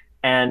featherweight.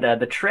 And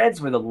the treads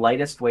were the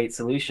lightest weight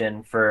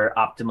solution for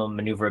optimum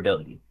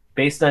maneuverability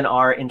based on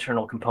our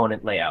internal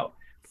component layout.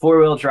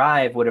 4-wheel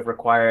drive would have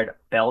required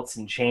belts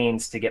and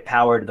chains to get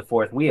power to the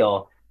 4th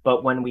wheel.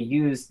 But when we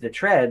use the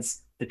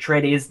treads, the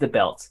tread is the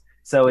belt.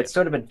 So it's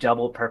sort of a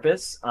double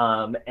purpose.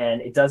 And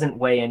it doesn't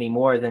weigh any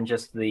more than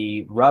just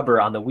the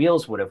rubber on the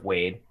wheels would have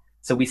weighed.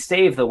 So we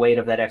save the weight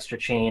of that extra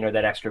chain or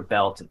that extra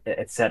belt,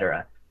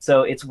 etc.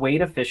 So it's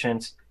weight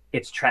efficient,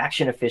 it's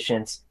traction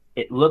efficient,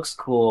 it looks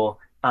cool.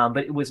 but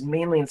it was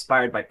mainly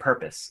inspired by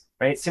purpose,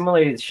 right?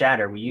 Similarly to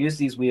Shatter, we use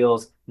these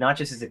wheels not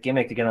just as a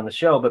gimmick to get on the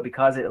show, but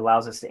because it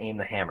allows us to aim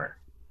the hammer.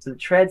 So the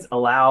treads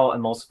allow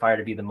Emulsifier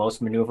to be the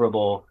most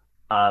maneuverable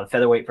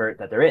featherweight vert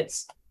that there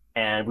is.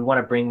 And we want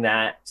to bring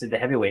that to the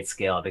heavyweight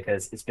scale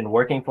because it's been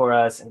working for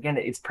us. And again,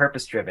 it's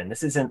purpose driven.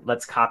 This isn't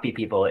let's copy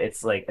people.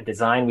 It's like a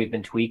design we've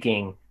been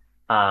tweaking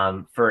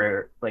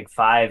for like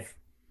 5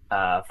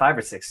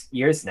 or 6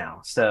 years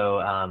now. So,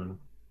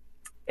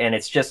 and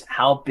it's just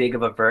how big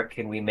of a vert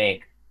can we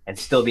make and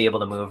still be able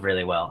to move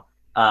really well.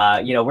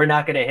 We're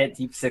not going to hit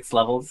deep 6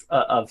 levels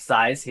of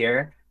size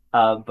here,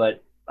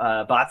 but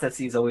Bots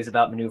FC is always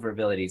about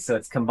maneuverability. So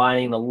it's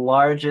combining the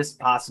largest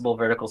possible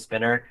vertical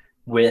spinner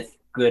with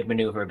good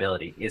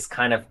maneuverability is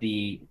kind of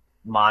the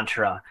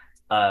mantra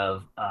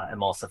of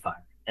Emulsifier.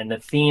 And the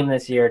theme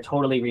this year,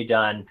 totally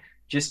redone,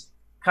 just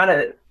kind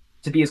of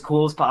to be as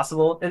cool as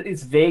possible.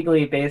 It's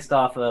vaguely based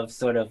off of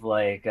sort of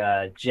like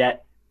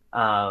jet,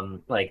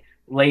 like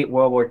late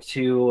World War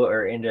II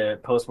or into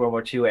post World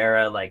War II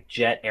era, like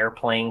jet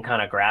airplane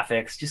kind of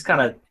graphics, just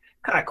kind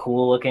of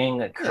cool looking,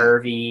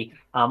 curvy,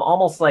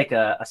 almost like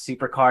a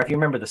supercar. If you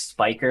remember the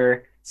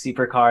Spiker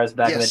supercars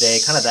back in the day,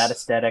 kind of that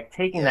aesthetic,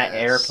 taking that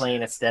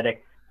airplane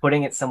aesthetic,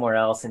 putting it somewhere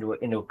else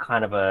into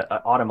kind of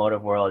a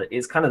automotive world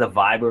is kind of the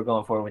vibe we're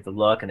going for with the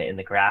look and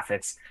the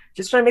graphics.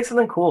 Just trying to make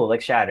something cool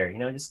like Shatter,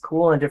 just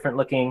cool and different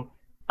looking,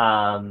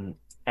 and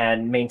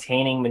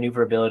maintaining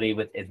maneuverability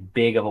with as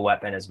big of a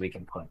weapon as we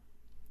can put.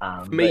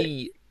 For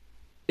me,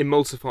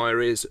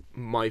 Emulsifier is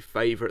my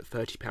favourite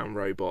 £30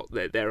 robot.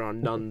 There are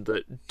none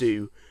that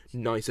do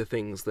nicer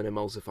things than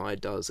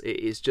Emulsifier does. It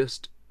is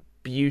just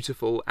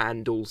beautiful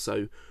and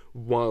also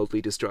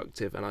wildly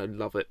destructive, and I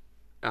love it.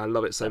 I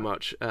love it so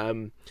much,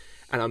 and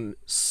I'm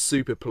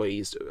super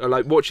pleased.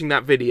 Like watching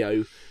that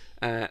video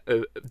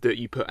that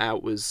you put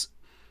out was,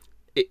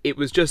 it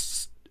was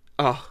just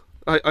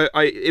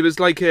it was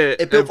like a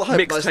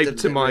mixtape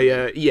to my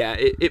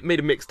it made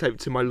a mixtape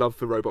to my love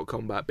for Robot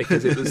Combat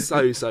because it was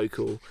so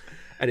cool,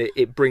 and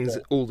it brings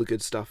all the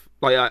good stuff.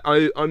 Like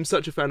I'm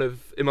such a fan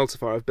of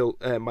Emulsifier. I've built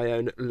my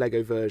own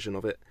Lego version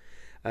of it,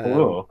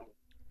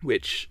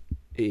 which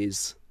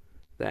is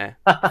there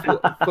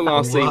full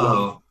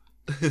RC one.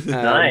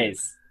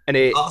 Nice. And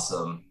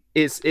awesome.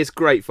 It's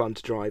great fun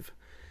to drive.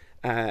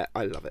 I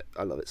love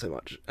it so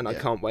much, and I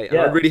can't wait. And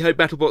Yeah. I really hope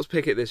BattleBots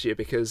pick it this year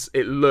because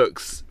it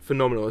looks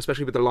phenomenal,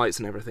 especially with the lights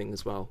and everything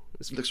as well.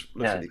 It looks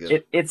really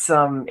good. It's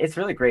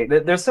really great.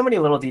 There's so many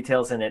little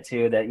details in it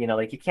too that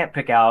like you can't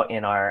pick out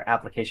in our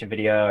application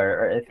video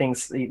or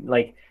things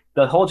like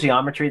the whole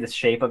geometry, the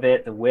shape of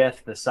it, the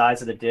width, the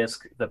size of the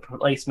disc, the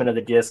placement of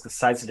the disc, the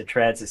size of the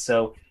treads is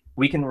so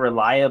we can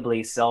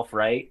reliably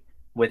self-write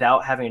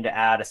without having to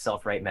add a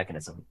self-write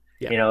mechanism.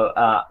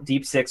 Yeah.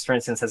 Deep Six, for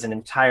instance, has an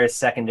entire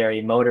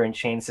secondary motor and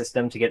chain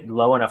system to get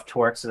low enough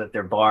torque so that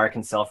their bar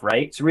can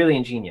self-write. It's really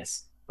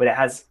ingenious, but it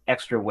has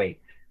extra weight.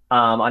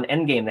 On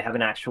Endgame, they have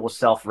an actual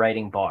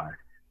self-writing bar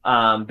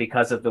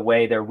because of the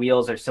way their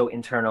wheels are so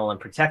internal and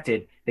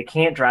protected. They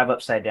can't drive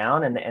upside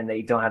down, and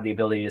they don't have the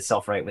ability to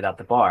self-write without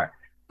the bar.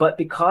 But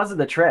because of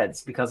the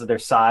treads, because of their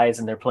size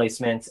and their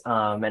placement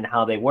and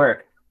how they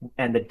work,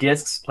 and the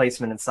disc's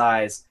placement and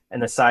size,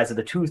 and the size of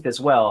the tooth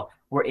as well,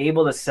 we're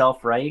able to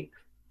self-write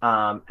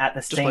at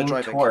the same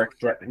torque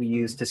that we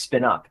use to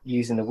spin up,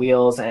 using the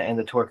wheels and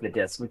the torque of the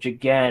disc, which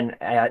again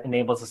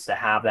enables us to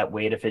have that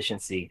weight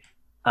efficiency.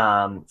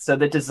 So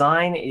the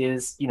design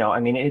is,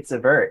 it's a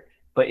vert,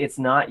 but it's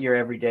not your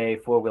everyday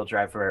 4-wheel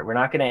drive vert. We're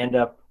not going to end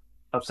up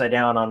upside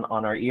down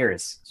on our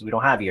ears because we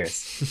don't have ears.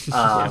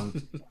 So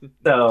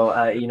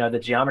the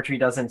geometry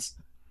doesn't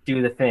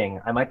do the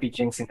thing. I might be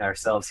jinxing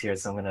ourselves here,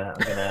 so I'm gonna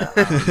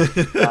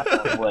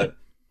knock on wood.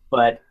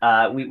 But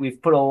we've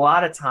put a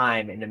lot of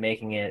time into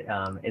making it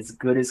as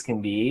good as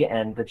can be,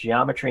 and the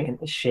geometry and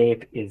the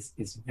shape is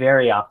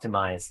very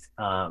optimized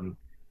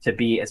to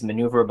be as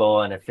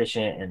maneuverable and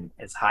efficient and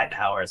as high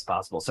power as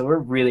possible. So we're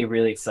really,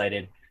 really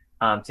excited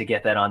to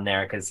get that on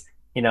there because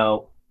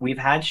we've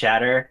had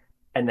Shatter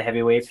and the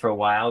heavyweights for a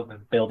while,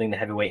 building the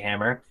heavyweight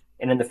hammer,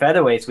 and in the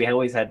featherweights we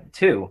always had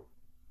 2.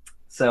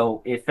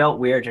 So it felt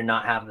weird to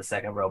not have the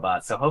second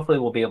robot. So hopefully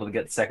we'll be able to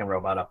get the second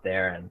robot up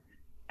there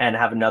and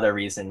have another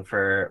reason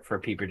for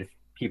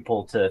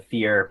people to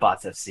fear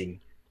Bots FC.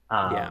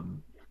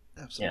 Absolutely.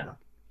 Yeah.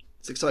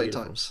 It's exciting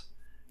times.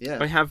 Yeah.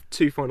 I have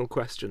 2 final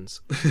questions.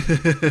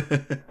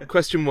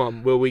 Question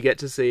 1, will we get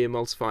to see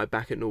Emulsifier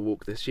back at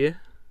Norwalk this year?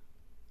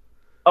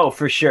 Oh,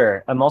 for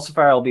sure.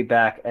 Emulsifier will be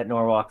back at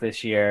Norwalk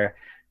this year.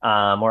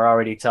 We're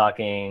already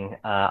talking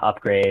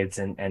upgrades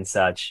and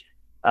such.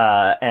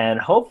 And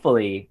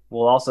hopefully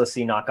we'll also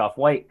see Knockoff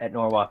White at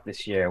Norwalk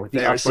this year with the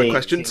There's my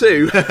question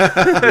 2.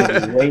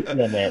 weight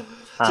limit.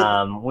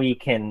 We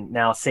can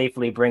now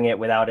safely bring it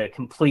without a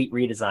complete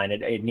redesign.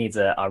 It needs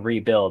a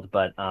rebuild,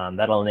 but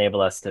that'll enable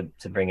us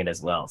to bring it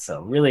as well.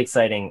 So really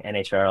exciting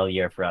NHRL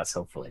year for us,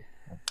 hopefully.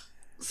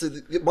 So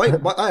I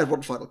had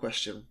one final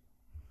question.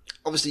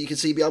 Obviously, you can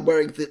see me. I'm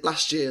wearing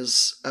last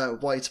year's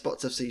white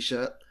Bots FC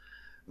shirt.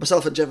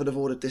 Myself and Jevon have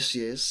ordered this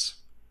year's.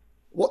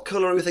 What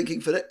colour are we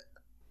thinking for it?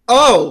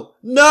 Oh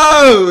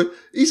no!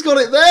 He's got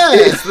it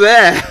there. It's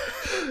there.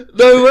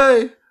 No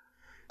way.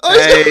 Oh,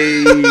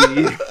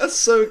 Hey. That's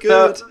so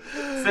good.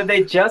 So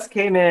they just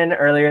came in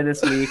earlier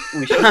this week.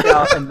 We shipped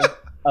out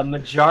a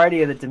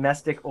majority of the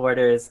domestic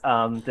orders.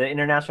 The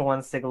international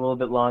ones take a little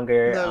bit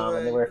longer,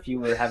 and there were a few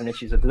we were having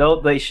issues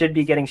with. They should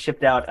be getting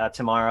shipped out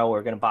tomorrow.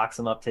 We're going to box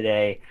them up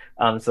today.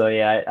 So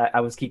yeah,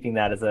 I was keeping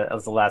that as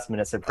a last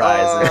minute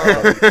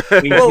surprise.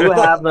 We do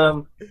have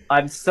them.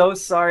 I'm so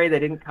sorry they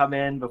didn't come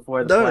in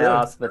before the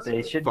playoffs, but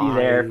they should be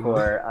there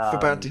for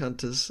bounty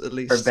hunters at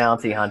least. For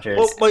bounty hunters,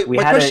 we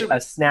had a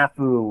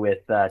snafu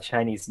with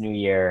Chinese New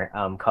Year,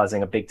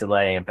 causing a big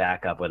delay and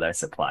backup with our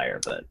supplier,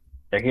 but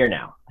they're here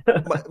now.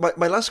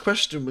 my last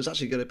question was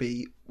actually going to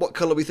be, what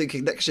colour are we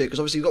thinking next year? Because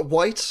obviously you've got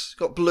white,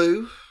 got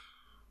blue.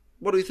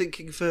 What are we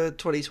thinking for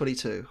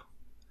 2022?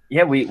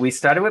 Yeah, we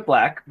started with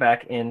black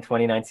back in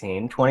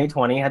 2019.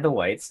 2020 had the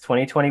whites.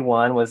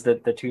 2021 was the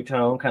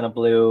two-tone kind of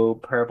blue,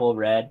 purple,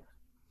 red.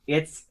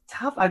 It's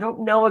tough. I don't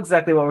know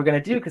exactly what we're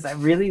going to do because I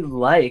really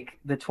like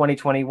the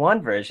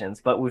 2021 versions,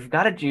 but we've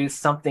got to do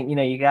something.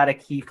 You got to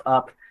keep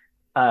up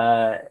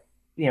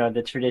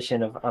the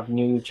tradition of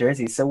new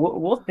jerseys. So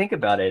we'll think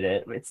about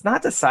it. It's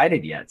not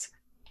decided yet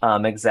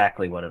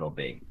exactly what it'll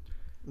be.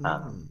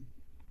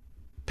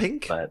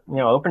 Pink? But,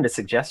 open to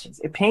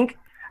suggestions. Pink,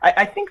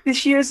 I think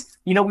this year's,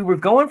 we were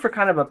going for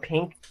kind of a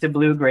pink to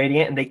blue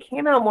gradient, and they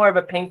came out more of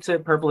a pink to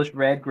purplish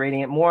red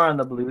gradient, more on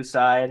the blue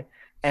side.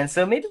 And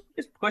so maybe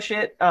just push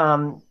it,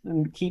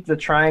 keep the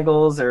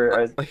triangles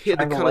or I hear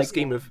the colour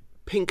scheme of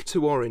pink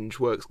to orange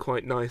works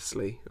quite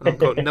nicely. I've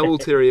got no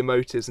ulterior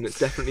motives, and it's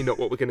definitely not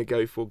what we're going to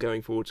go for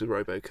going forward to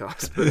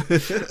RoboCast.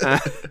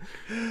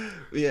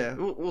 Yeah,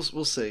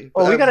 we'll see.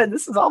 Well,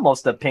 this is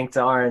almost a pink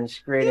to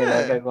orange gradient.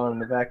 I got going in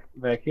the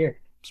back here.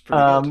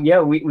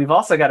 Yeah, we've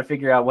also got to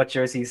figure out what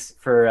jerseys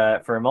for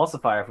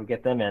Emulsifier if we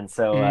get them in.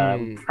 So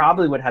we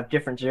probably would have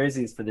different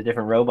jerseys for the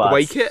different robots.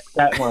 Away kit?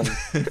 That one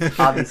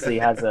obviously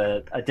has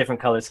a different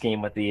color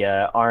scheme with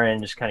the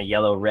orange, kind of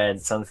yellow, red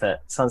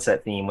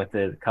sunset theme with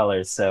the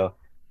colors. So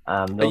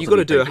you've got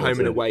to do a home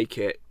and away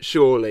kit,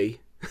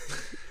 surely.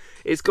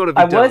 It's got to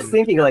be done. I was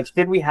thinking,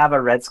 should we have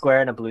a red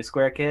square and a blue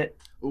square kit?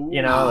 Ooh.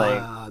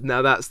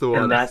 Now that's the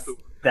one. And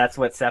that's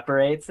what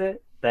separates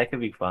it. That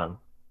could be fun.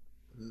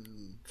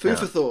 Food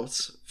for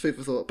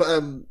thought. But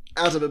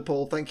Adam and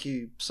Paul, thank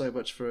you so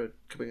much for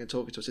coming and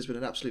talking to us. It's been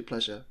an absolute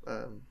pleasure.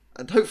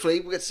 And hopefully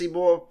we'll get to see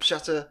more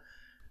Shatter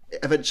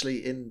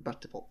eventually in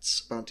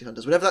BattleBots Bounty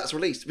Hunters, whenever that's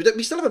released.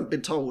 We still haven't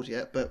been told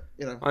yet, but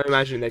I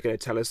imagine they're going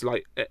to tell us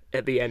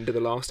at the end of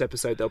the last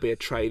episode there'll be a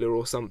trailer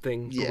or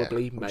something.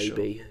 Probably,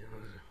 maybe.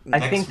 Sure. I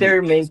think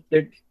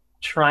they're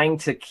trying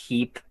to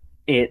keep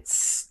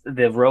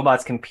the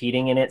robots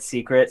competing in it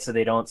secret so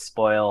they don't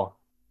spoil.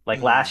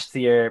 Last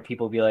year,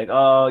 people would be like,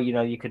 "Oh,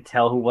 you could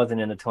tell who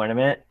wasn't in the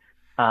tournament."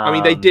 I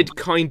mean, they did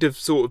kind of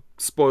sort of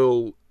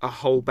spoil a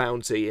whole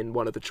bounty in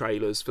one of the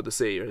trailers for the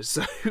series,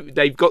 so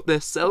they've got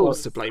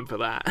themselves to blame for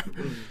that.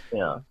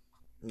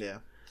 Yeah.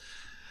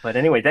 But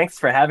anyway, thanks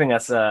for having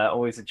us.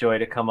 Always a joy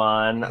to come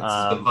on.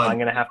 I'm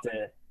going to have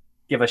to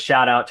give a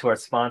shout out to our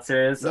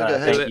sponsors.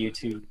 Thank you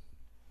to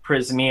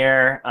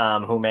Prismere,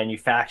 who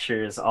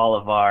manufactures all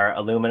of our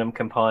aluminum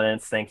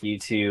components. Thank you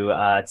to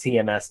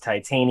TMS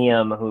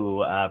Titanium,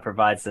 who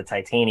provides the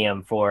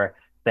titanium for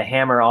the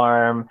hammer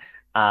arm.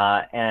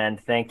 And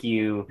thank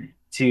you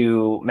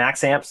to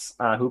Max Amps,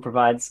 who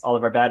provides all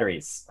of our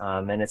batteries.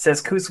 And it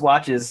says Koos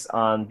Watches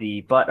on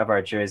the butt of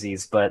our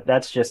jerseys, but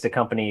that's just a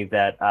company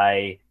that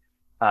I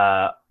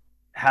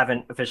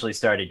haven't officially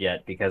started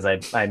yet because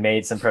I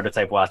made some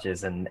prototype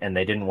watches and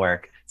they didn't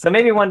work. So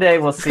maybe one day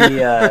we'll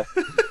see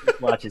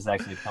watches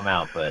actually come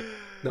out, but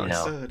nice.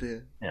 Oh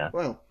dear. Yeah.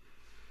 Well,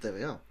 there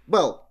we are.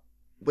 Well,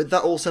 with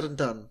that all said and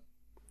done,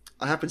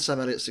 I have been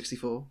Sam Elliott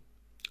 64.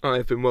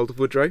 I've been World of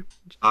Woodrow.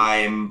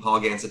 I'm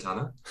Paul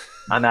Gancitano.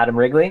 I'm Adam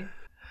Wrigley.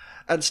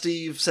 And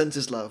Steve sends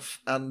his love.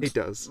 And he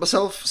does.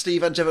 Myself,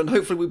 Steve, and Jevon,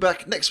 hopefully we'll be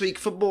back next week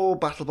for more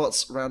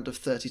BattleBots Round of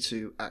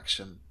 32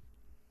 action.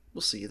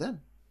 We'll see you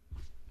then.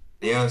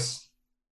 Adios.